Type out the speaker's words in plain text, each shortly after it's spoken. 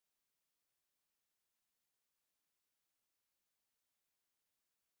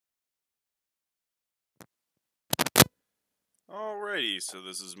Alrighty, so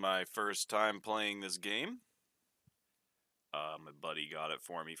this is my first time playing this game. My buddy got it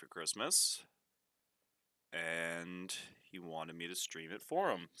for me for Christmas, and he wanted me to stream it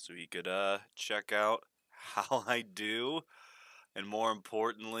for him so he could check out how I do, and more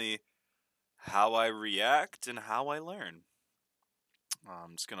importantly, how I react and how I learn.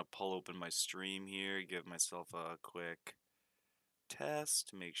 I'm just gonna pull open my stream here, give myself a quick test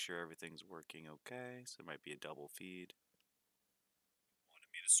to make sure everything's working okay. So there might be a double feed.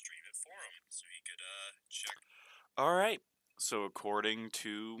 Wanted me to stream it for him so he could check. All right. So according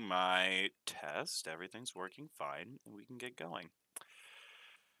to my test, everything's working fine, and we can get going.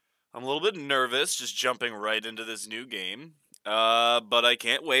 I'm a little bit nervous just jumping right into this new game, but I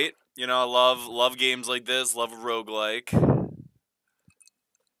can't wait. You know, I love games like this, love a roguelike.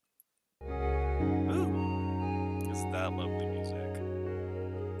 Ooh, is that lovely music?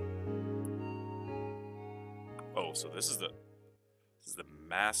 Oh, so this is the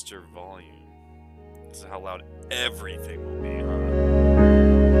master volume. This is how loud everything will be, huh?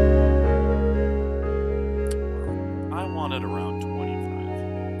 I want it around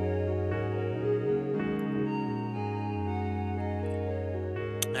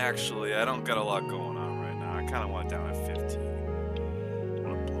 25. Actually, I don't got a lot going on right now. I kind of want it down at 15. I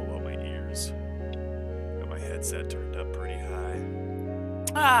want to blow out my ears. Got my headset turned up pretty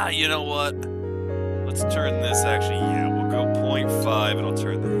high. You know what? Let's turn this, actually, yeah, we'll go 0.5 and I'll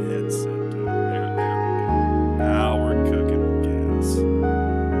turn the headset down. There we go. Now we're cooking with gas.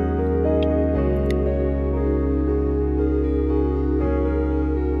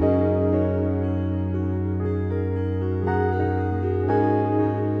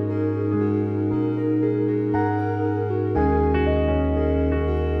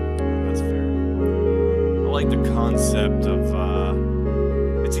 That's fair. I like the concept of,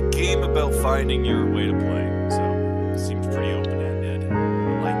 it's a game about finding your way to play, so it seems pretty open-ended.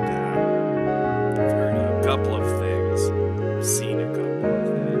 I like that. I've heard a couple of things. I've seen a couple of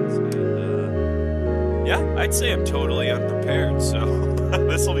things, and yeah, I'd say I'm totally unprepared, so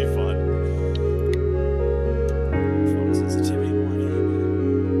this will be fun. Phone sensitivity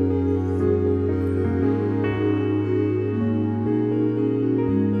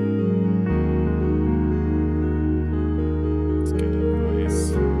 180. That's good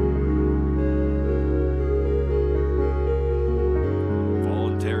advice.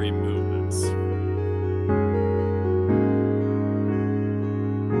 Voluntary movements.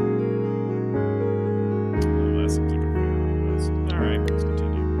 Oh, that seems like a fair request. Alright, let's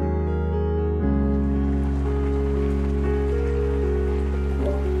continue.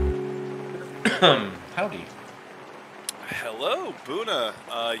 Howdy. Hello, Boona.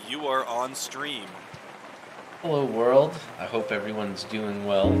 You are on stream. Hello, world. I hope everyone's doing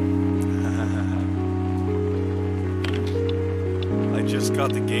well. I just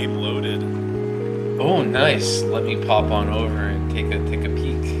got the game loaded. Oh, nice. Let me pop on over and take a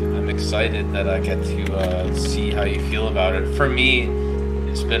peek. I'm excited that I get to see how you feel about it. For me,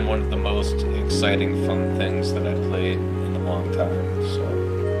 it's been one of the most exciting, fun things that I've played in a long time. So.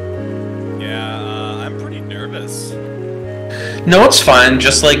 Yeah, I'm pretty nervous. No, it's fine.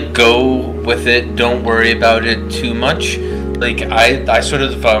 Just like go with it. Don't worry about it too much. Like I sort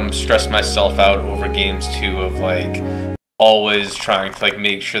of stress myself out over games too. Of like always trying to like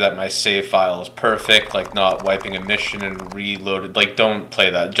make sure that my save file is perfect. Like not wiping a mission and reloaded. Like don't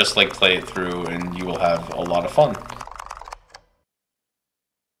play that. Just like play it through, and you will have a lot of fun.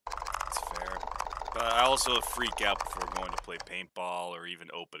 That's fair. But I also freak out before going to play paintball or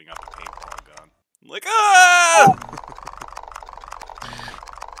even opening up a paintball gun. I'm like, ah!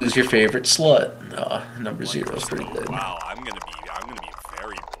 Who's your favorite slut? Number zero is pretty good. Wow, I'm gonna be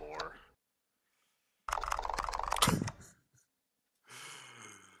very poor.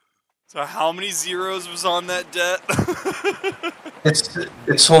 So how many zeros was on that debt?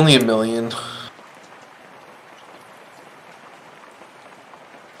 It's only 1 million.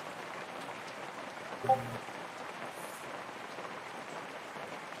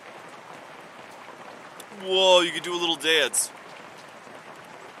 Whoa, you could do a little dance.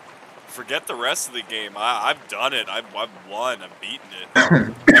 Forget the rest of the game. I've done it. I've won. I've beaten it.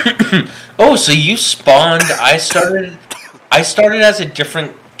 Oh, so you spawned. I started as a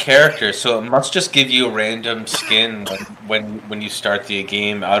different character, so it must just give you a random skin when you start the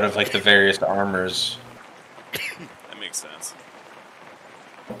game out of like the various armors. That makes sense.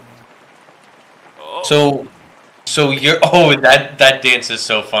 Oh. So you're that dance is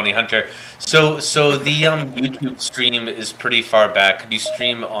so funny, Hunter. So the YouTube stream is pretty far back. Could you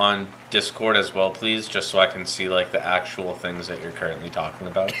stream on Discord as well, please, just so I can see like the actual things that you're currently talking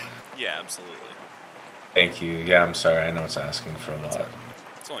about? Yeah, absolutely. Thank you. Yeah, I'm sorry. I know it's asking for a lot.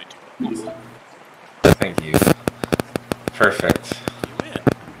 It's only 2 minutes. Thank you. Perfect. You win.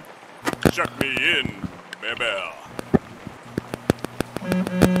 Chuck me in, baby.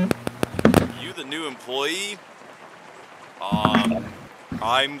 You the new employee?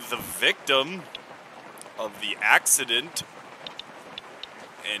 I'm the victim of the accident,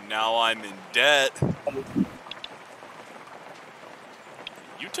 and now I'm in debt.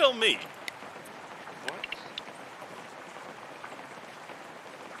 You tell me. What?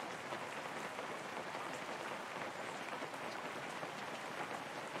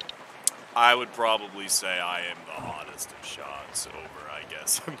 I would probably say I am the hottest of shots over, I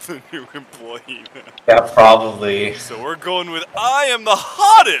guess. I'm the new employee now. Yeah, probably. So we're going with I am the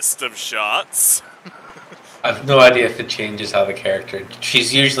hottest of shots. I have no idea if it changes how the character...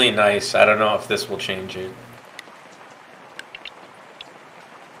 She's usually nice. I don't know if this will change it.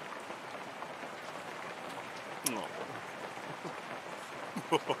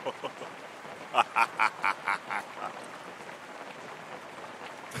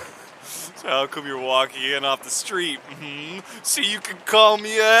 So how come you're walking in off the street? So you can call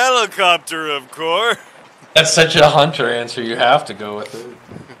me a helicopter, of course. That's such a Hunter answer. You have to go with it.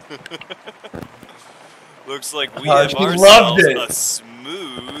 Looks like we have ourselves a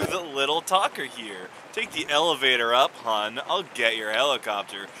smooth little talker here. Take the elevator up, hon. I'll get your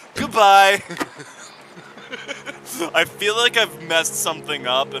helicopter. Goodbye. I feel like I've messed something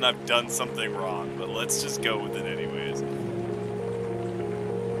up and I've done something wrong, but let's just go with it anyways.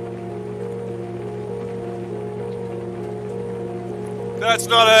 That's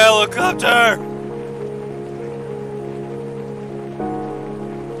not a helicopter!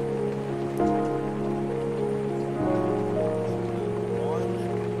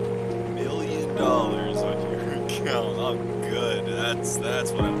 $1 million on your account. I'm good. That's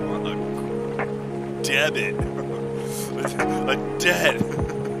what I want. A debit. A debt.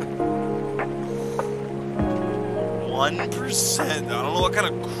 1%. I don't know what kind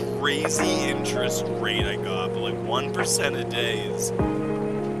of crazy interest rate I got, but like 1% a day is...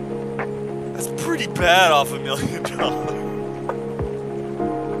 That's pretty bad off $1 million.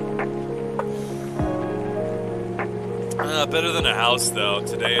 Better than a house though.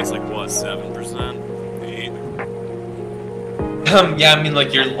 Today it's like what, 7%? 8? Yeah, I mean,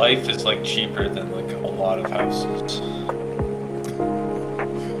 like, your life is, like, cheaper than, like, a lot of houses.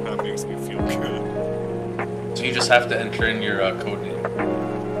 That makes me feel good. So you just have to enter in your code name.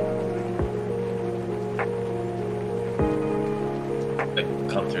 Like,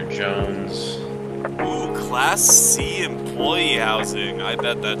 Gunther Jones. Ooh, Class C employee housing. I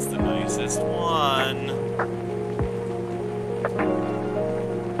bet that's the nicest one.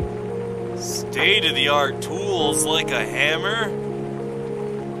 State-of-the-art tools like a hammer.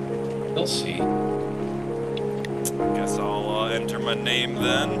 We'll see. Guess I'll enter my name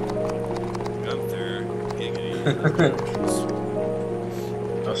then. Gunther Giggity.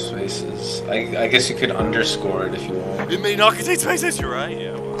 No spaces. I guess you could underscore it if you want. It may not contain spaces. You're right.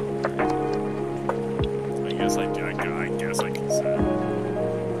 Yeah. Well, I guess I can say.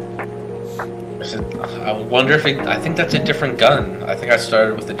 I wonder if I think that's a different gun. I think I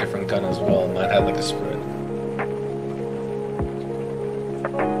started with a different gun as well. Mine had like a spread.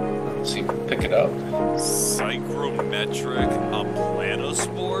 Let's see if we can pick it up. Psychrometric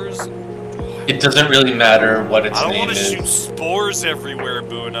planospores? It doesn't really matter what its I don't name want to is. shoot spores everywhere,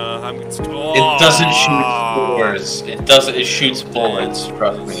 Boona. It doesn't shoot spores. It doesn't. It shoots bullets.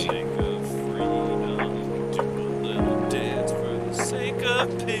 Trust me. For the sake of freedom, do a little dance for the sake of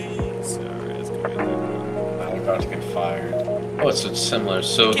peace. Alright, let's go get that. I'm about to get fired. Oh, so it's similar.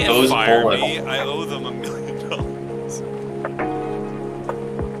 So Can't those fire bullets. me. I owe them $1 million.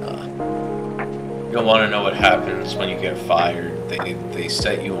 You don't want to know what happens when you get fired. They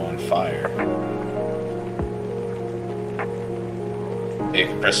set you on fire. You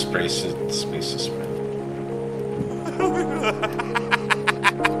can press space to sprint.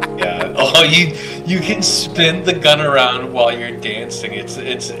 Yeah. Oh, you can spin the gun around while you're dancing. It's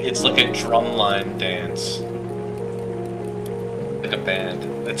like a drumline dance. Like a band.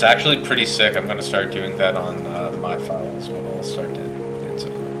 It's actually pretty sick. I'm gonna start doing that on my files when I'll start dancing.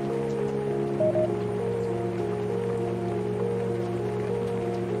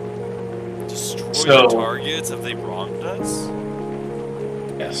 Destroy the targets? Have they wronged us?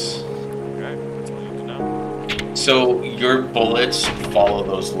 Yes. Okay, that's all you need to know. So your bullets follow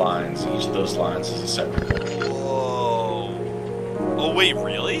those lines. Each of those lines is a separate bullet. Whoa. Oh wait,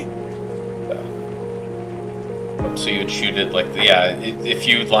 really? Yeah. So you would shoot it like, yeah, if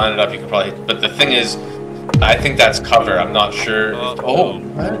you line it up, you could probably, but the thing is, I think that's cover. I'm not sure.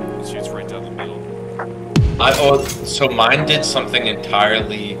 What? It shoots right down the middle. So mine did something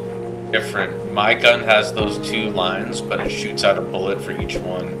entirely different. My gun has those 2 lines, but it shoots out a bullet for each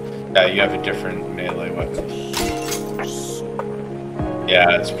one. Yeah, you have a different melee weapon. Yeah,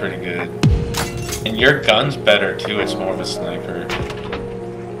 it's pretty good. And your gun's better too, it's more of a sniper.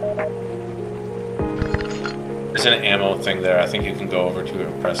 There's an ammo thing there, I think you can go over to it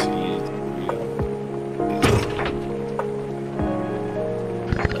and press E.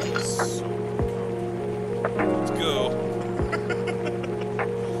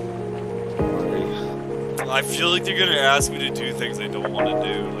 I feel like they're gonna ask me to do things I don't want to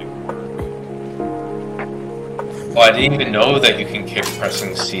do, like work. Well, I didn't even know that you can kick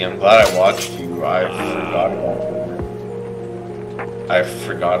pressing C. I'm glad I watched you. I forgot about that. I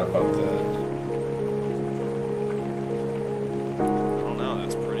forgot about that. I don't know,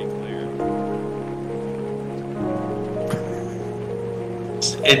 that's pretty clear.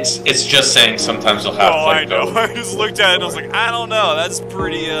 It's just saying sometimes you'll have to I know. I just looked at it and I was like, I don't know, that's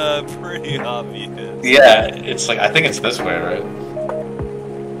pretty obvious. Yeah, it's like, I think it's this way, right?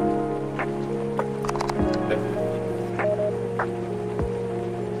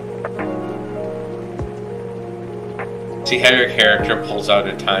 See how your character pulls out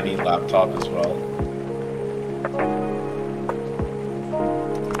a tiny laptop as well?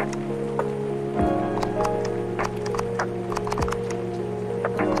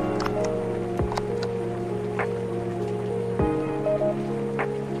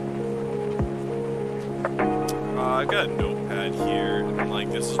 I got a notepad here, and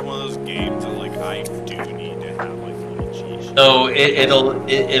like this is one of those games that like I do need to have like little cheat sheets. No,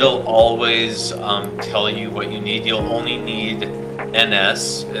 it'll always tell you what you need. You'll only need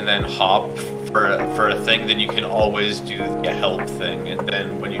NS and then hop for a thing. Then you can always do the help thing, and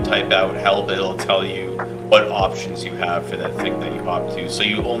then when you type out help, it'll tell you what options you have for that thing that you hop to. So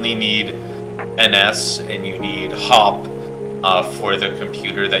you only need NS and you need hop for the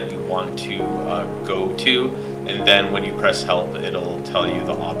computer that you want to go to. And then when you press help, it'll tell you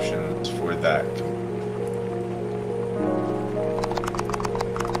the options for that.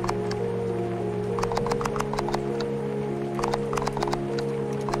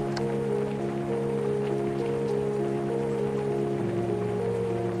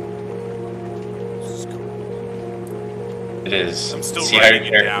 It is. I'm still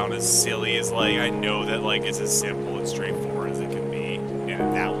writing it down as silly as like I know that like it's as simple and straightforward as it can be,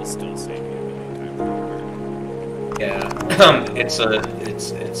 and that will still save me a million times over. Yeah, it's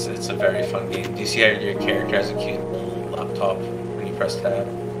a very fun game. Do you see how your character has a cute little laptop when you press tab?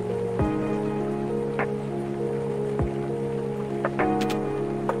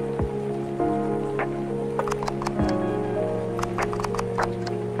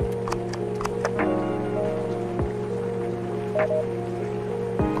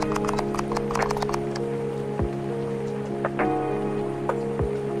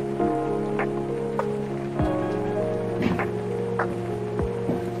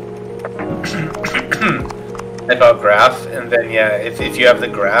 About graph, and then yeah, if you have the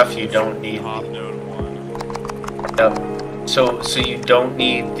graph, you don't need top node 1. Yep. So you don't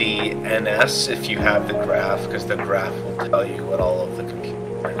need the NS if you have the graph, because the graph will tell you what all of the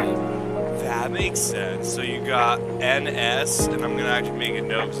computers are named. That makes sense. So you got NS, and I'm gonna actually make a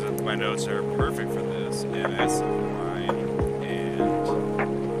note because my notes are perfect for this. NS line and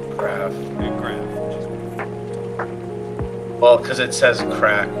graph. And graph. Well, because it says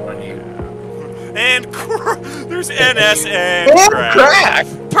crack when you. And there's NS and crack.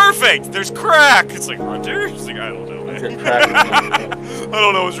 Perfect. There's crack. It's like Hunter. He's like, I don't know, man. I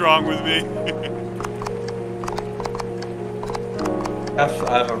don't know what's wrong with me. I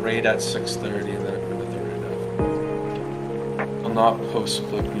have a raid at 6:30, and then I put the raid up. I'll not post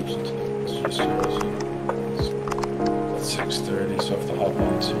split groups until it's just at 6:30, so I have to hop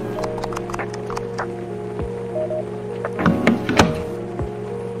on soon.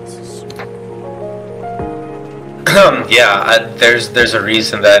 Yeah, there's a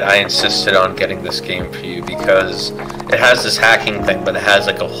reason that I insisted on getting this game for you, because it has this hacking thing, but it has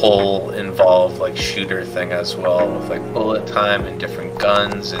like a whole involved like shooter thing as well, with like bullet time and different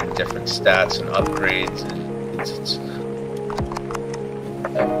guns and different stats and upgrades, and it's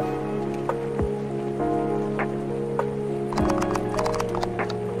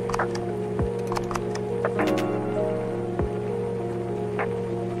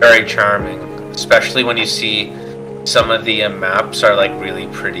very charming, especially when you see some of the maps are like really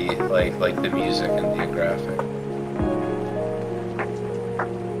pretty, like the music and the graphic.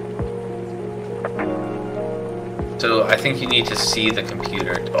 So I think you need to see the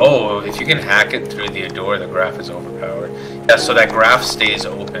computer. Oh, if you can hack it through the door, the graph is overpowered. Yeah, so that graph stays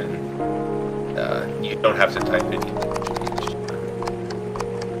open. you don't have to type it.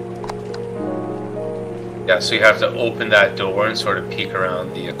 Yeah, so you have to open that door and sort of peek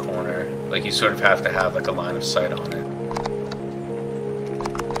around the corner. Like, you sort of have to have, like, a line of sight on it.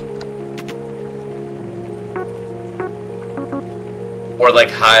 Or,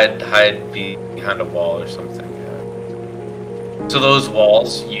 like, hide behind a wall or something. Yeah. So those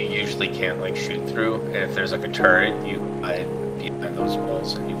walls, you usually can't, like, shoot through. And if there's, like, a turret, you hide behind those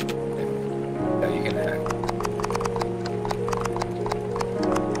walls and you can hack.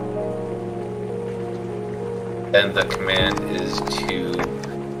 Then the command is to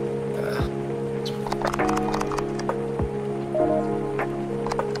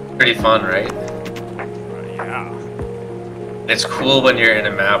pretty fun, right? Yeah. It's cool when you're in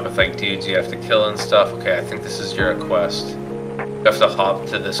a map with like dudes you have to kill and stuff. Okay, I think this is your quest. You have to hop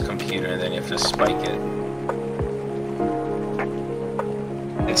to this computer and then you have to spike it.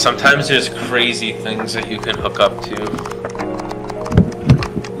 And sometimes there's crazy things that you can hook up to.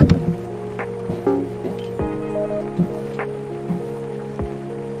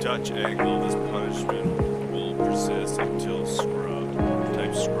 Dutch angle, this punishment will persist until scrub.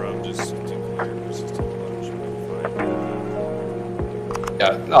 Type scrub just to declare persistent punishment.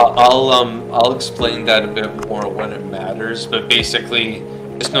 Yeah, I'll explain that a bit more when it matters, but basically,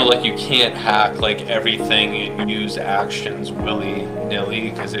 just know like you can't hack like everything and use actions willy-nilly,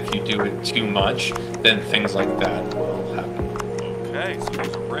 because if you do it too much, then things like that will happen. Okay, so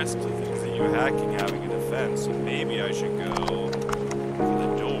there's a risk to things that you hacking having a defense, so maybe I should go for the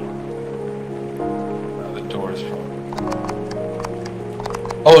door. The door's wrong.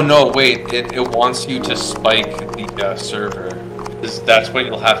 Oh no, wait, it wants you to spike the server. That's what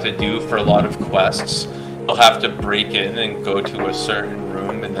you'll have to do for a lot of quests. You'll have to break in and go to a certain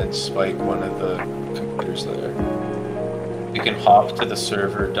room and then spike one of the computers there. You can hop to the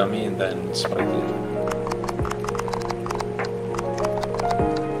server dummy and then spike it.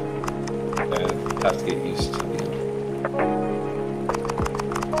 You have to get used to it.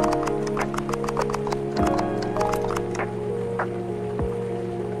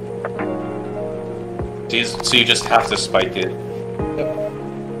 So you just have to spike it.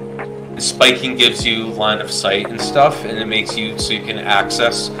 Spiking gives you line of sight and stuff, and it makes you so you can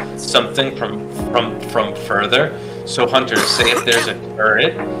access something from further. So Hunter, say if there's a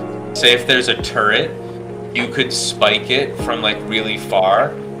turret, you could spike it from like really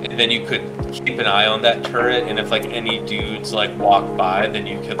far, and then you could keep an eye on that turret, and if like any dudes like walk by, then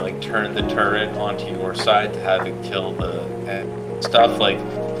you could like turn the turret onto your side to have it kill the stuff. Like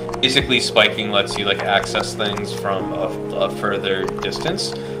basically spiking lets you like access things from a further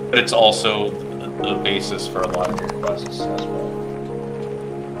distance. But it's also the basis for a lot of your quests as well.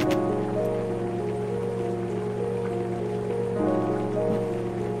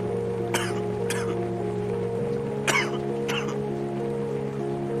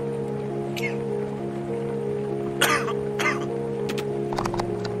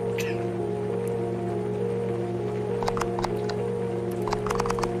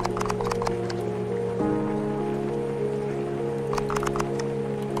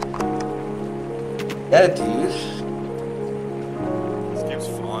 Yeah, dude. This game's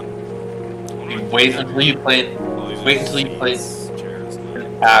fun. Wait until you play. Wait until you play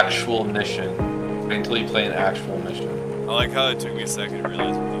an actual mission. Wait until you play an actual mission. I like how it took me a second to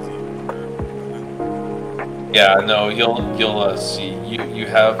realize what these even were. Yeah, no, you'll see. You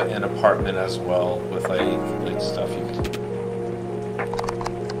have an apartment as well with like stuff you can do.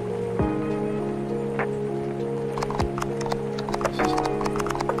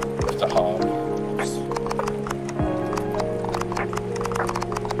 The hob.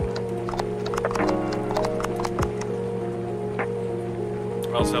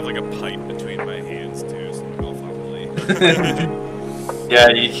 I also have like a pipe between my hands too, so I'll probably. Yeah,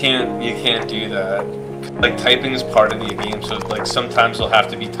 you can't do that. Like typing is part of the game, so like sometimes you'll have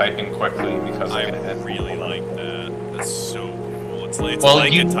to be typing quickly because I really like that. That's so cool. It's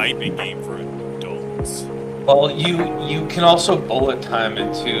like a typing game for adults. Well, you can also bullet time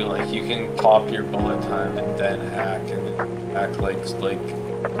it too. Like you can pop your bullet time and then hack and act like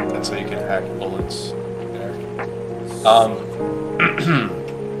that's how you can hack bullets. There.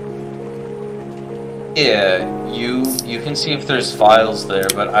 Yeah, you can see if there's files there,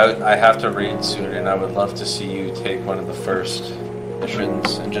 but I have to raid soon, and I would love to see you take one of the first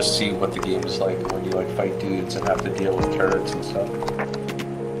missions and just see what the game is like when you like fight dudes and have to deal with turrets and stuff.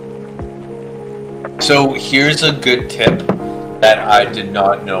 So here's a good tip that I did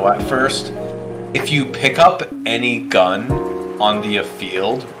not know at first. If you pick up any gun on the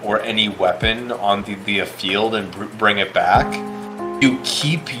field or any weapon on the field and bring it back, You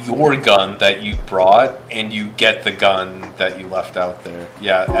keep your gun that you brought, and you get the gun that you left out there.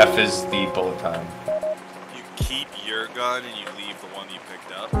 Yeah, F is the bullet time. You keep your gun and you leave the one you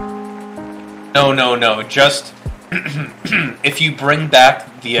picked up? No. Just if you bring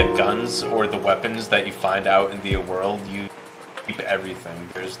back the guns or the weapons that you find out in the world, you keep everything.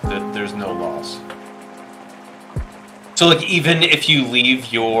 There's no loss. So like even if you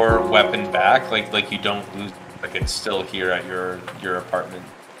leave your weapon back, like you don't lose, like it's still here at your apartment.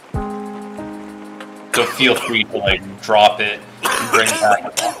 So feel free to like drop it and bring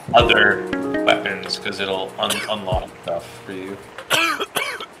back other weapons because it'll unlock stuff for you.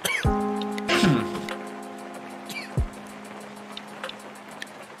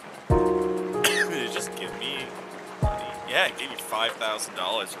 Did it just give me money? Yeah, it gave me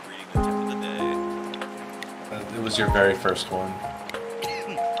 $5,000 for reading the tip of the day. It was your very first one.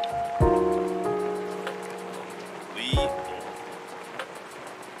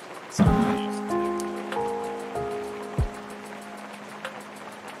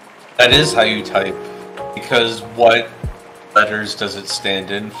 That is how you type, because what letters does it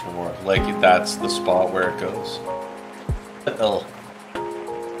stand in for? Like, that's the spot where it goes. L.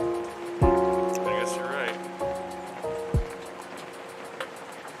 I guess you're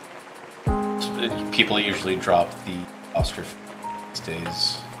right. People usually drop the apostrophe these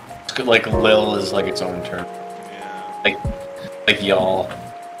days. Like, Lil is like its own term. Yeah. Like y'all.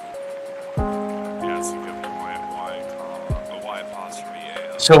 Yeah, it's a good Y apostrophe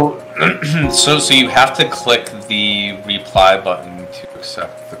A. So you have to click the reply button to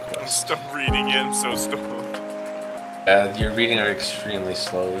accept the quest. Stop reading it, I'm so stoned. You're reading it extremely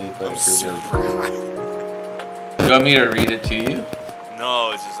slowly, but I'm if you're super high. You want me to read it to you?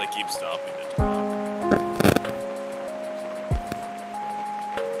 No, it's just I keep stopping to talk.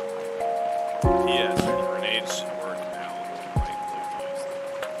 Yeah, grenades work now. Okay,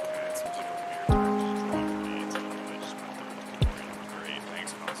 it seems like a weird time to just drop grenades. I just went through it. Great,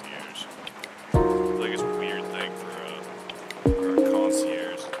 thanks, concierge. I feel like it's a weird thing for a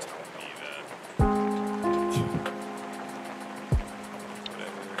concierge to tell me that.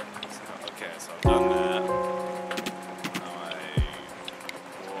 Whatever. Okay, so I've done that.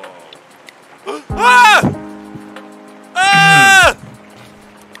 Whoa. Ah! Ah!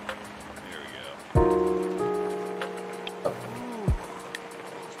 There we go.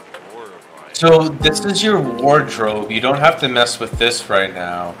 So this is your wardrobe. You don't have to mess with this right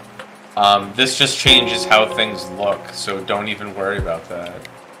now. This just changes how things look, so don't even worry about that.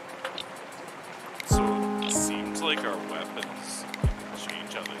 So it seems like our weapons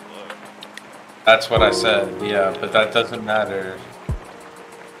change how they look. That's what I said, yeah, but that doesn't matter.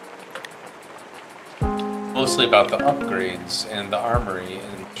 Mostly about the upgrades and the armory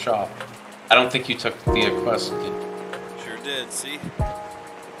and the shop. I don't think you took the quest, did you? Sure did, see?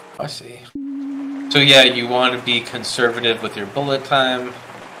 I see. So yeah, you want to be conservative with your bullet time.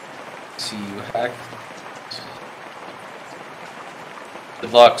 See you hack.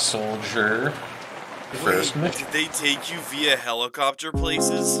 Good luck, soldier. First mission. Did they take you via helicopter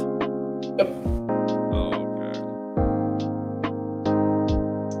places? Yep. Oh, okay.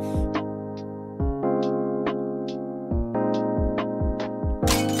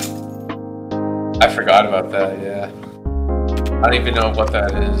 I forgot about that, yeah. I don't even know what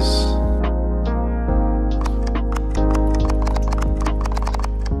that is.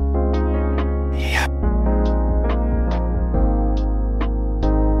 Yeah.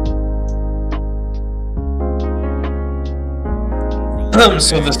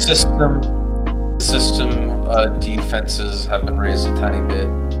 So the system defenses have been raised a tiny bit.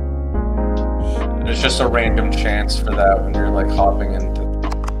 There's just a random chance for that when you're like hopping into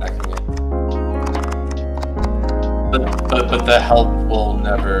hacking it. But the help will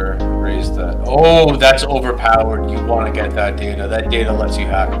never raise that. Oh, that's overpowered. You want to get that data. That data lets you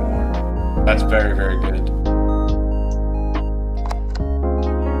hack more. That's very, very good.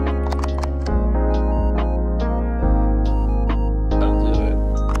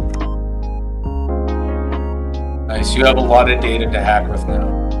 Nice, you have a lot of data to hack with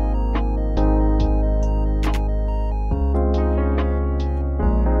now.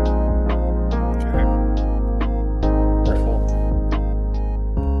 Okay. Careful.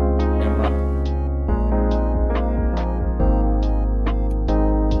 Camera.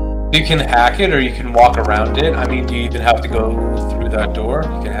 You can hack it or you can walk around it. I mean, do you even have to go through that door?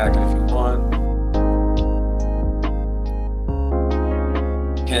 You can hack it if you want.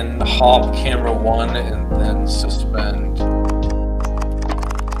 You can hop camera 1 and then suspend.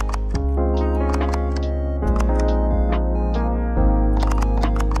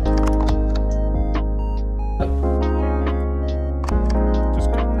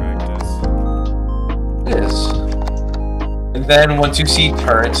 then once you see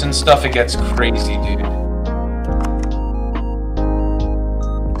turrets and stuff, it gets crazy, dude.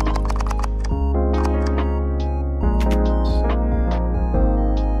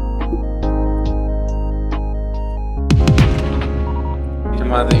 Keep in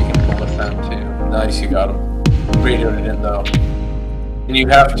mind that you can pull it down too. Nice, you got him. Radioed it in though. And you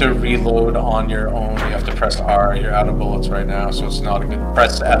have to reload on your own. You have to press R. You're out of bullets right now, so it's not a good.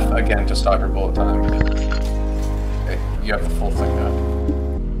 Press F again to stop your bullet time. Okay, you have the full thing now.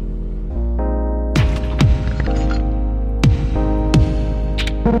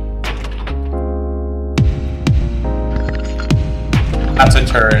 That's a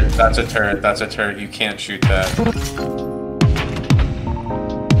turret. That's a turret. That's a turret. You can't shoot that.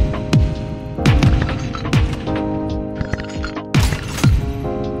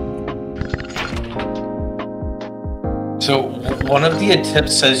 So one of the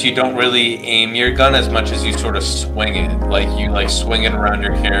tips says you don't really aim your gun as much as you sort of swing it. Like you swing it around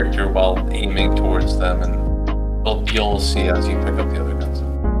your character while aiming towards them, and you'll see as you pick up the other guns.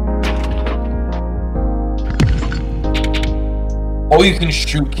 Oh, you can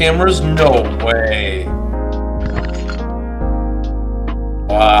shoot cameras? No way.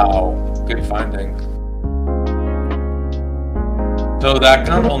 Wow, good finding. So that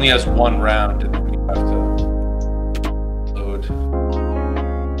gun only has one round, and then you have to load.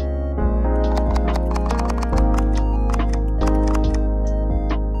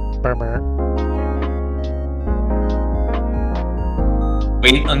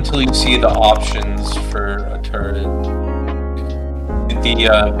 Wait until you see the options for a turret.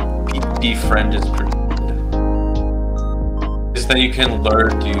 The befriend is pretty good. Is that you can lure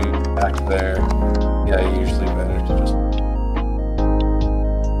dude back there. Yeah, usually better to just.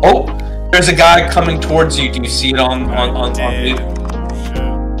 Oh, there's a guy coming towards you. Do you see it on me?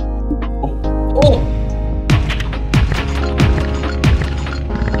 Oh.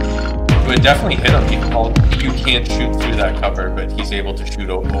 It would definitely hit him. You can't shoot through that cover, but he's able to shoot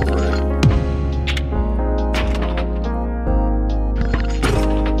over it.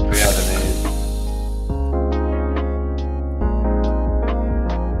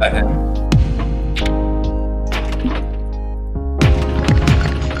 At him.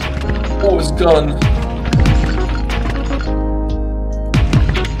 Oh, his gun.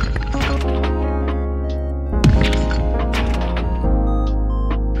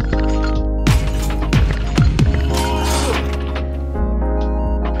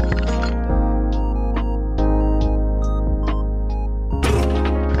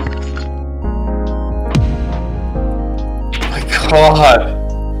 Oh my God.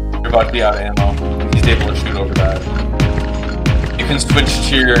 You're about to be out of ammo. He's able to shoot over that. You can switch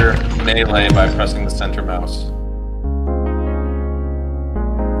to your melee by pressing the center mouse.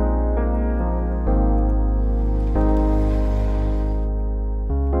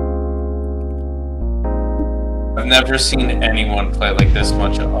 I've never seen anyone play like this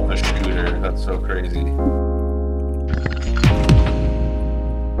much of a shooter. That's so crazy.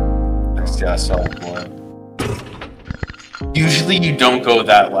 Yeah, I saw it more. Usually you don't go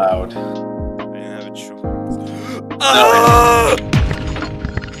that loud. I didn't have a choice. No.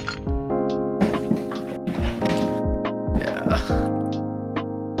 Yeah.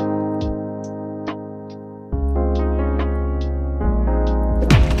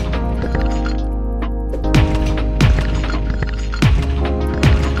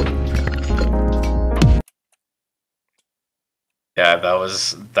 Yeah,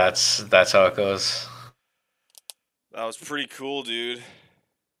 that's how it goes. That was pretty cool, dude.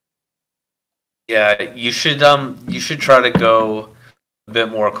 Yeah, you should try to go a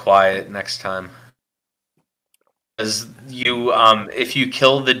bit more quiet next time. Because you if you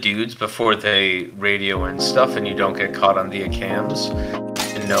kill the dudes before they radio in stuff and you don't get caught on the cams,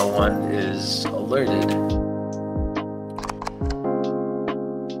 and no one is alerted.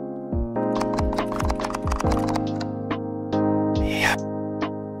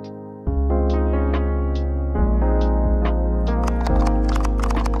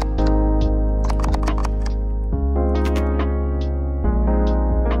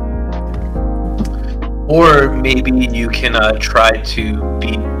 Or maybe you can try to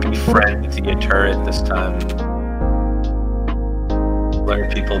befriend the turret this time.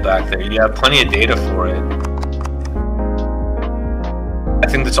 Alert people back there. You have plenty of data for it. I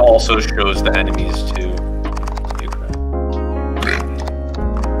think this also shows the enemies too.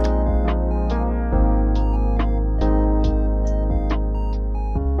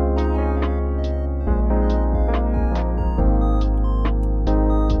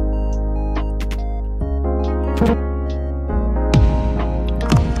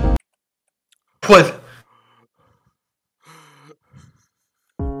 What?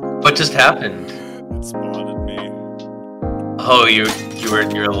 What just happened? It spotted me. Oh, you're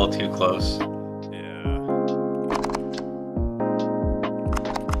a little too close. Yeah.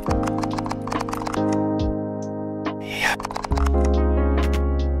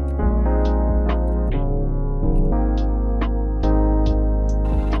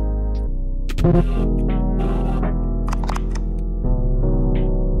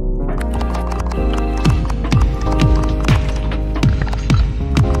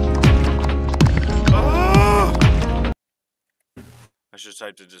 I should have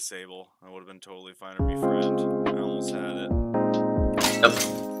typed to disable. That would have been totally fine to be friend. I almost had it.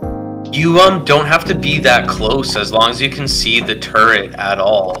 You don't have to be that close as long as you can see the turret at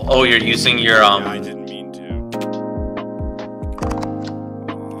all. Oh, you're using your Yeah, I didn't mean to.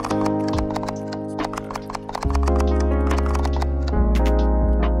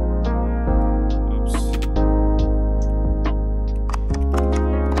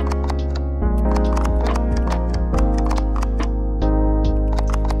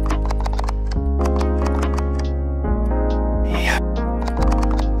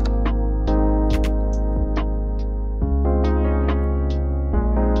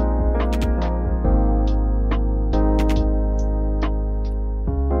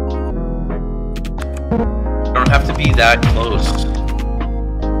 You don't have to be that close.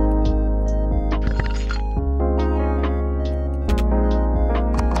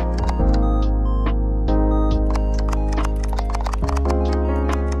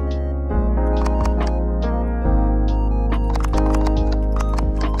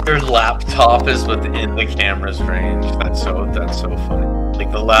 Your laptop is within the camera's range. That's so funny.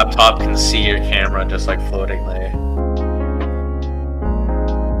 Like the laptop can see your camera just like floating there.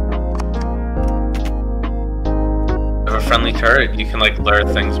 You have a friendly turret. You can like lure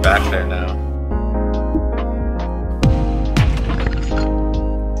things back there now.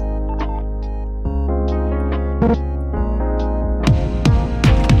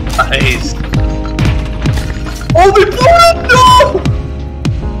 Nice. Oh, they blew it! No!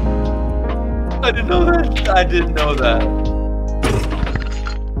 I didn't know that. I didn't know that.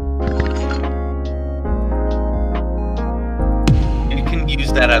 You can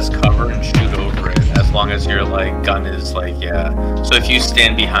use that as cover and shoot over it as long as your like gun is like, yeah. So if you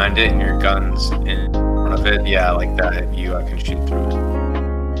stand behind it and your gun's in front of it, yeah, like that, you can shoot through it.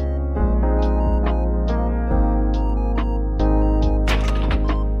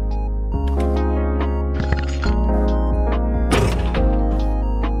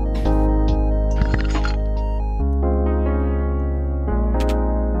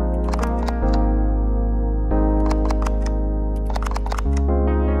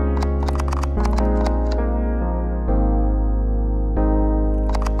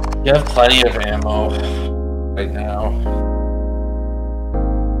 You have plenty of ammo right now.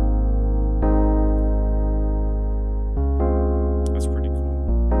 That's pretty cool.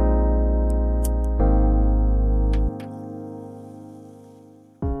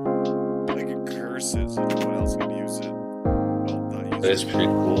 Like it curses, and no one else can use it. Well, not use That is it. pretty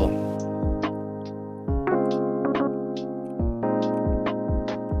cool.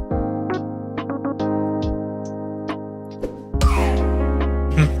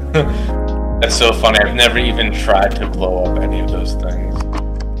 That's so funny. I've never even tried to blow up any of those things.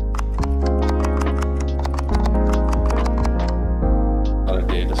 Not a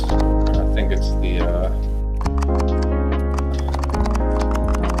data store. I think it's the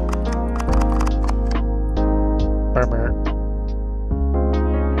Murmur.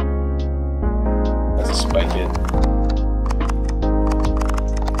 that's a spike hit.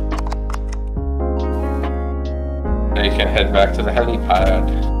 Now you can head back to the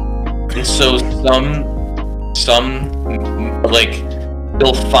helipad. And so some like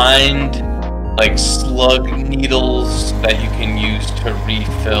you'll find like slug needles that you can use to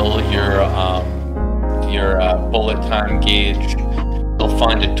refill your bullet time gauge. You'll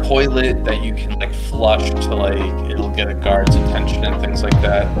find a toilet that you can like flush to like it'll get a guard's attention and things like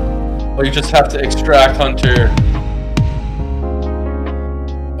that. Or you just have to extract Hunter.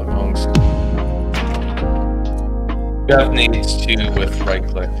 You have nades too with right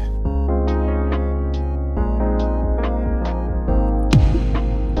click.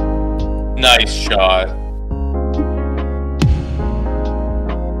 Nice shot.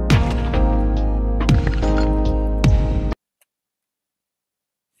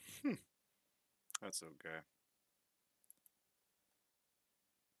 That's okay.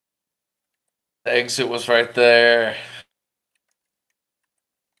 The exit was right there.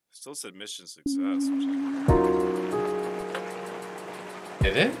 Still said mission success.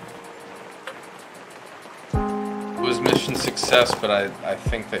 Did it? It was mission success, but I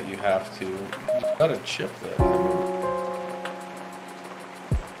think that you have to. You gotta chip it.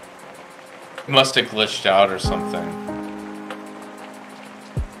 You must have glitched out or something.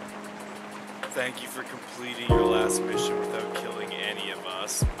 Thank you for completing your last mission without killing any of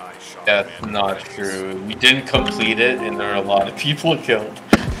us. I shot. That's not true. We didn't complete it, and there are a lot of people killed.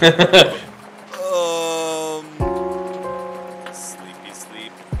 Sleepy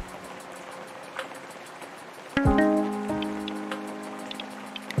sleep.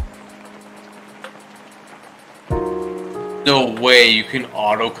 No way you can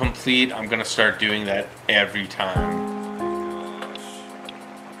auto-complete. I'm gonna start doing that every time.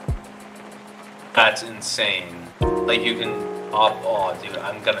 That's insane. Like you can oh dude,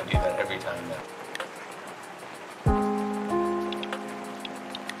 I'm gonna do that every time now.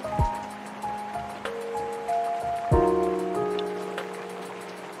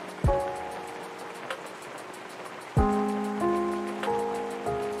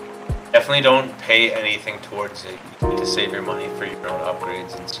 Definitely don't pay anything towards it. You need to save your money for your own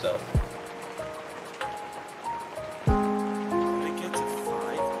upgrades and stuff.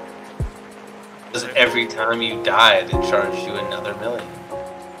 Because every time you died, it charged you another million.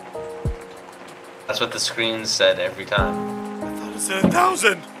 That's what the screen said every time. I thought it said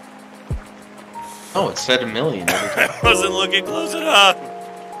 1,000. Oh, it said $1 million every time. I wasn't looking close enough.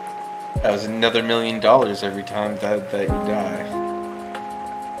 That was another $1 million every time that you die.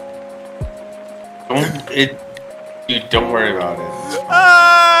 Dude, don't worry about it.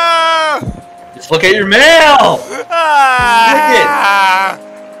 Ah! Just look at your mail! Ah! Look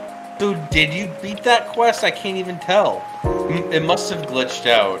it! Dude, did you beat that quest? I can't even tell. It must have glitched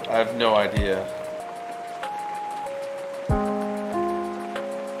out. I have no idea.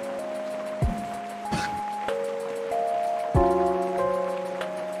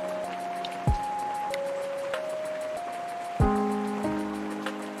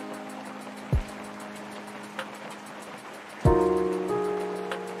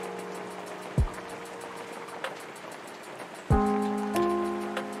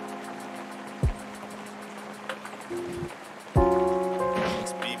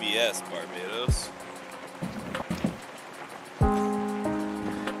 Barbados.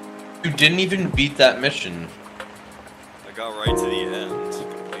 You didn't even beat that mission. I got right to the end,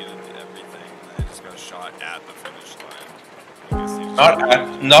 completed everything, and I just got shot at the finish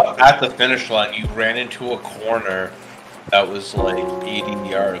line. Not at the finish line. You ran into a corner that was like 80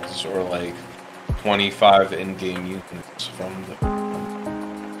 yards or like 25 in-game units from the.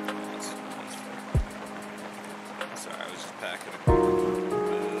 Sorry, I was just packing a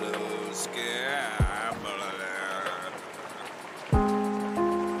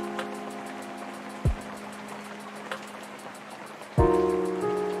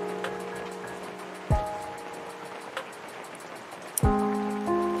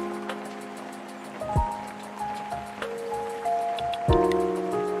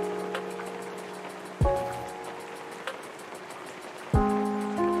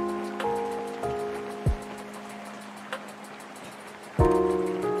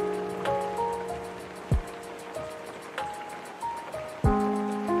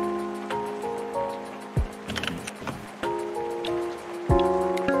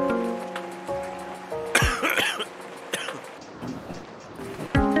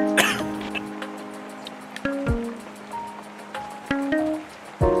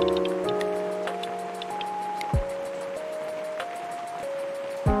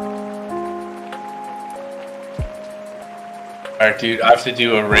Alright, dude, I have to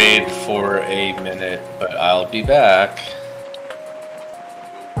do a raid for a minute, but I'll be back.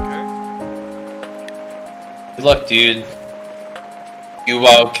 Okay. Good luck, dude. You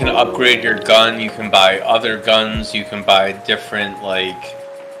can upgrade your gun, you can buy other guns, you can buy different, like,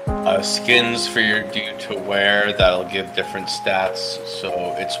 skins for your dude to wear that'll give different stats,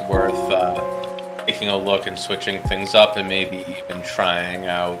 so it's worth taking a look and switching things up and maybe even trying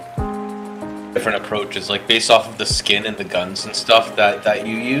out different approaches, like based off of the skin and the guns and stuff that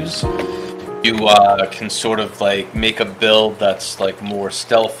you use. You can sort of like make a build that's like more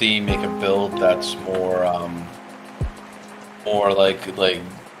stealthy, make a build that's more like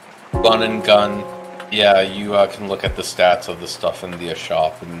gun and gun. Yeah, you can look at the stats of the stuff in the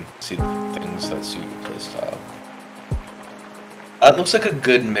shop and see the things that suit your playstyle. It looks like a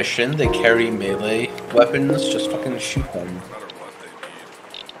good mission. They carry melee weapons. Just fucking shoot them.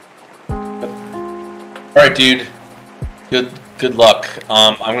 Alright, dude. Good luck.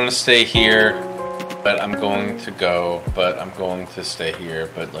 I'm gonna stay here, but I'm going to go. But I'm going to stay here,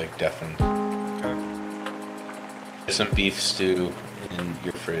 but like definitely. Okay. There's some beef stew in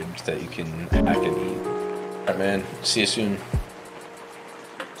your fridge that you can hack and eat. All right, man. See you soon.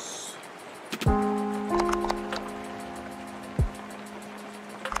 Peace.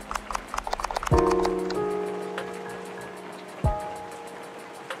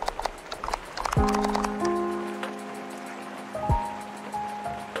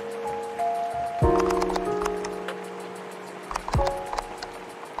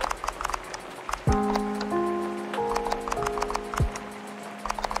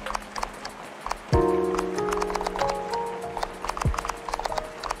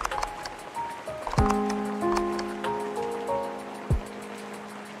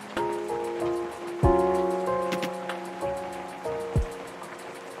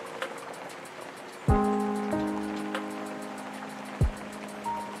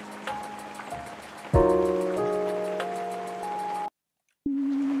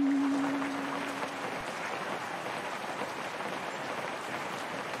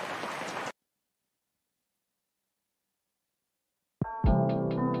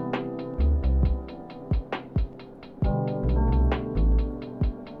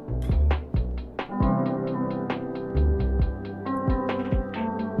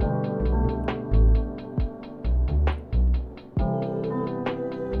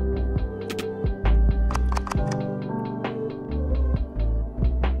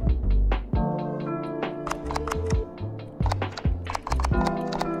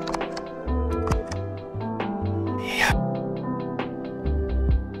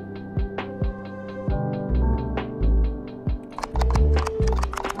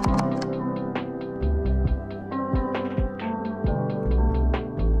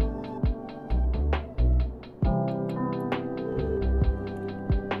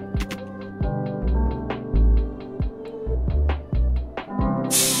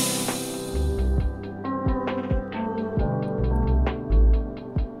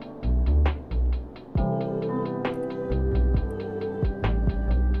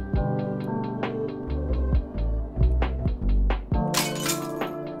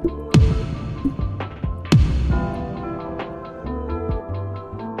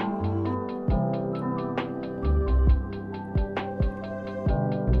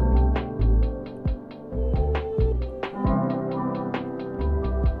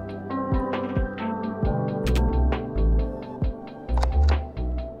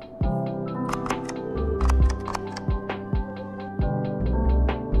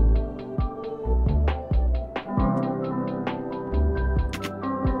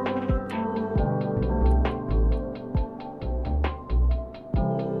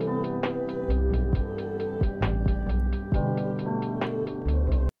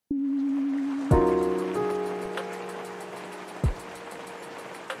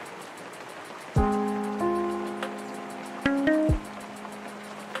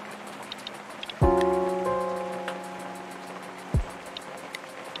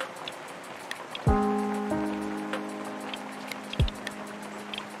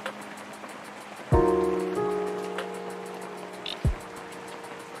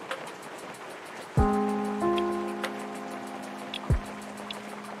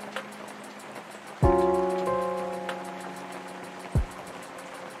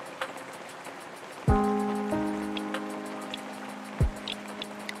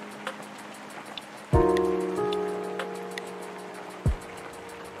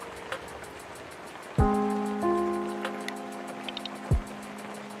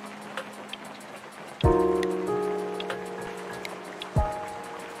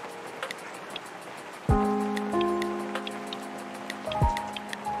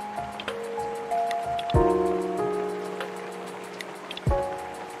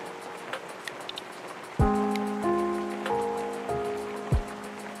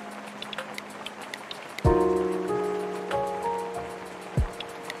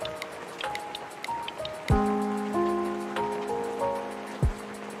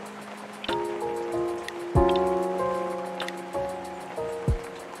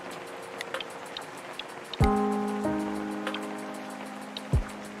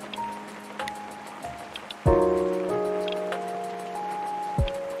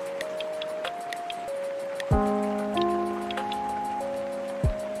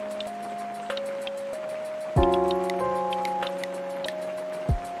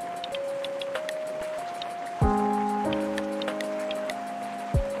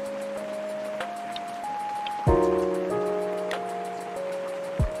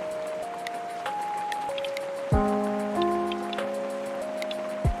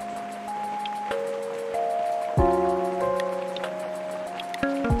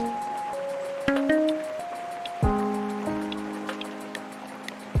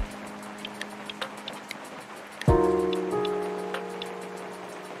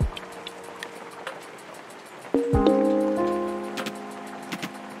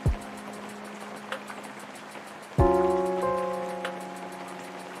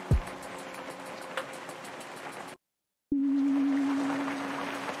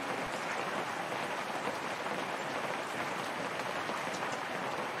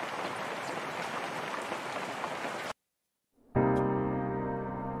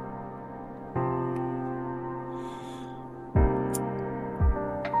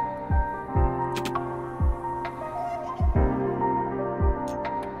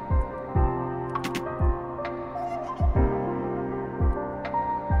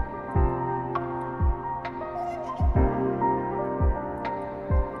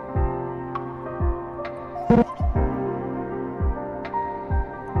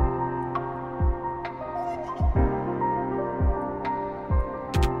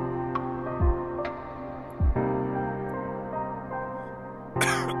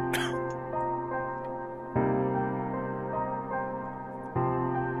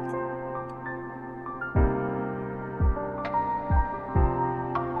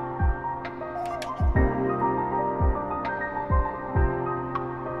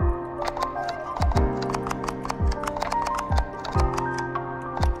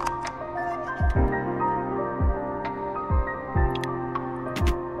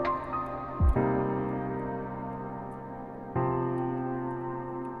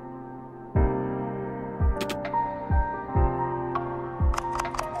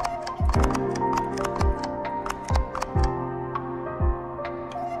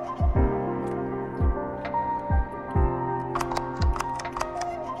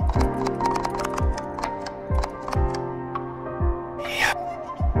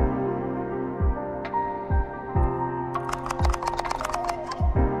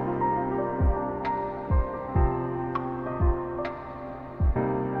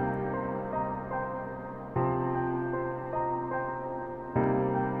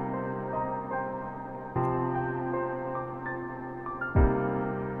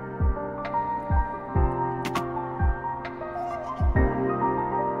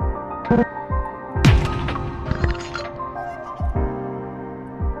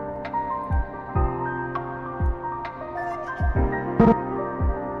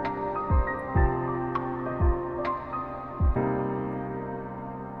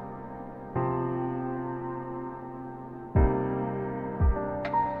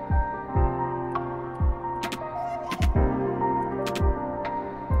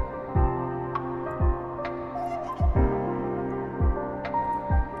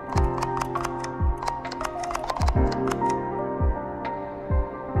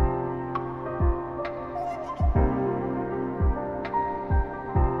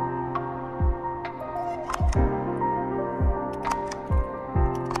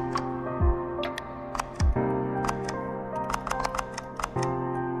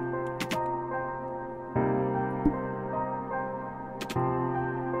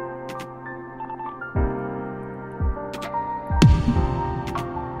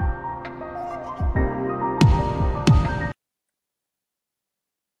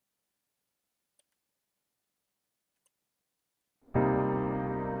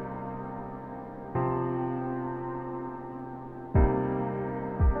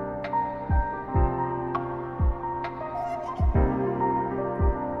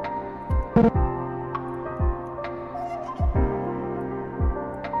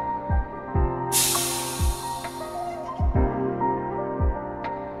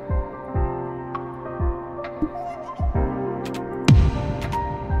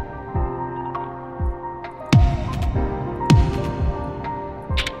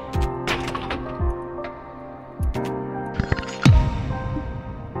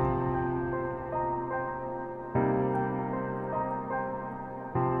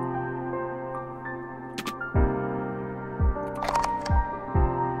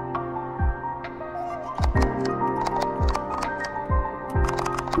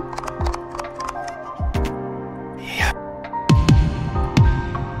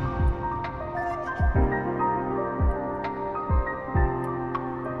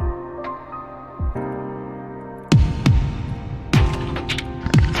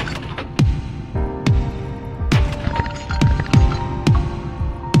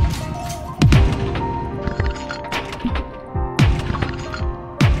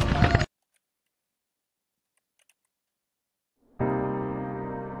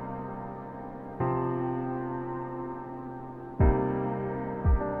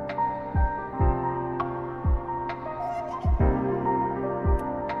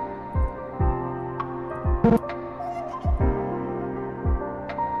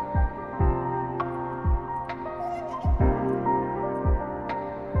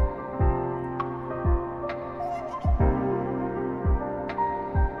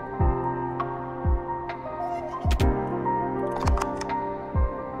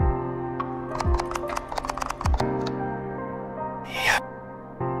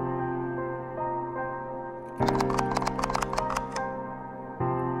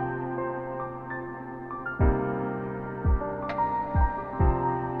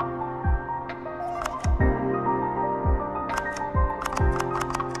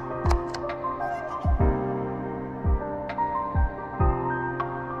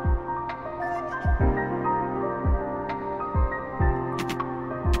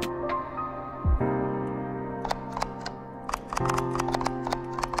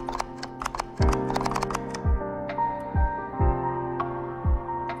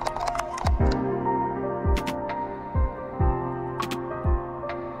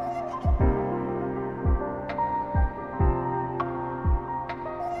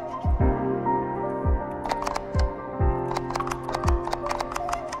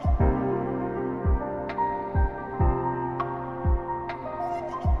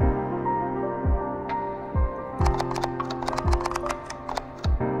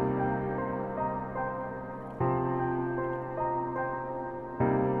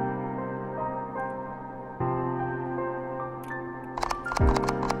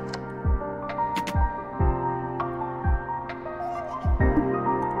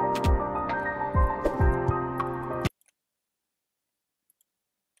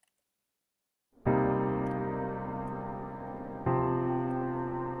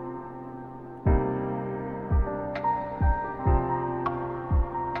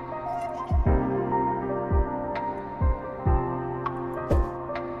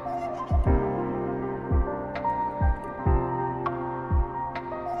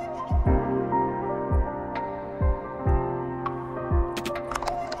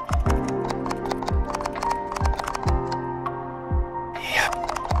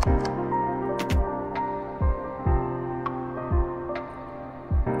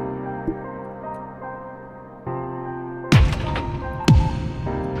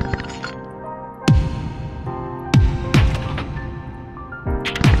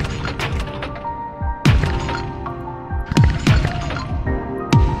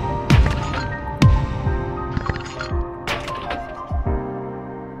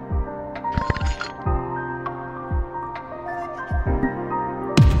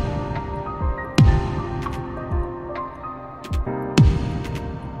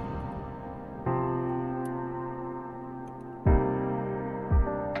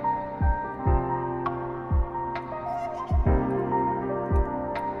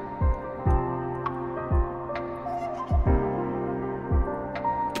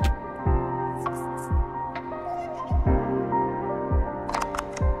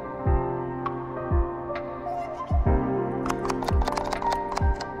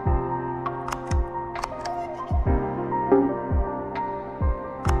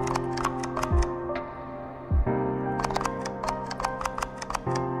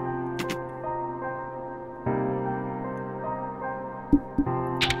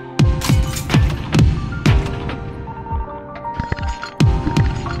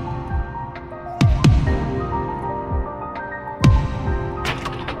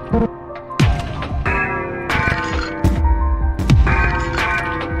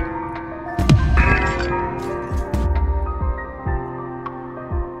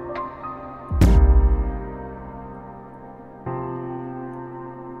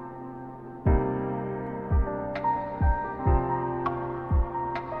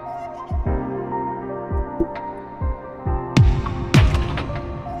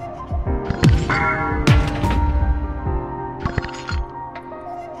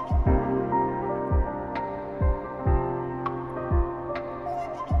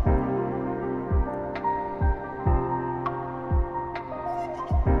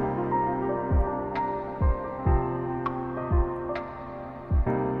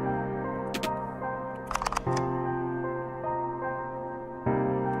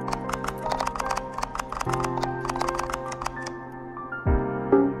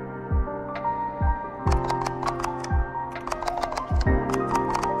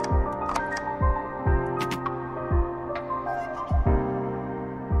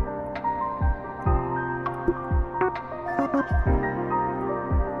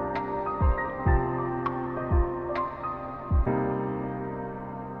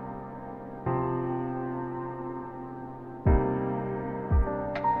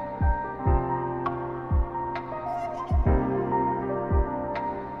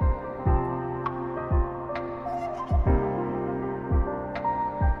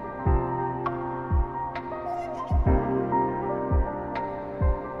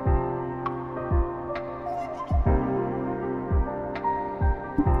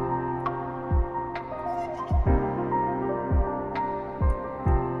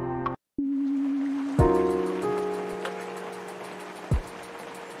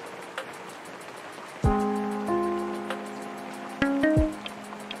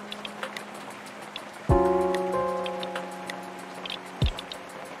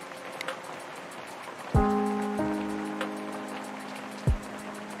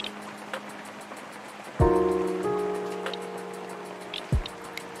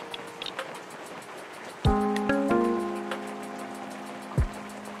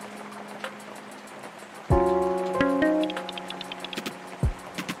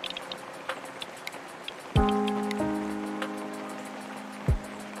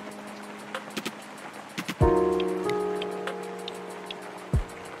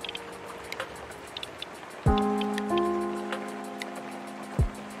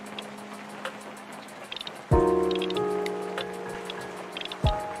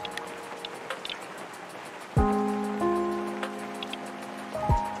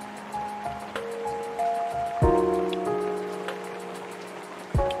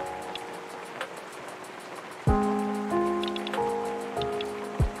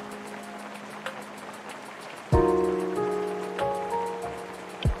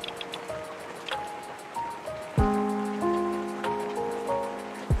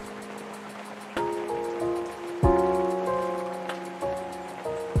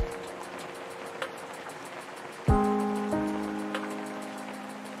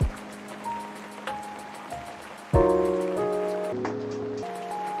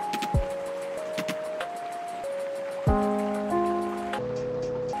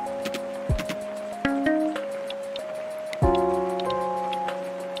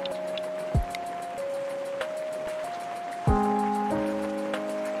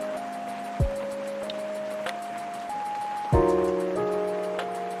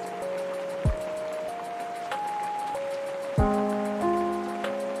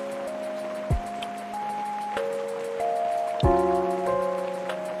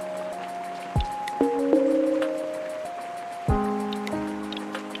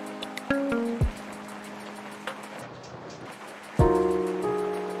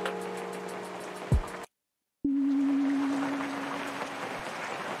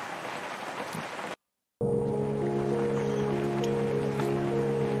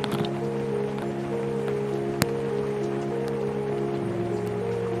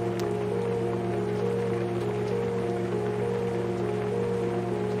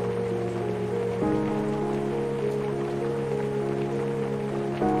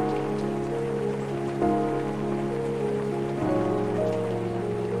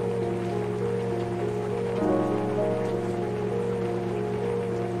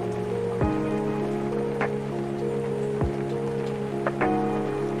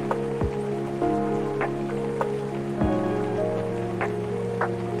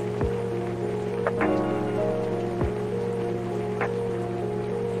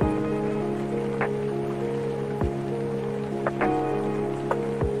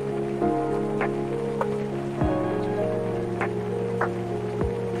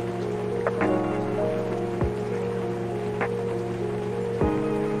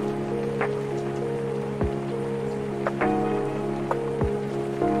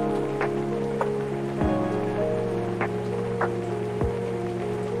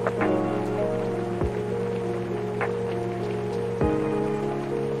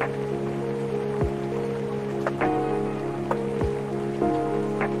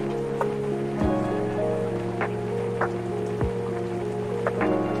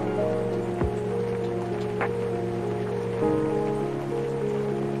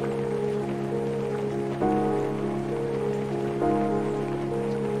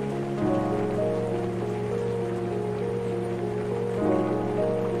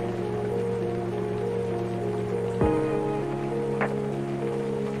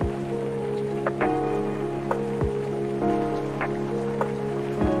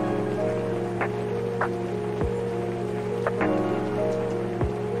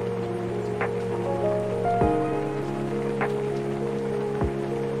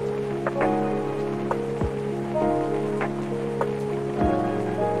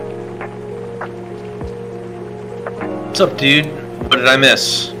 What's up, dude? What did I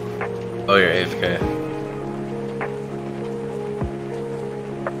miss? Oh, you're AFK.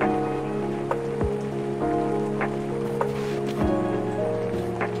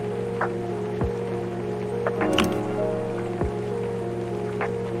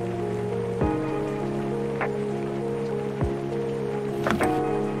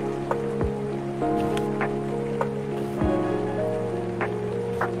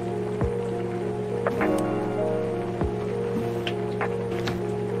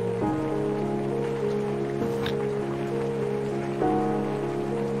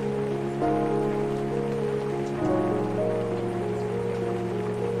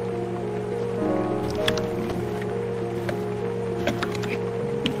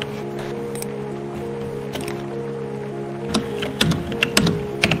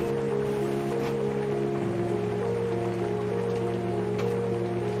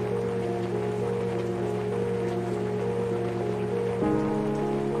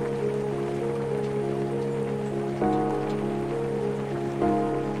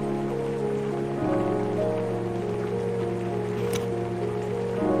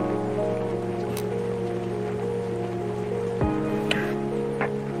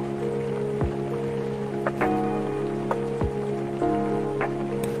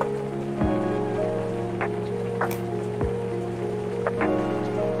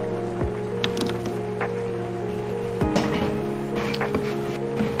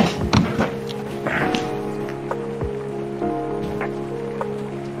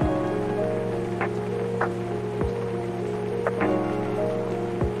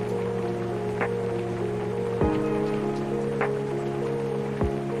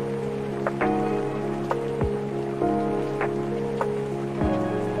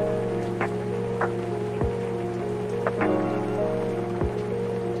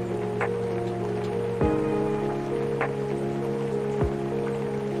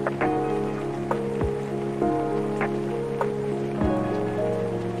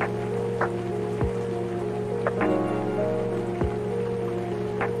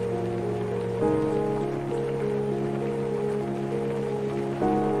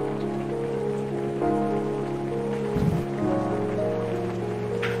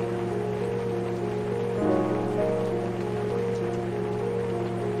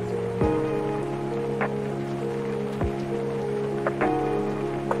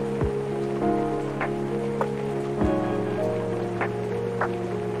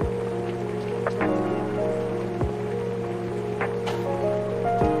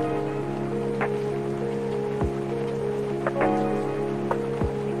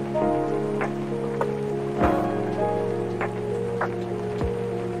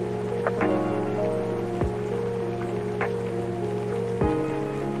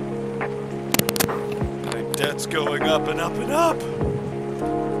 Debt's going up and up and up.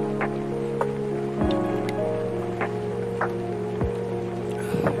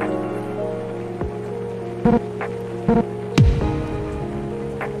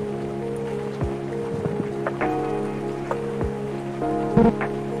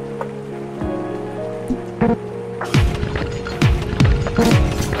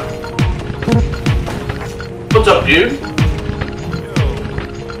 What's up, dude?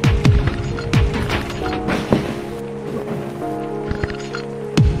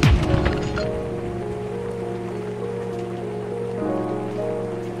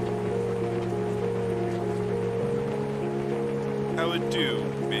 How it do,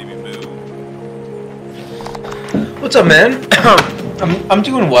 baby boo? What's up, man? I'm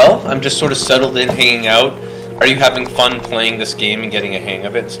doing well. I'm just sort of settled in, hanging out. Are you having fun playing this game and getting a hang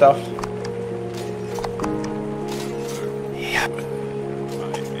of it and stuff? Yeah.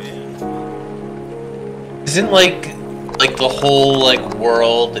 Isn't like like the whole like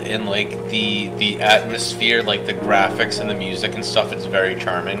world and like the atmosphere, like the graphics and the music and stuff, it's very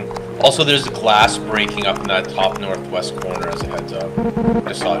charming. Also, there's glass breaking up in that top northwest corner as a heads up.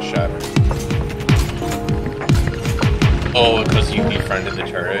 I saw it shatter. Oh, because you befriended the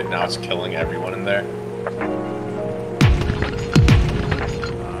turret, now it's killing everyone in there.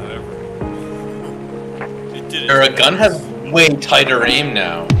 Your gun has way tighter aim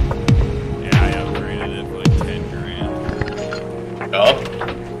now. Yeah, I upgraded it for like 10 grand. Yup.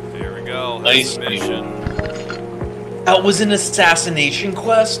 There we go. Nice mission. That was an assassination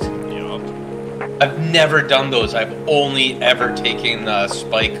quest? Yup. I've never done those. I've only ever taken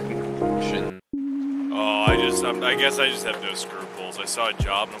Spike mission. Oh, I guess I just have no scruples. I saw a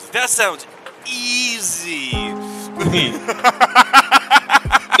job and I was like, that sounds easy.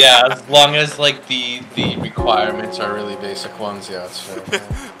 Yeah, as long as like the requirements are really basic ones, yeah, it's fair.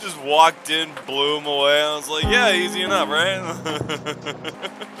 Just walked in, blew him away. I was like, yeah, easy enough, right?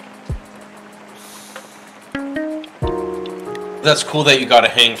 That's cool that you got a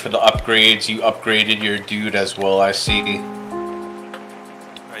hang for the upgrades. You upgraded your dude as well, I see.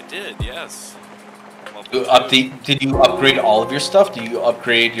 I did, yes. Did you upgrade all of your stuff? Did you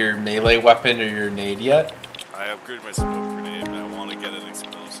upgrade your melee weapon or your nade yet? I upgraded my smoke grenade, but I want to get an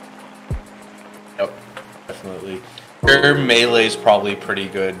explosive one. Yep, definitely. Your melee is probably pretty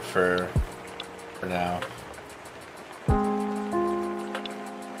good for now.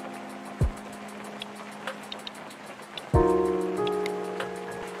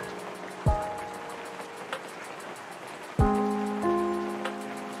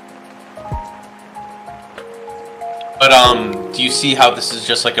 But do you see how this is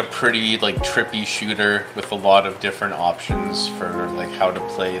just like a pretty like trippy shooter with a lot of different options for like how to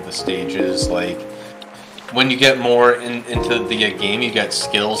play the stages? Like when you get more into the game, you get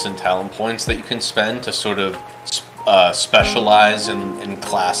skills and talent points that you can spend to sort of specialize in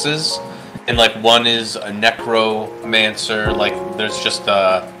classes. And like one is a necromancer. Like there's just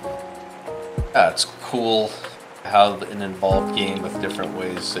yeah, it's cool how an involved game with different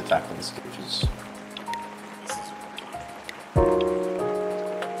ways to tackle the stages.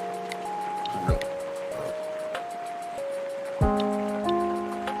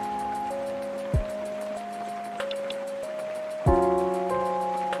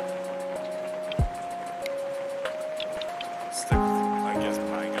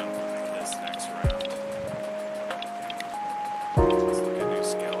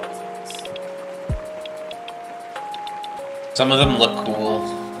 Some of them look cool.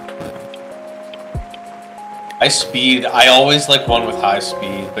 High speed, I always like one with high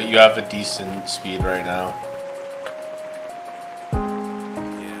speed, but you have a decent speed right now.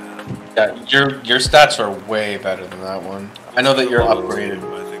 Yeah, your stats are way better than that one. I know that you're upgraded.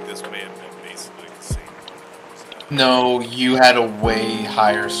 I think this may have been basically the same. No, you had a way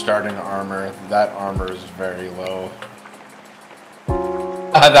higher starting armor. That armor is very low.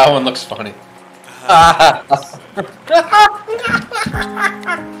 That one looks funny.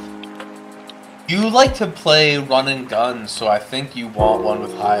 You like to play run and gun, so I think you want one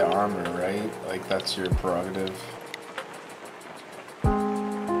with high armor, right? Like that's your prerogative.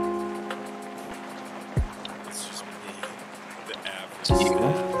 It's just me, the average.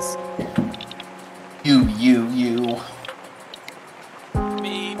 You.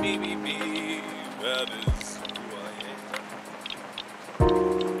 Me. That is who I am.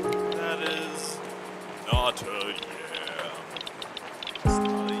 That is not a yam. It's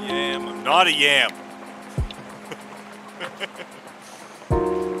not a yam. I'm not a yam.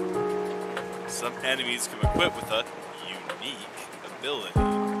 Some enemies come equipped with a unique ability.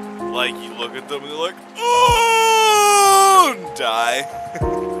 Like you look at them and you're like, oh, die.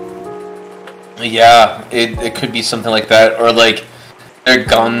 Yeah, it could be something like that, or like their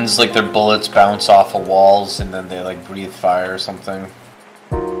guns, like their bullets bounce off of walls and then they like breathe fire or something.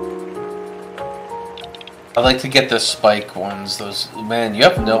 I like to get the spike ones. Those, man, you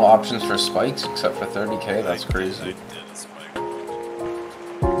have no options for spikes except for 30k. That's crazy. I did a spike.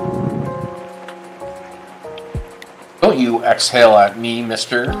 Don't you exhale at me,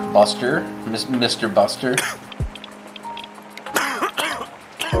 Mr. Buster, Mr. Buster.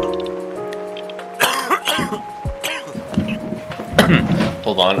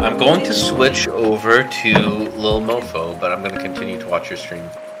 Hold on, I'm going to switch over to Lil Mofo, but I'm going to continue to watch your stream.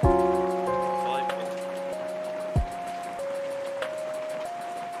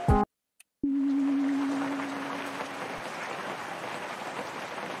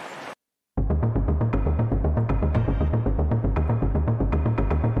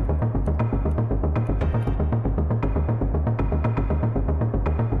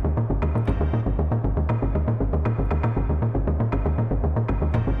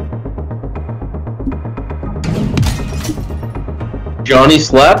 Johnny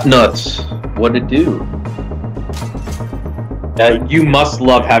Slapnuts, what it do? You must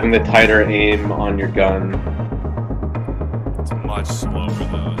love having the tighter aim on your gun. It's much slower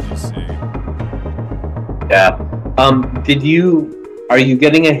though, as you see. Yeah. Are you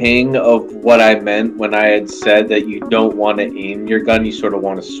getting a hang of what I meant when I had said that you don't want to aim your gun, you sort of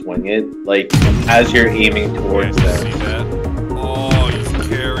want to swing it? Like, as you're aiming towards them. See that? Oh, he's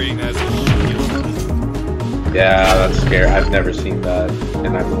carrying as a shield. Yeah, that's scary. I've never seen that,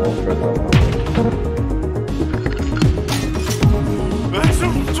 and I'm roll for them. That's a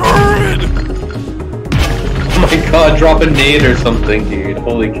turret! Oh my god, drop a nade or something, dude.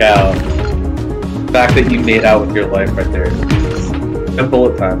 Holy cow. The fact that you made out with your life right there. And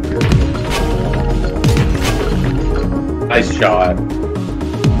bullet time. Nice shot.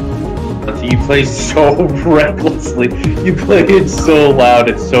 You play so recklessly. You play it so loud.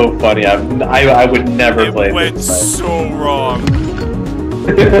 It's so funny. I would never play it. It went so wrong.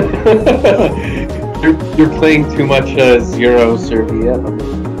 You're playing too much Zero Serviette.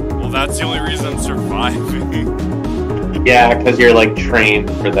 Well, that's the only reason I'm surviving. Yeah, because you're like trained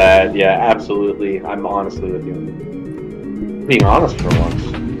for that. Yeah, absolutely. I'm honestly with you. Being honest for once. Oh,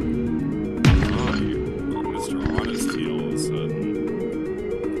 you Mr. Honesty all of a sudden.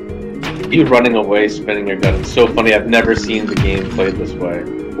 You running away, spinning your gun. It's so funny. I've never seen the game played this way.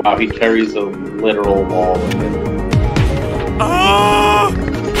 Wow, he carries a literal wall with him. Ah!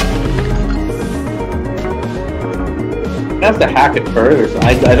 You have to hack it first.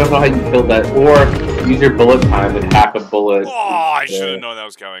 I don't know how you killed that. Or use your bullet time and hack a bullet. Oh, I should have known that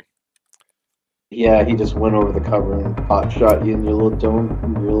was coming. Yeah, he just went over the cover and hot shot you in your little dome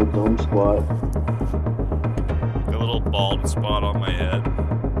spot. The little bald spot on my head.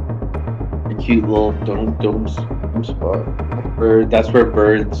 A cute little dome spot. That's where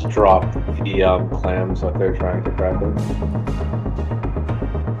birds drop the clams that they're trying to crack them.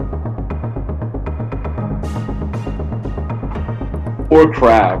 Or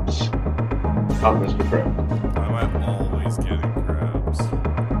crabs. Not Mr. Crab. Why am I always getting crabs?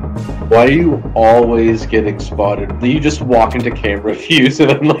 Why are you always getting spotted? You just walk into camera views and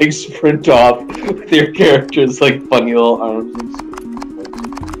then like sprint off with your character's like funny little arms and stuff.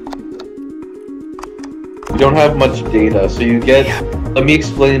 You don't have much data, so you get... Let me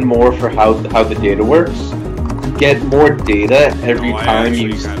explain more for how the data works. You get more data every time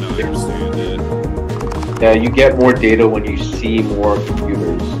you... kind of understand it. Yeah, you get more data when you see more computers.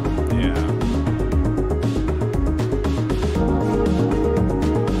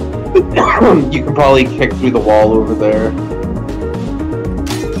 You can probably kick through the wall over there.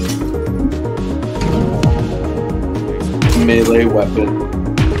 Melee weapon.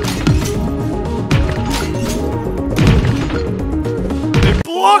 It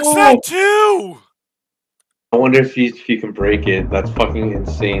blocks that too! I wonder if you can break it. That's fucking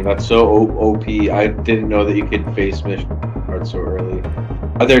insane. That's so OP. I didn't know that you could face mission cards so early.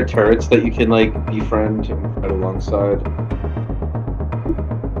 Are there turrets that you can like befriend and fight alongside?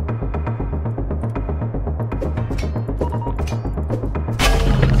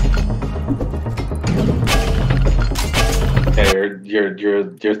 Okay,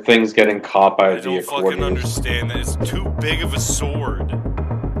 your thing's getting caught by a vehicle. I don't fucking understand that. It's too big of a sword.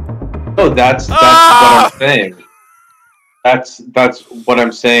 Oh, that's what I'm saying. That's what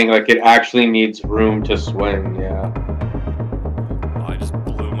I'm saying. Like, it actually needs room to swing. Yeah. Oh, I just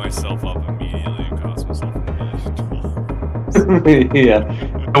blew myself up immediately and cost myself $1 million. Yeah.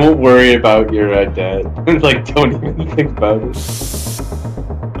 Don't worry about your debt. Like, don't even think about it.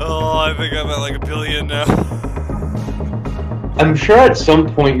 Oh, I think I'm at like $1 billion now. I'm sure at some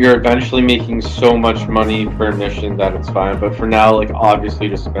point you're eventually making so much money per mission that it's fine, but for now, like, obviously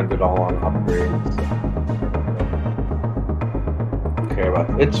just spend it all on upgrades. Okay, but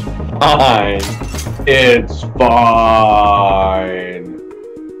it's fine. It's fine.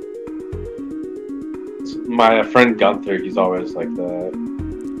 It's my friend Gunther, he's always like that.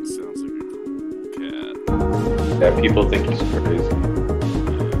 Sounds like a cool cat. Yeah, people think he's crazy.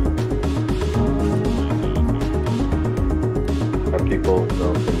 People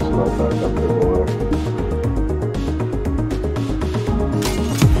don't think about that Gunther boy.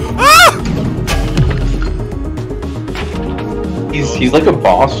 Ah! He's like a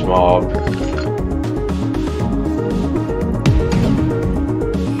boss mob.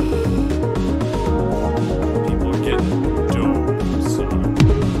 People are getting dope, son.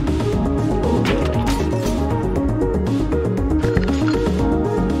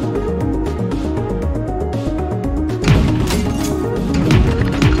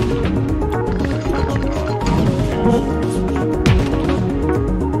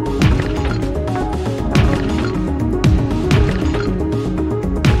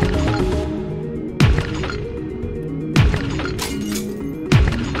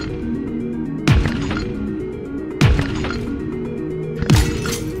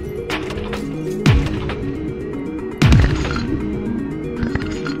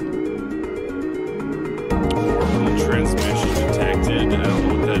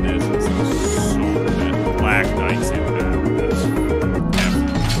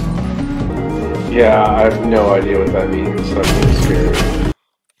 Yeah, I have no idea what that means. That's really scary.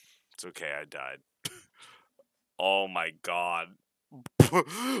 It's okay, I died. Oh my god.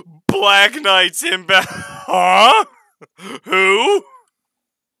 Black Knight's inbound. Huh? Who?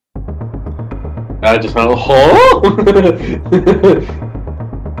 I just went, oh!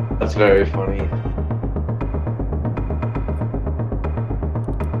 That's very funny.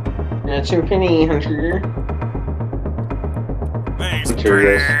 That's your penny, Hunter. Thanks,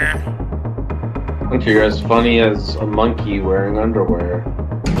 Hunter is funny as a monkey wearing underwear.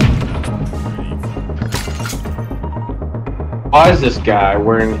 Why is this guy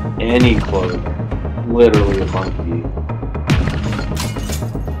wearing any clothing? Literally a monkey.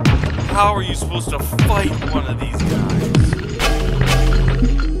 How are you supposed to fight one of these guys?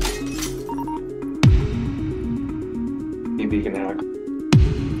 Maybe he can hack.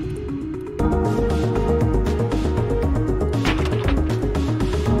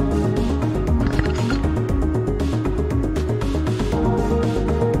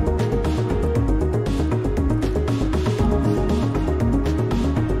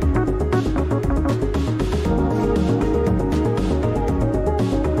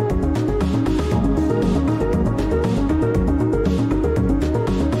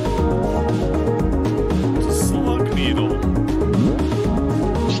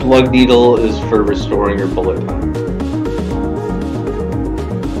 Slug needle is for restoring your bullet time.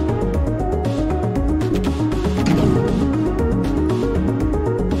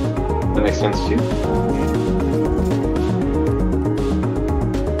 That makes sense to you?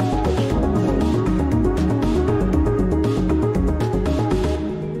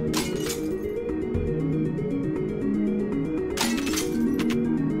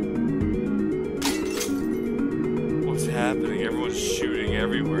 What's happening? Everyone's shooting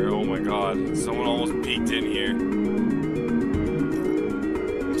everywhere. Oh my god. Someone almost peeked in here.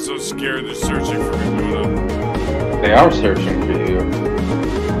 I'm so scared they're searching for me, Luna. They are searching for you.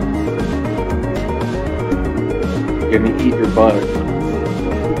 You're gonna eat your butt.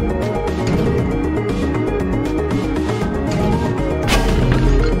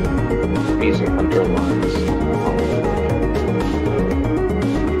 I'm using hunter lines.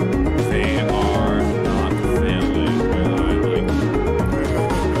 They are not failing when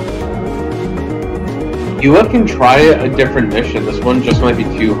You can try a different mission. This one just might be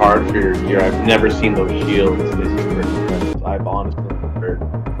too hard for your gear. I've never seen those shields. They seem pretty intense. I've honestly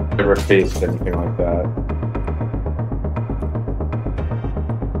never faced anything like that.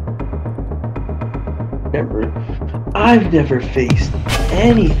 I've never faced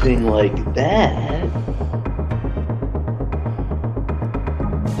anything like that.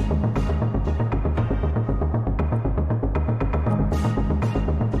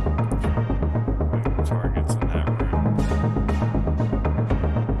 targets in that room.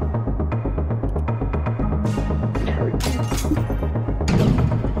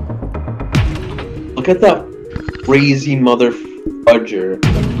 Look at that crazy mother fudger.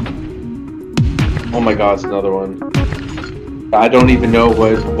 Oh my god, it's another one. I don't even know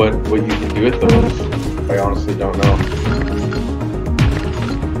what you can do with those. I honestly don't know.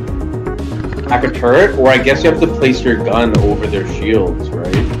 Hack a turret? Or I guess you have to place your gun over their shields, right?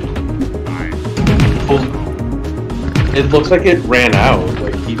 It looks like it ran out.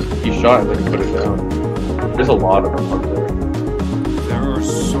 Like he shot and then he put it down. There's a lot of them up there. There are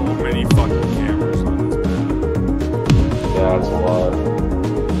so many fucking cameras on this map. Yeah, it's a lot.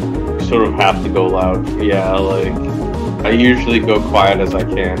 You sort of have to go loud. Yeah, like I usually go quiet as I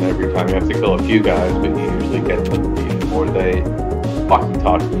can every time. You have to kill a few guys, but you usually get them before they fucking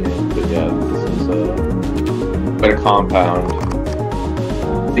talk you in. But yeah, this is quite a compound.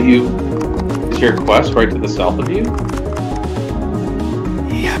 Is your quest right to the south of you?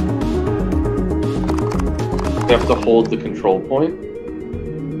 Yeah. You have to hold the control point.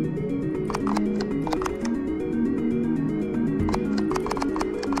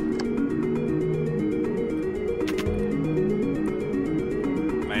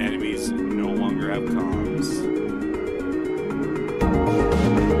 My enemies no longer have comms.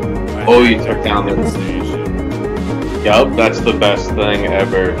 Oh, you took down the station. Yup, that's the best thing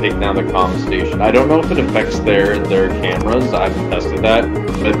ever. Take down the comm station. I don't know if it affects their cameras. I haven't tested that,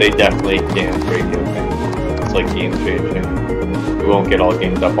 but they definitely can radio things. It's like game changing. We won't get all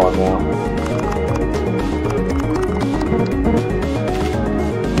gamed up on that.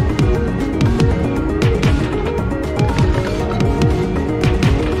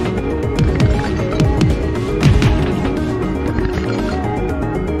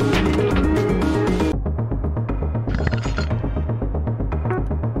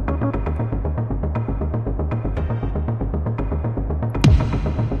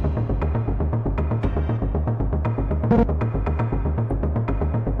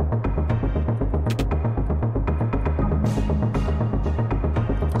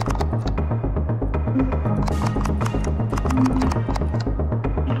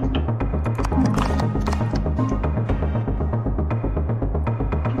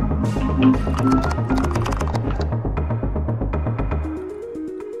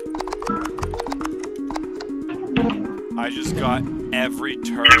 I just got every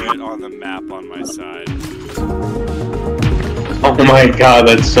turret on the map on my side. Oh my god,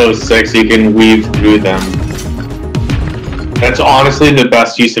 that's so sick, so you can weave through them. That's honestly the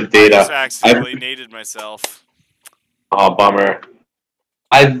best use of data. I just accidentally naded myself. Oh, bummer.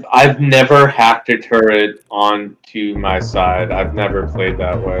 I've never hacked a turret onto my side. I've never played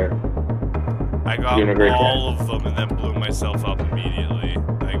that way. I got all of them and then blew myself up immediately.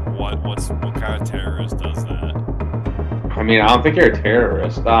 Like, what kind of terrorist does that? I mean, I don't think you're a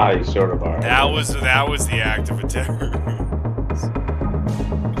terrorist. Ah, you sort of are. That was the act of a terrorist.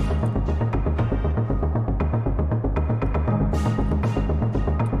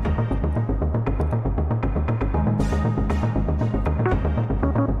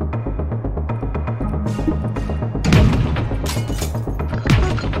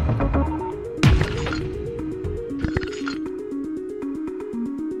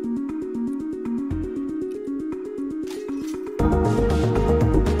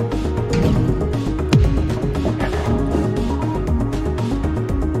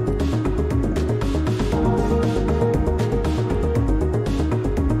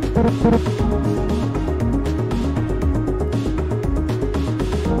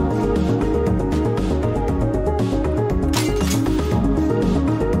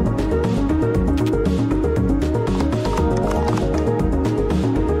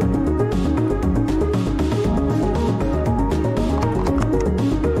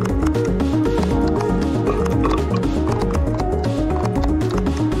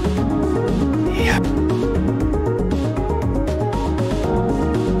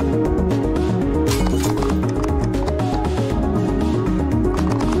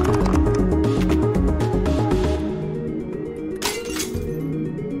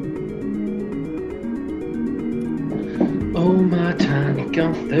 Oh my tiny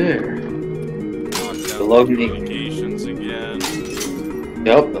got there. Log communications again.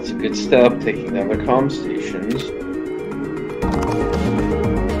 Yep, that's a good step. Taking down the comm stations.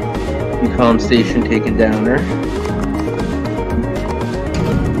 Comm station taken downer.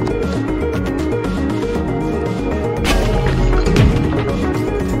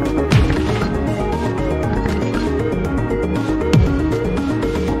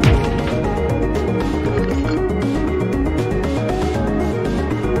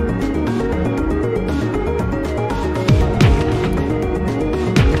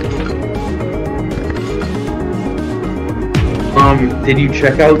 Did you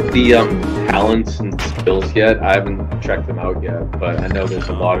check out the talents and skills yet? I haven't checked them out yet, but I know there's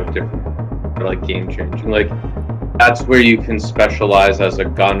a lot of different, like, game changing. Like, that's where you can specialize as a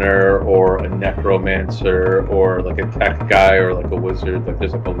gunner or a necromancer or like a tech guy or like a wizard. Like,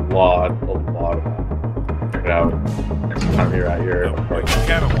 there's like a lot of that. Check it out next time you're at your. I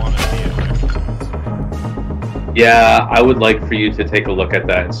kind of want to be a necromancer. Yeah, I would like for you to take a look at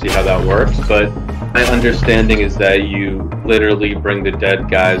that and see how that works, but my understanding is that you literally bring the dead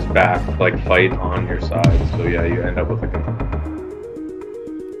guys back, like, fight on your side. So yeah, you end up with like a...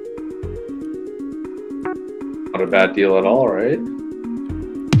 Not a bad deal at all, right?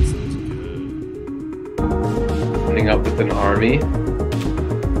 Ending up with an army.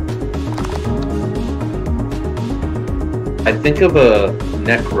 I think of a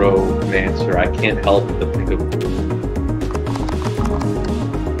necromancer. I can't help but think of...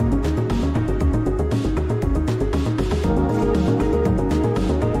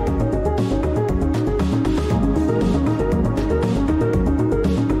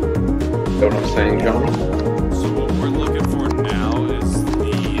 Know what I'm saying, Johnny? So what we're looking for now is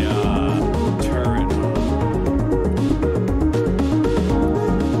the turret.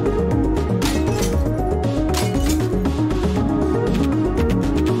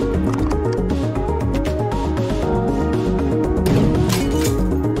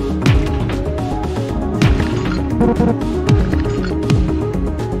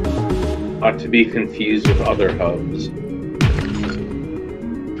 Not to be confused with other hubs.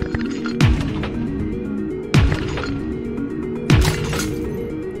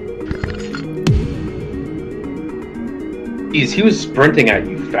 Jeez, he was sprinting at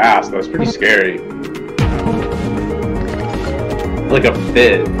you fast. That was pretty scary. Like a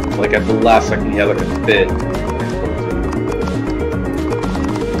fit. Like at the last second, he had like a fit.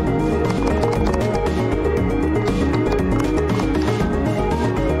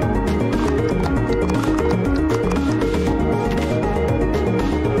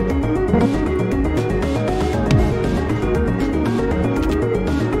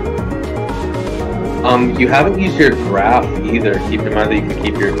 You haven't used your graph either. Keep in mind that you can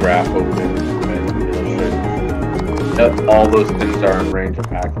keep your graph open. all those things are in range of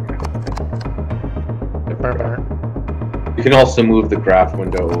hacking. You can also move the graph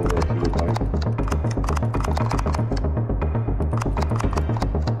window over if you would like.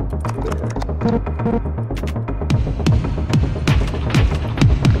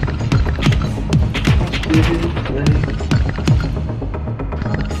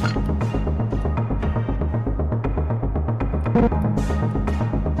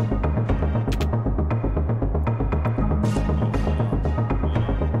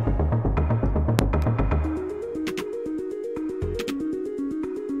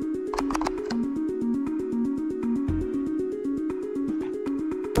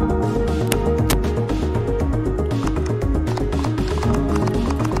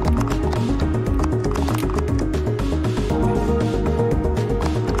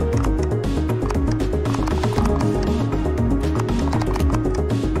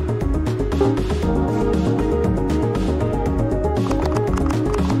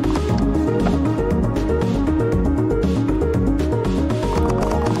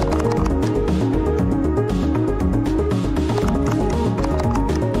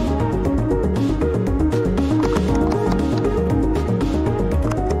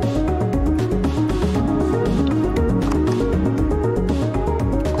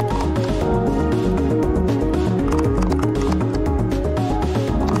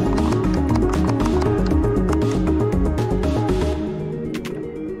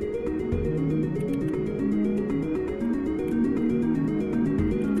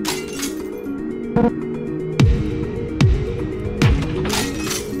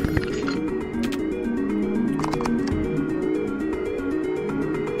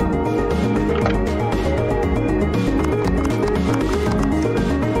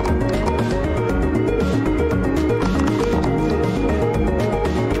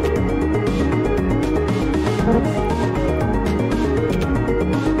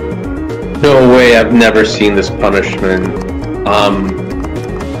 No way, I've never seen this punishment.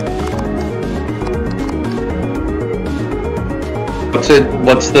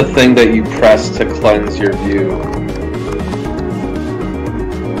 What's the thing that you press to cleanse your view?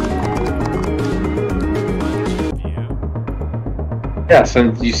 Yeah,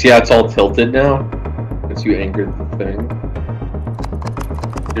 so you see how it's all tilted now? Since you anchored the thing.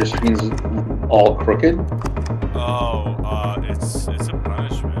 Your screen's all crooked? Oh, it's a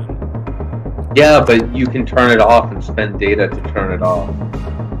punishment. Yeah, but you can turn it off and spend data to turn it off.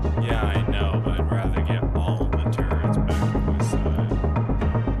 Yeah, I know, but I'd rather get all of the turrets back on my side.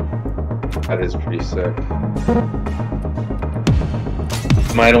 That is pretty sick.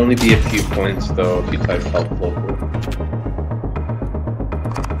 Might only be a few points though if you type help local.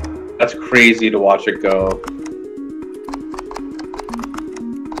 That's crazy to watch it go.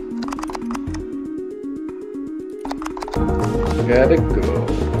 Gotta go.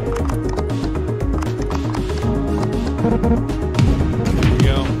 Here we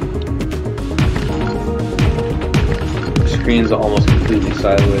go. The screen's almost completely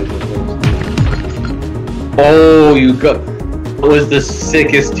sideways. Oh, you got. That was the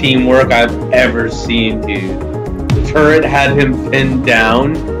sickest teamwork I've ever seen, dude. The turret had him pinned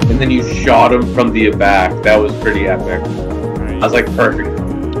down, and then you shot him from the back. That was pretty epic. That was like perfect.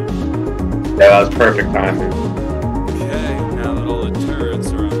 Yeah, that was perfect timing. Okay, now that all the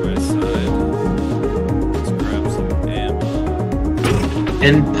turrets are on my side, let's grab some ammo.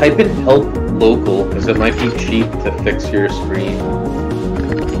 And type in help local, because it might be cheap to fix your screen.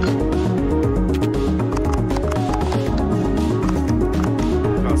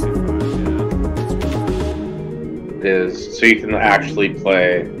 Is so you can actually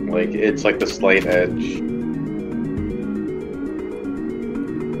play, like, it's like the slight edge.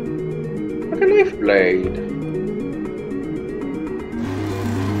 Like a knife blade.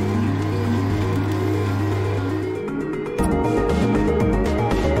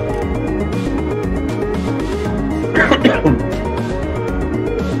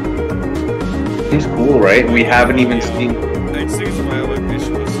 Seems cool, right? We haven't even seen. I think it's my like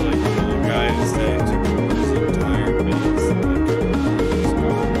mission was like the guys that took over his entire base.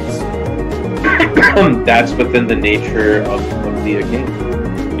 That's within the nature of the game.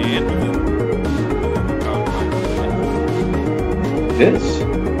 And within the confines of It is.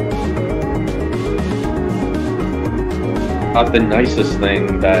 Not the nicest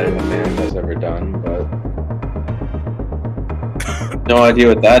thing that a man has ever done, but no idea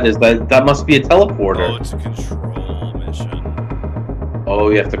what that is. That must be a teleporter. Oh, it's a control mission. Oh,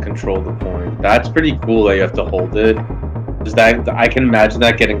 you have to control the point. That's pretty cool that you have to hold it. Is that, I can imagine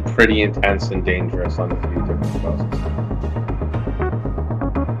that getting pretty intense and dangerous on a few different buses.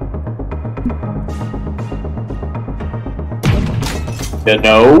 You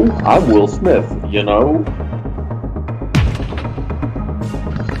know, I'm Will Smith, you know?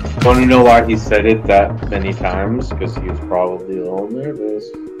 Want to know why he said it that many times? Because he was probably a little nervous.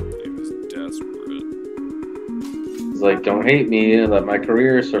 He was desperate. He's like, don't hate me, let my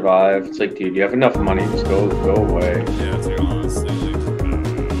career survive. It's like, dude, you have enough money, just go away. Yeah, it's like, honestly, like,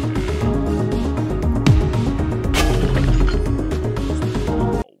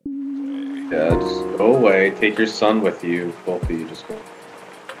 Yeah, just go away. Take your son with you. Both of you just go.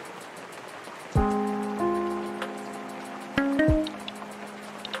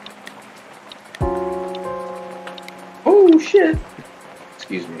 Oh, shit.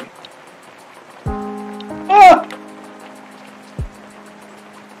 Excuse me. Ah!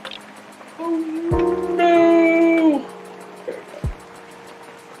 Oh, no!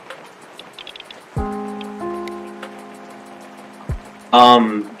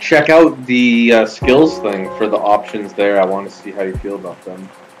 Check out the skills thing for the options there. I want to see how you feel about them.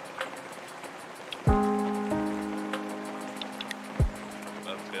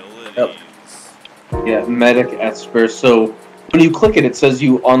 abilities. Yep. Yeah, medic esper. So when you click it, it says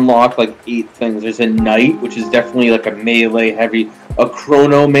you unlock like 8 things. There's a knight, which is definitely like a melee heavy. A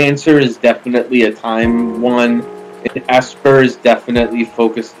chronomancer is definitely a time one. An esper is definitely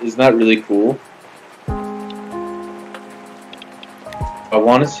focused. Isn't that really cool? I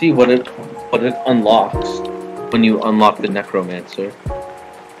want to see what it unlocks when you unlock the necromancer.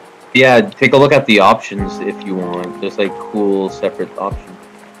 Yeah, take a look at the options if you want. There's like cool separate options.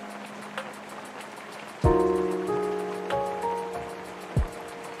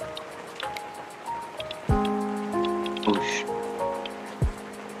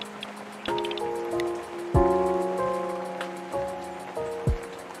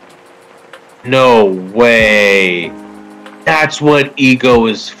 No way. That's what ego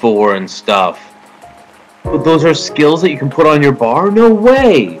is for and stuff. But those are skills that you can put on your bar? No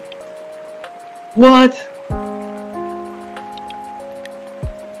way. What?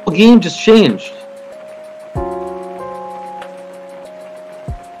 The game just changed.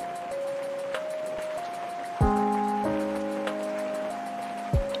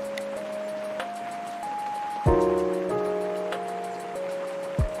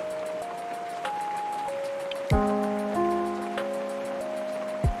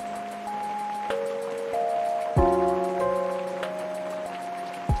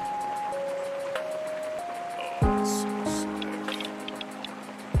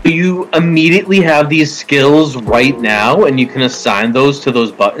 You immediately have these skills right now, and you can assign those to those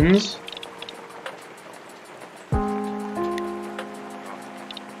buttons.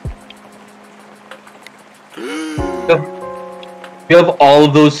 You have all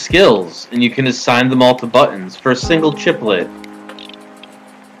of those skills, and you can assign them all to buttons for a single chiplet.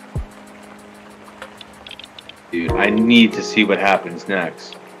 Dude, I need to see what happens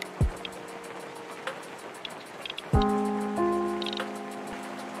next.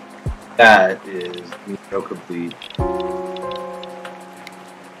 That is so complete.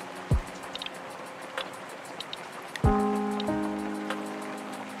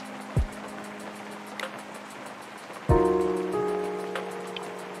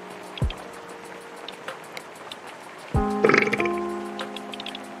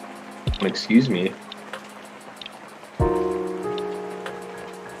 Excuse me. So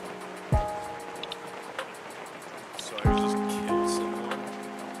I just kill someone?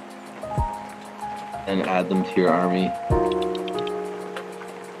 And add them to your army.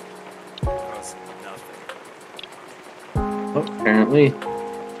 Costs nothing. Oh, apparently.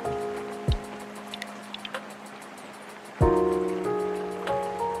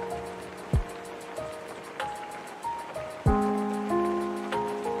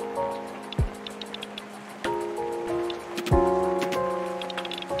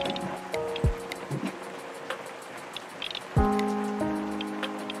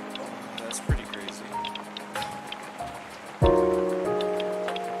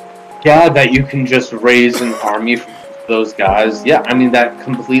 Yeah, that you can just raise an army for those guys. Yeah, I mean, that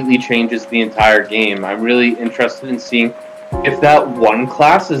completely changes the entire game. I'm really interested in seeing if that one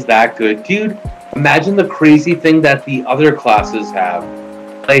class is that good. Dude, imagine the crazy thing that the other classes have.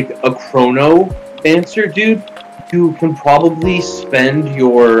 Like, a chronomancer, dude, you can probably spend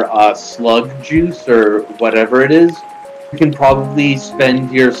your slug juice or whatever it is. You can probably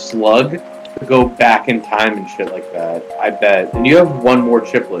spend your slug to go back in time and shit like that. I bet. And you have one more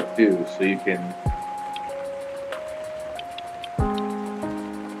chiplet too, so you can.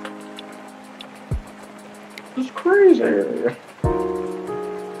 It's crazy.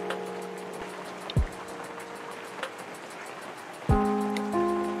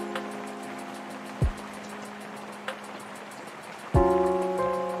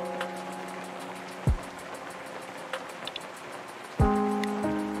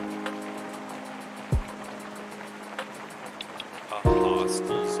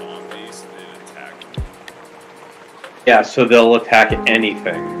 Yeah, so they'll attack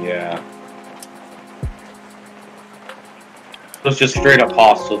anything, yeah. So it's just straight up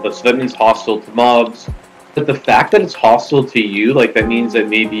hostile, so that means hostile to mobs. But the fact that it's hostile to you, like, that means that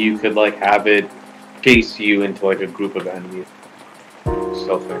maybe you could, like, have it chase you into, like, a group of enemies.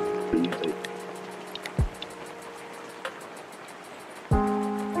 Stealthing easily.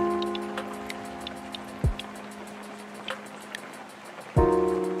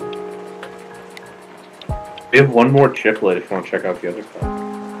 We have one more chiplet if you want to check out the other stuff.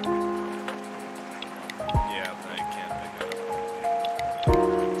 Yeah, but I can't pick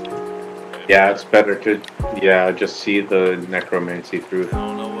it up. Yeah, it's better to, just see the necromancy through. I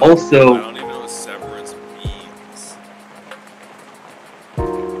don't know what, Also, I don't even know what severance means.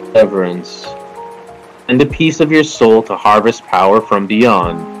 severance. Send a piece of your soul to harvest power from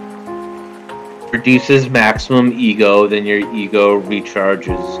beyond. Reduces maximum ego, then your ego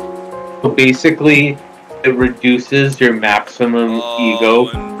recharges. So basically, it reduces your maximum ego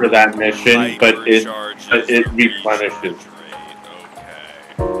for that mission, but it replenishes.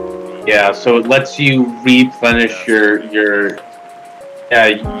 Okay. Yeah, so it lets you replenish your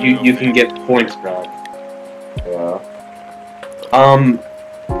you can get points back.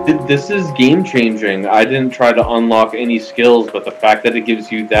 This is game changing. I didn't try to unlock any skills, but the fact that it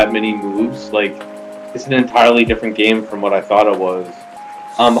gives you that many moves, like, it's an entirely different game from what I thought it was.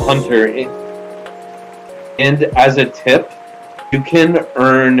 Hunter, and as a tip, you can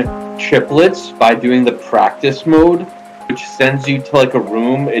earn chiplets by doing the practice mode, which sends you to, like, a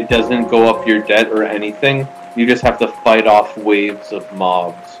room. It doesn't go up your debt or anything. You just have to fight off waves of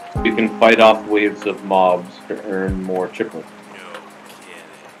mobs. You can fight off waves of mobs to earn more chiplets.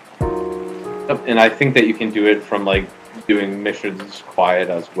 And I think that you can do it from, like, doing missions quiet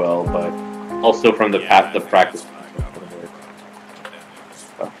as well, but also from the practice.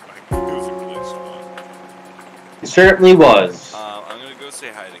 It certainly was. I'm gonna go say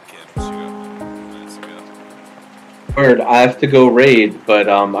hi to Kim. She got home a few minutes ago. Word, I have to go raid, but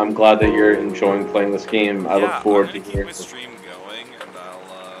I'm glad that you're enjoying playing this game. I look forward to hearing keep my stream going, and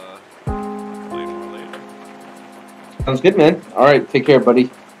I'll play more later. Sounds good, man. All right, take care,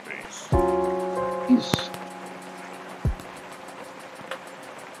 buddy. Peace. Peace.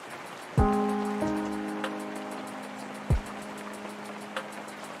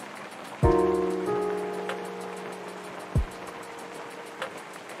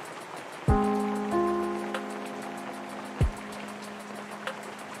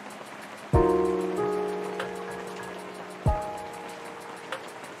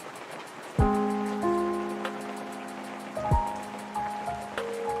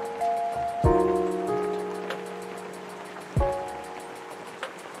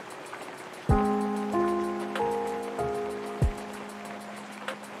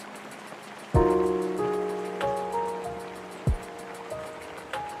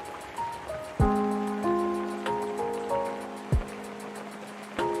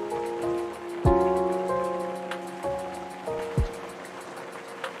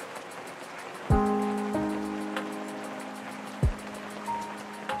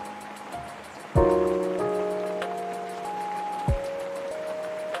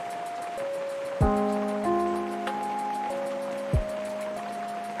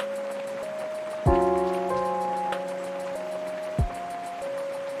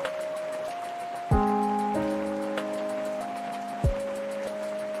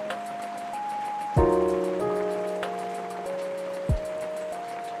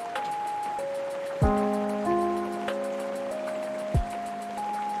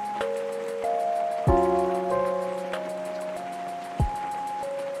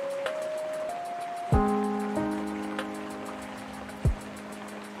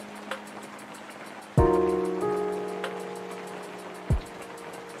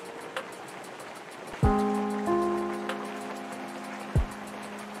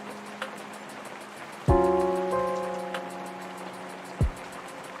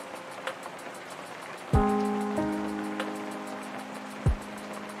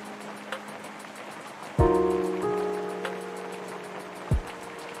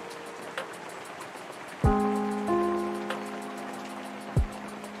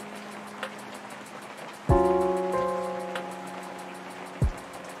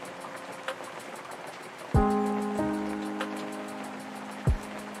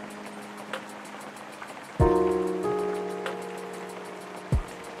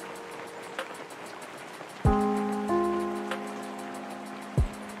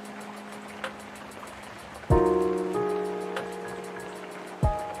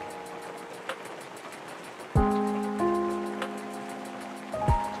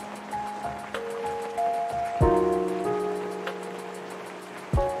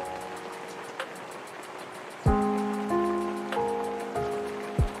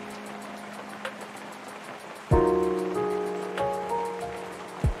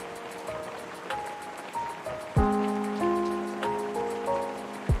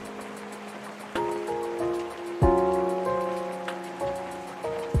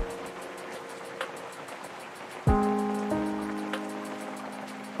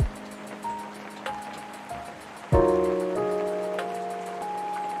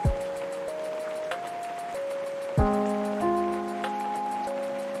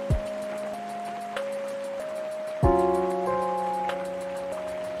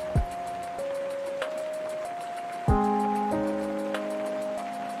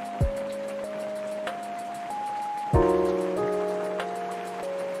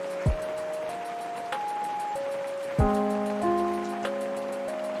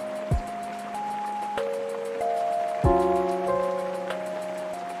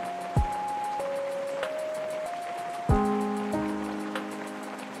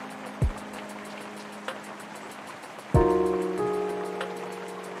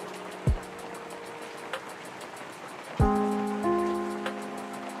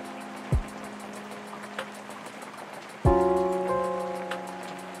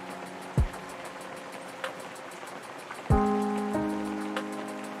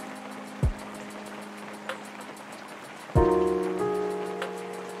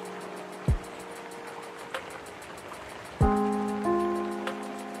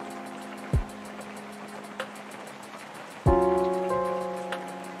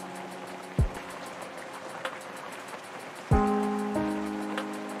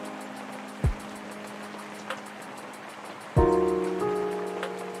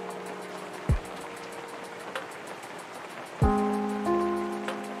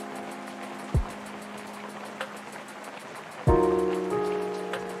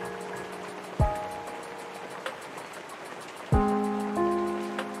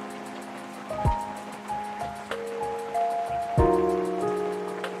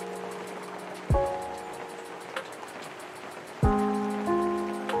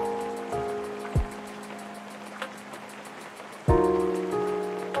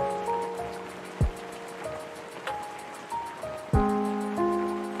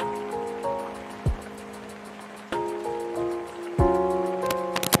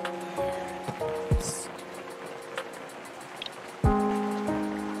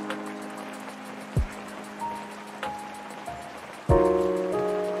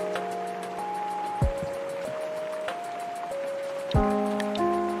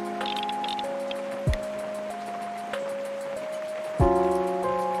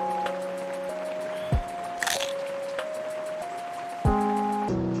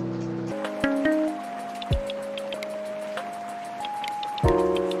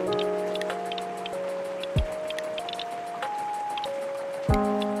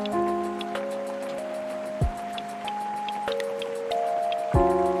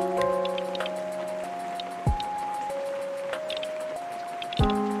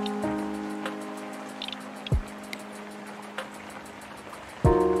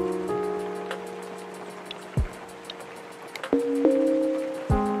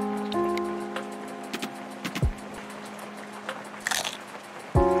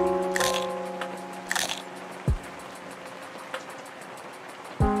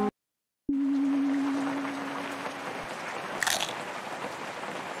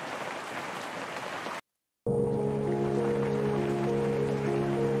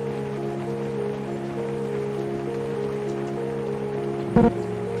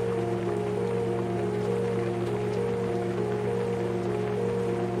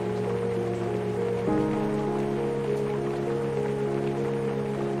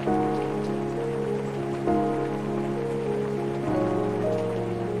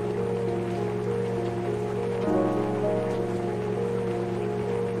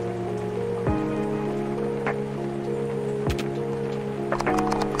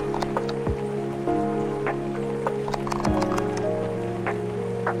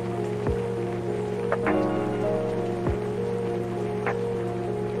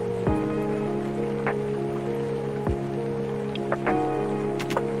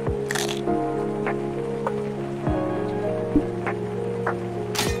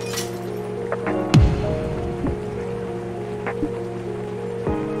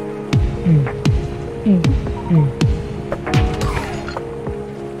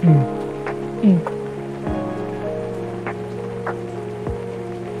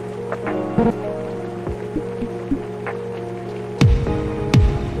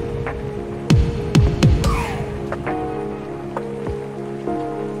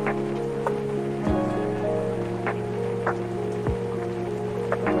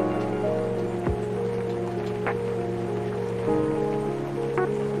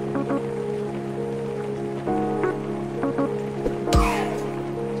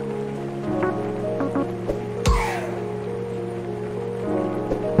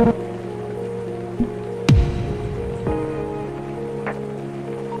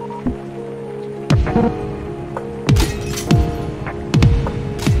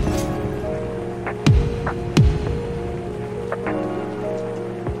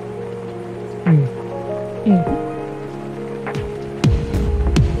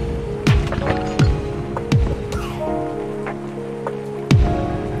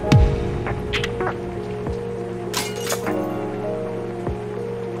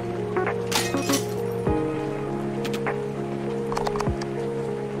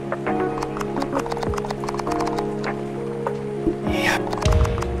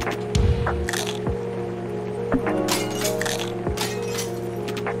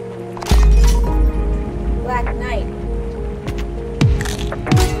 Black Knight.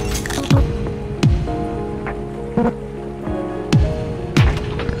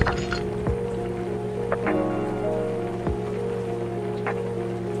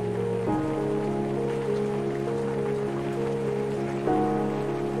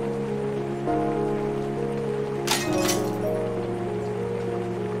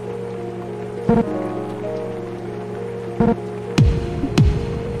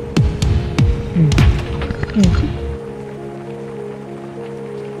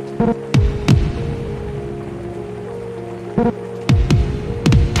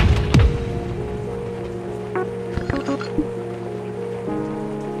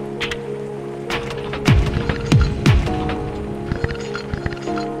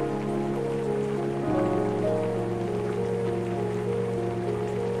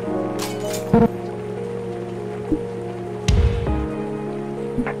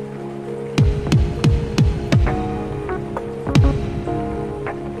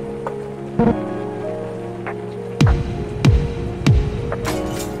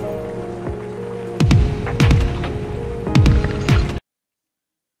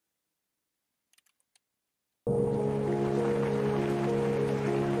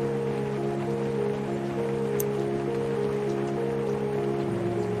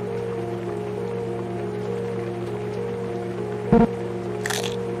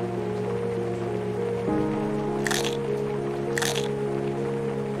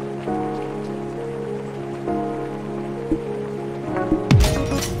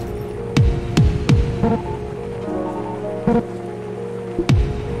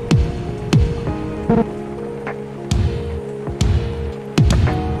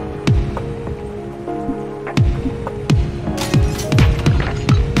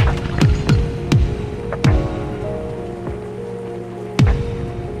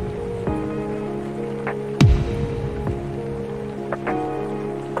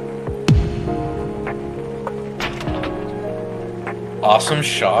 Awesome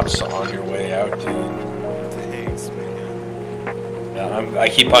shots on your way out, dude. Thanks, man. Yeah, I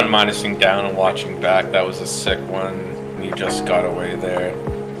keep on minusing down and watching back. That was a sick one. You just got away there.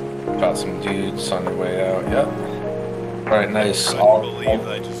 Got some dudes on your way out. Yep. All right, nice. I couldn't believe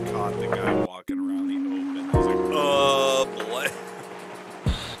I just caught the guy walking around the open. I was like, boy.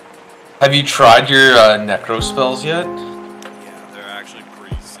 Have you tried your necro spells yet? Yeah, they're actually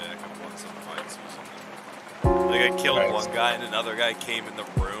pretty sick. I've won some fights using them. Like, I killed one guy and another guy came in the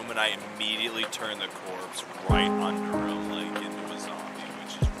room and I immediately turned the corpse right under him, like, into a zombie,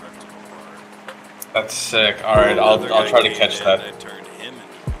 which just ripped him apart. That's sick. All right, I'll try to catch that. I turned him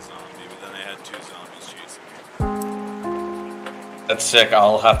into a zombie, but then I had two zombies chasing me. That's sick.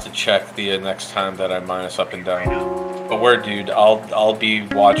 I'll have to check the next time that I minus up and down. But word, dude, I'll be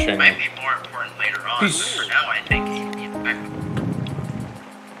watching. It might be more important later on. Peace. For now, I think the effect.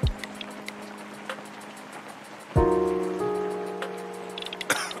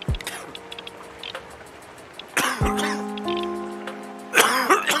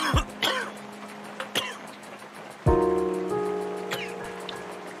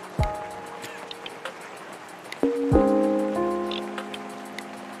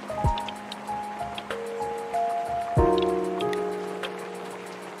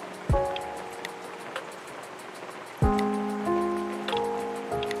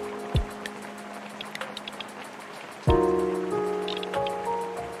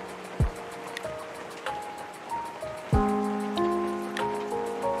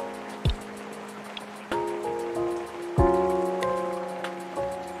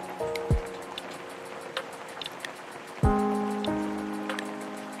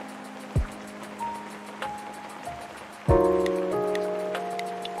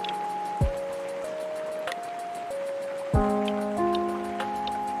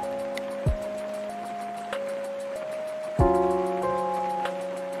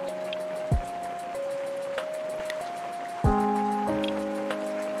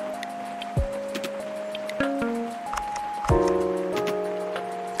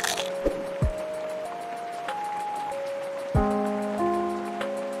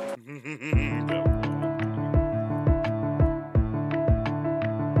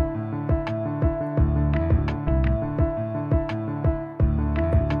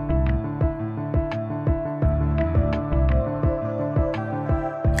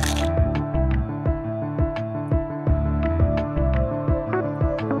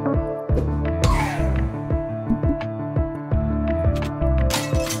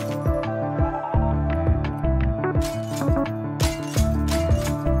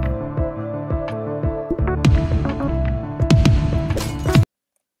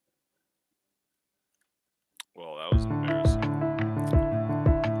 was embarrassing.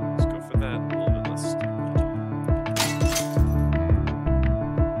 Let's go for that a little bit less stupid.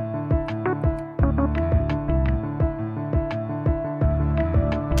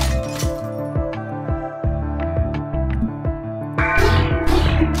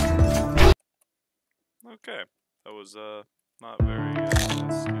 Okay, that was not very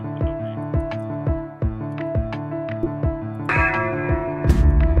stupid of me.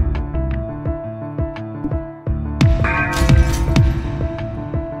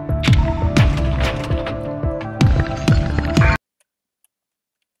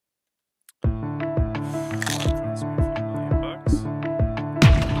 Cost me a few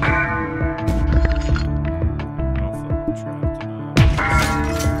 $1,000,000. I don't feel trapped in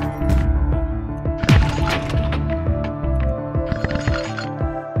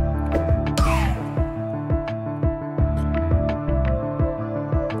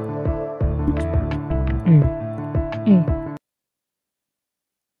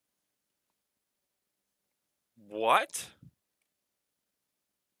What?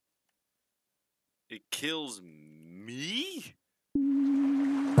 It kills me?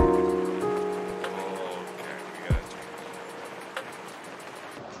 Okay, we gotta turn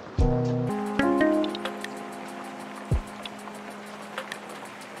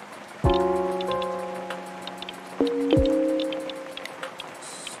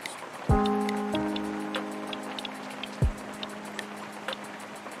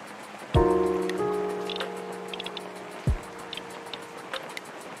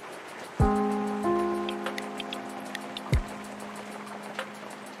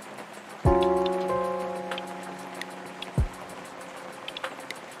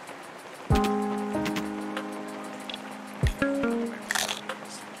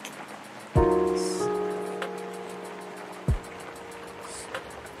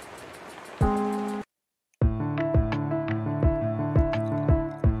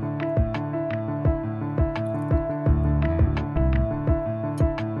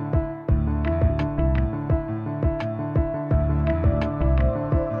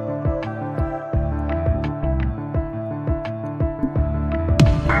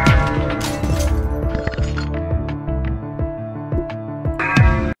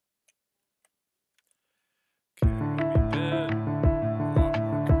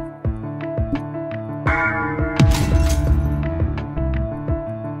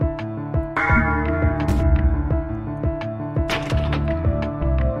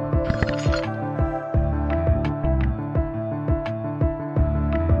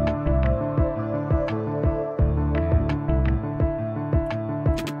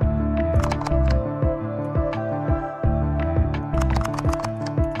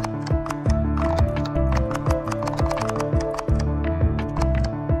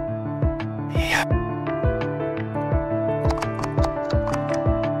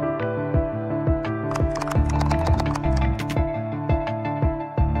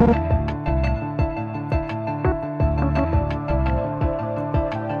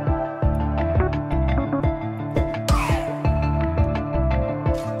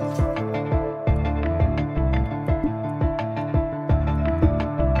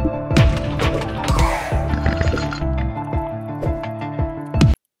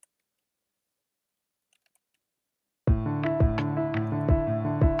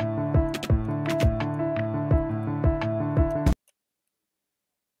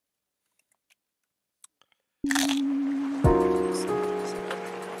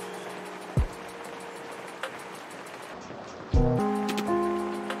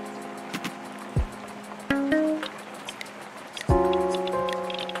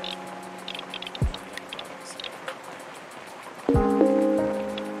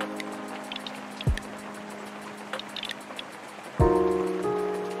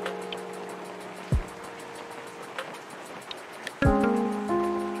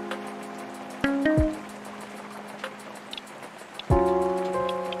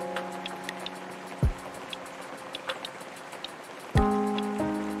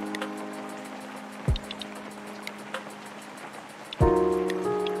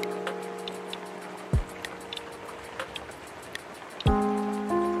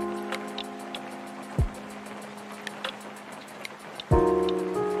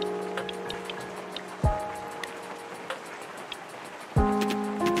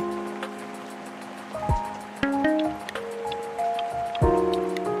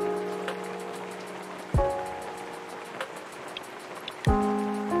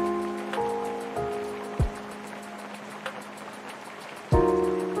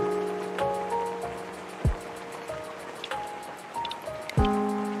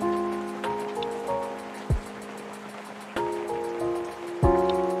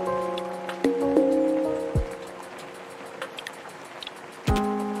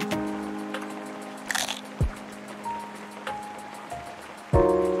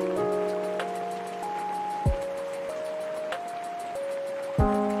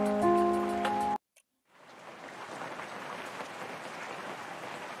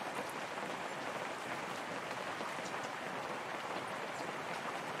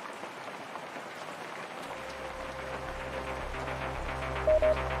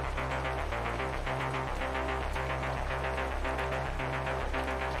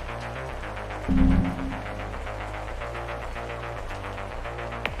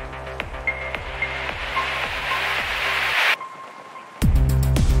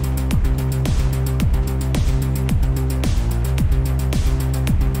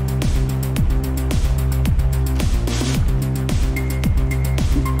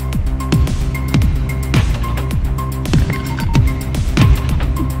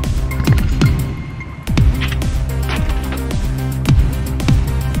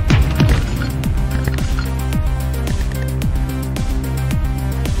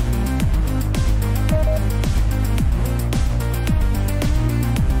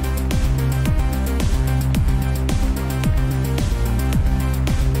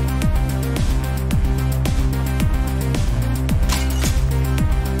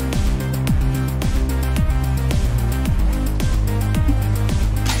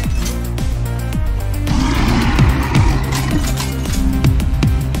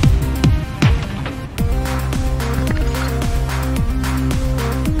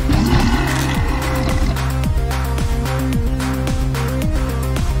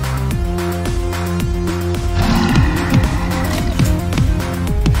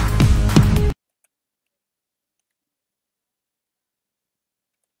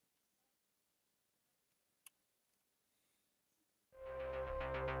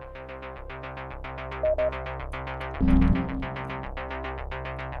Well,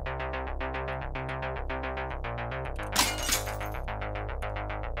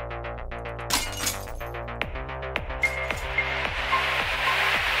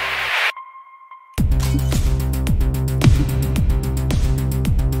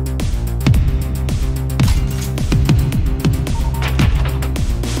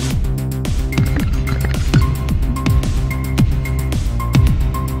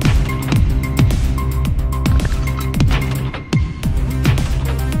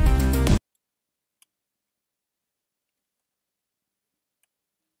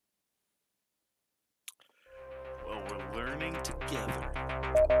 we're learning together.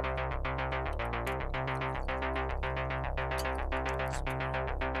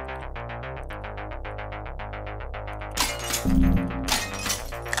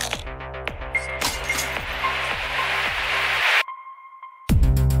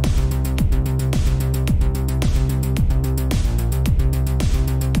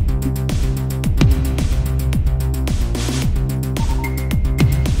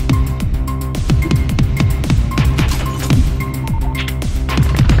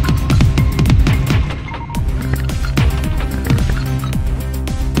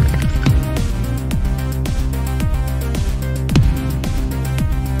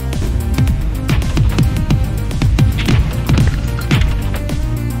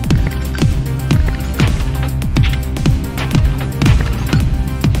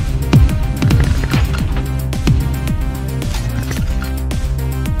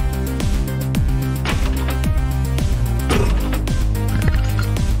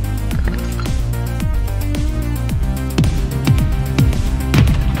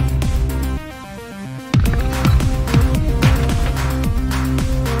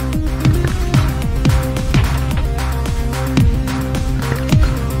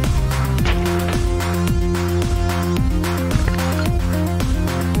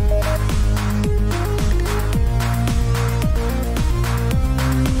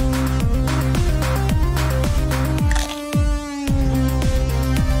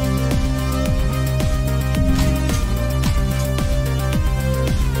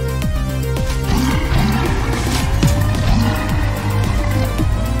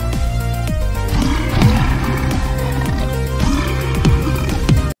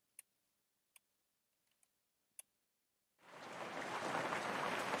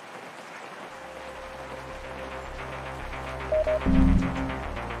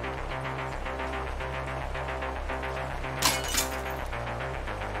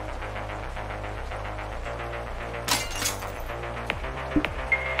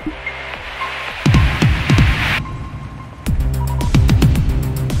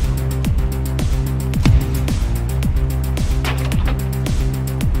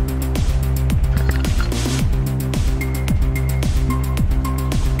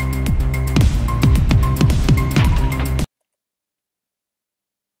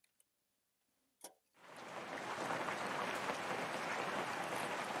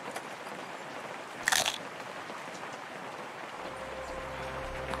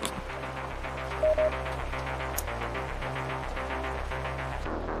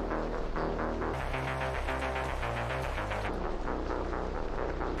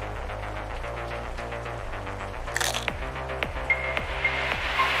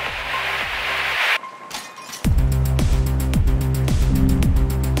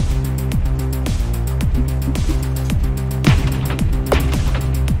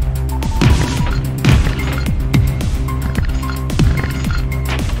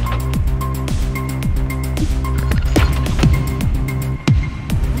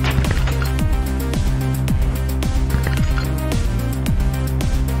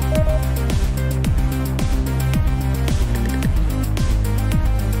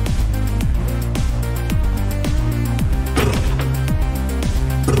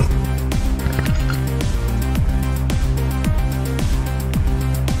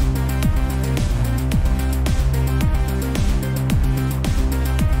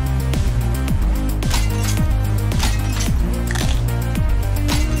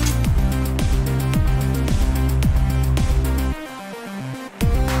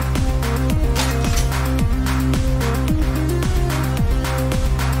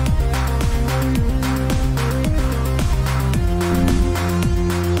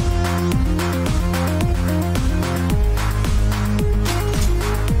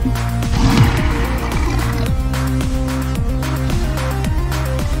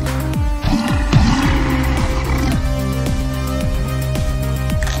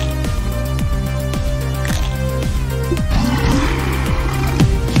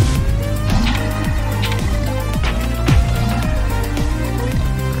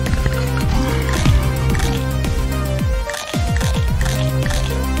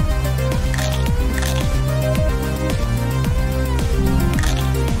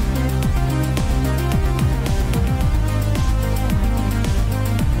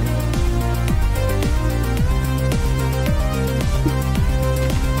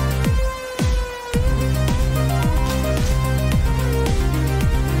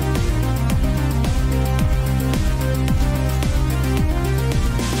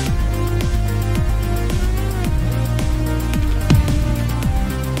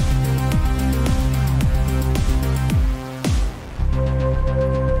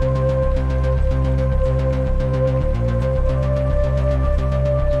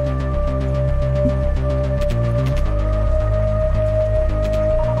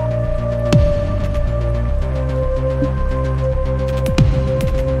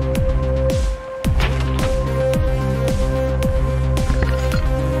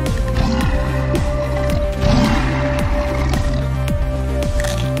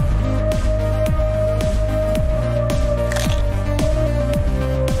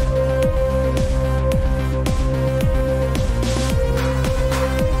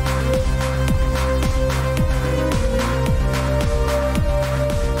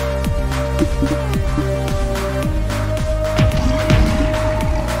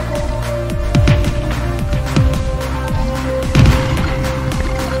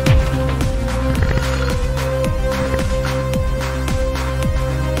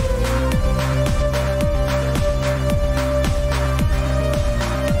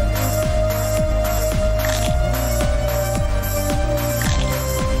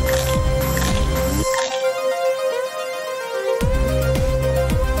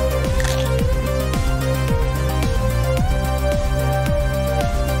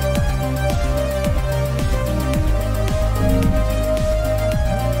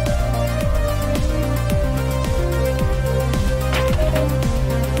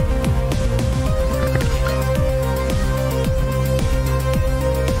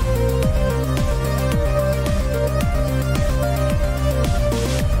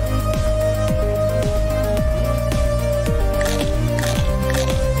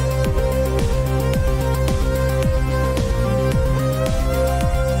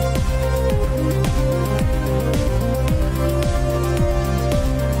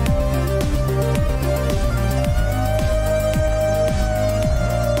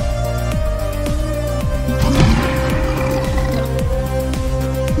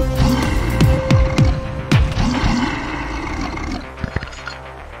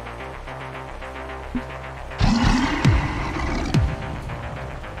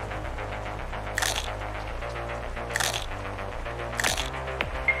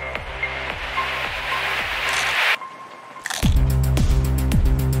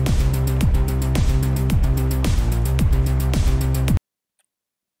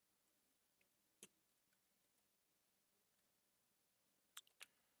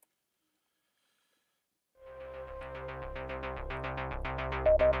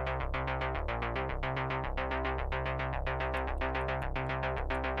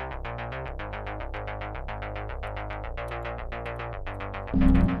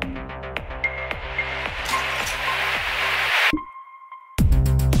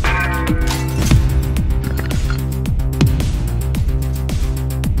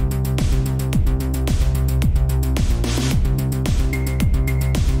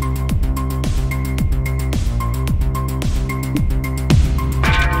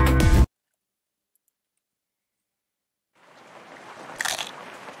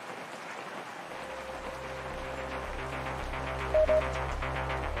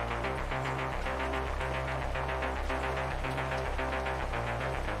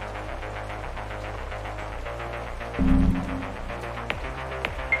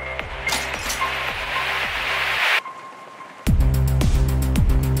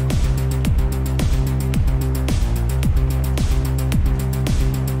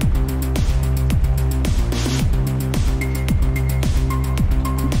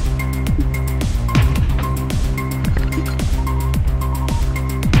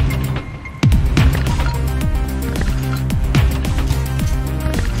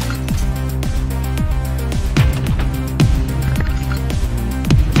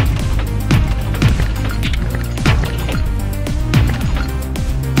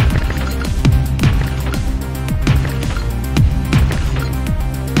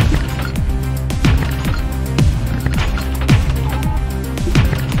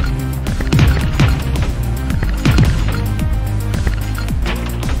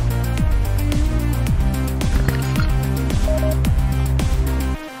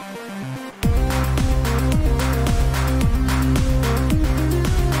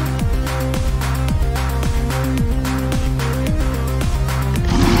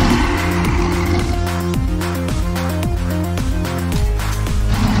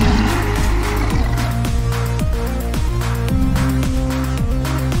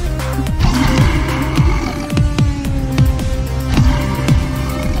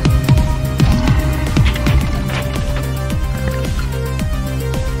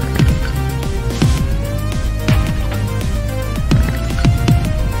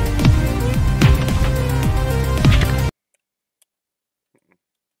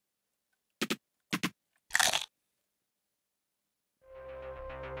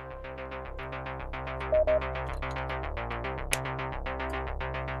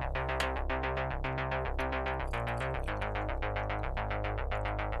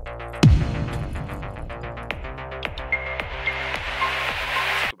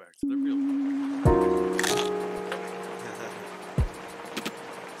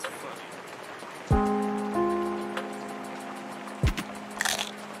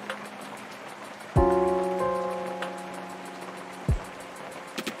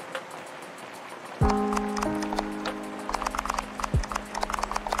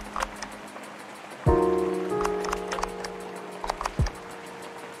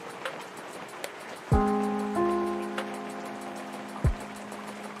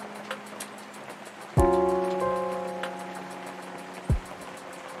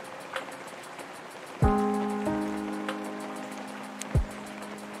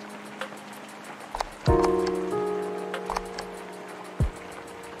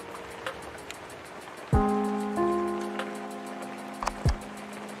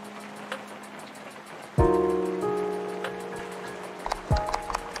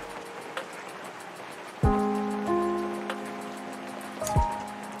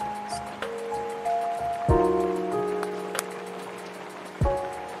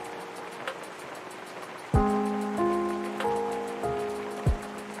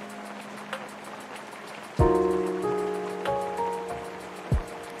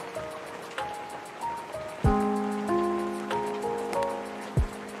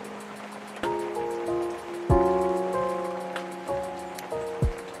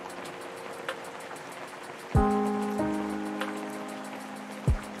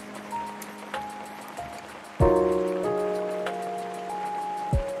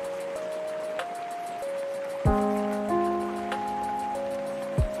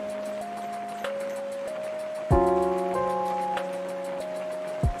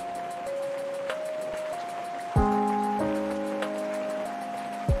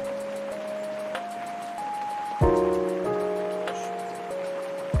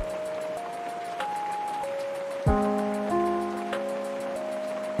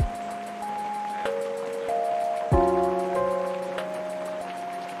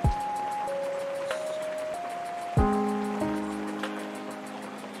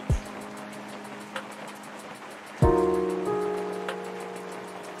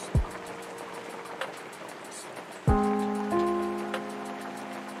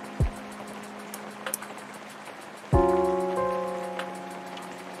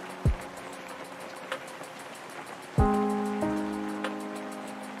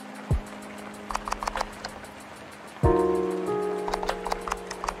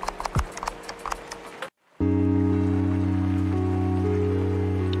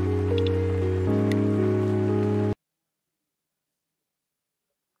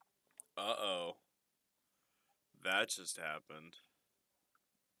 just happened?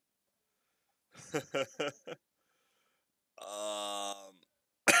 um.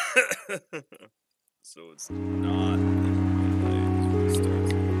 So it's not. It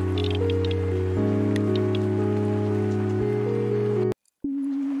starts.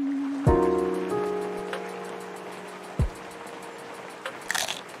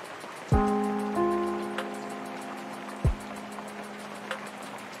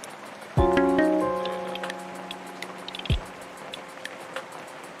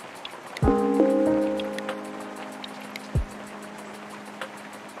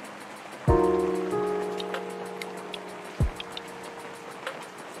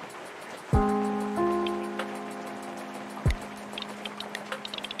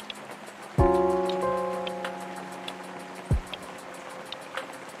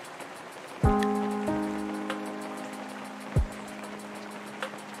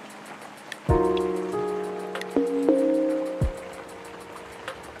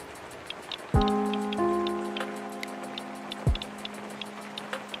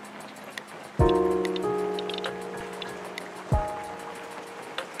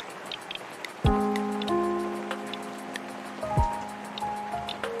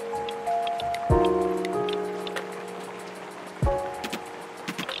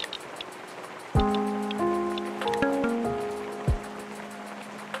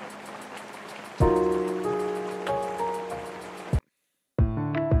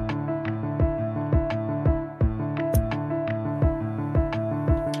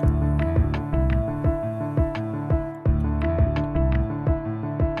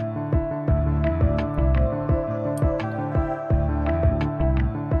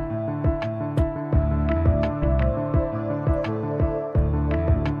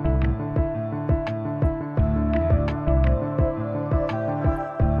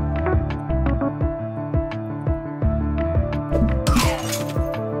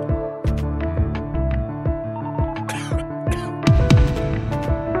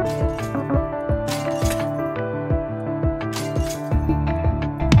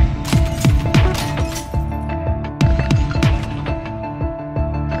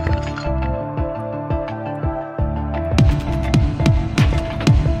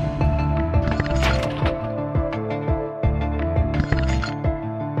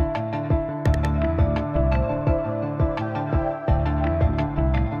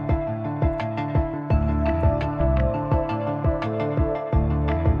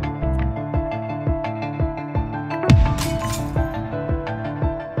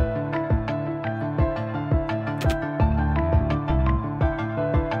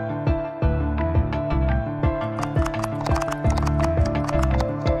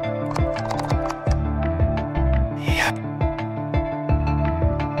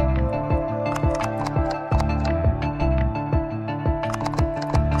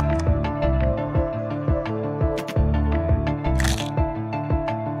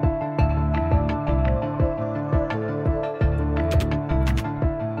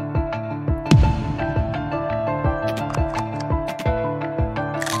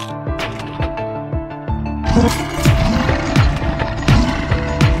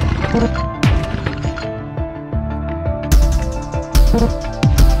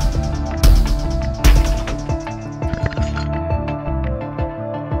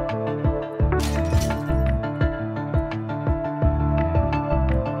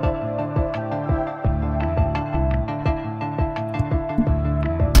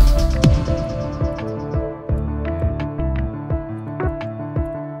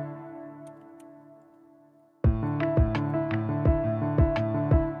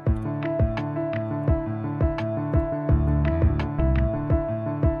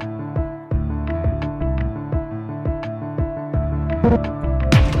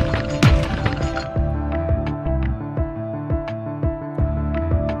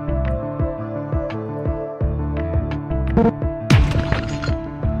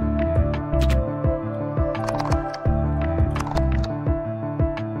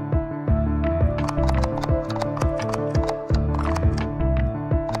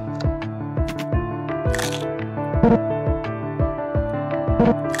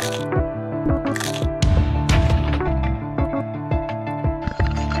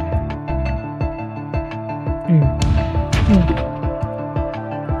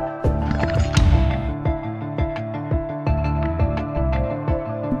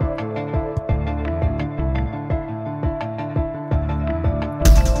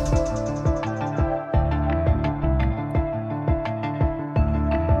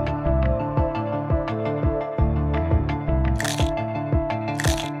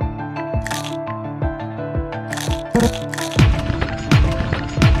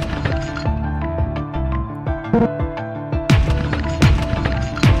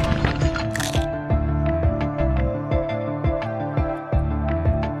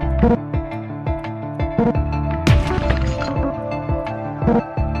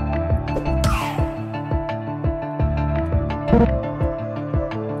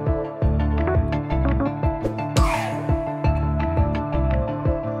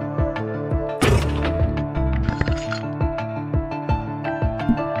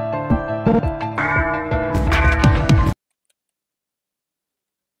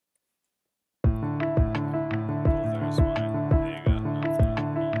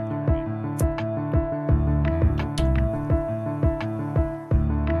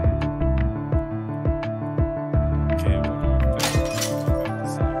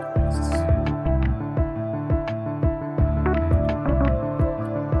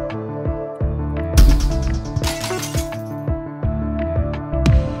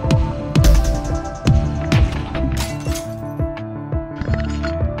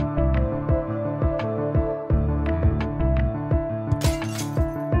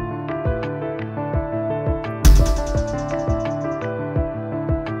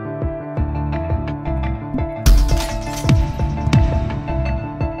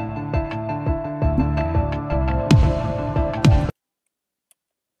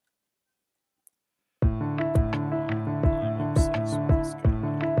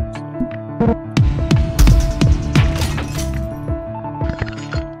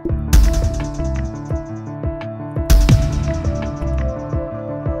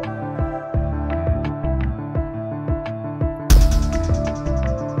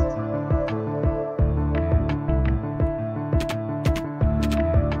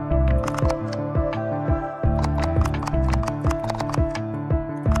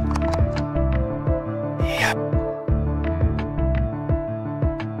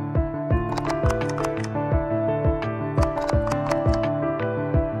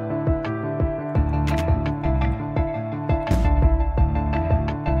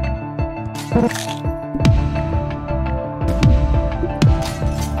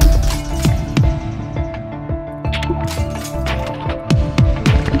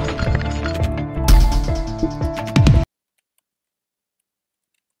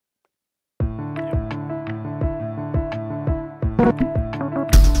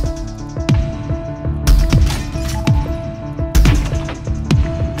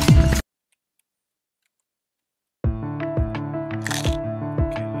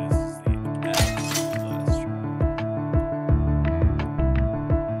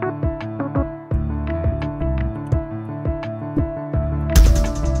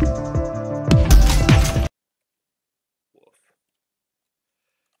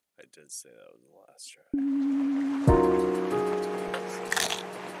 I did say that was the last try.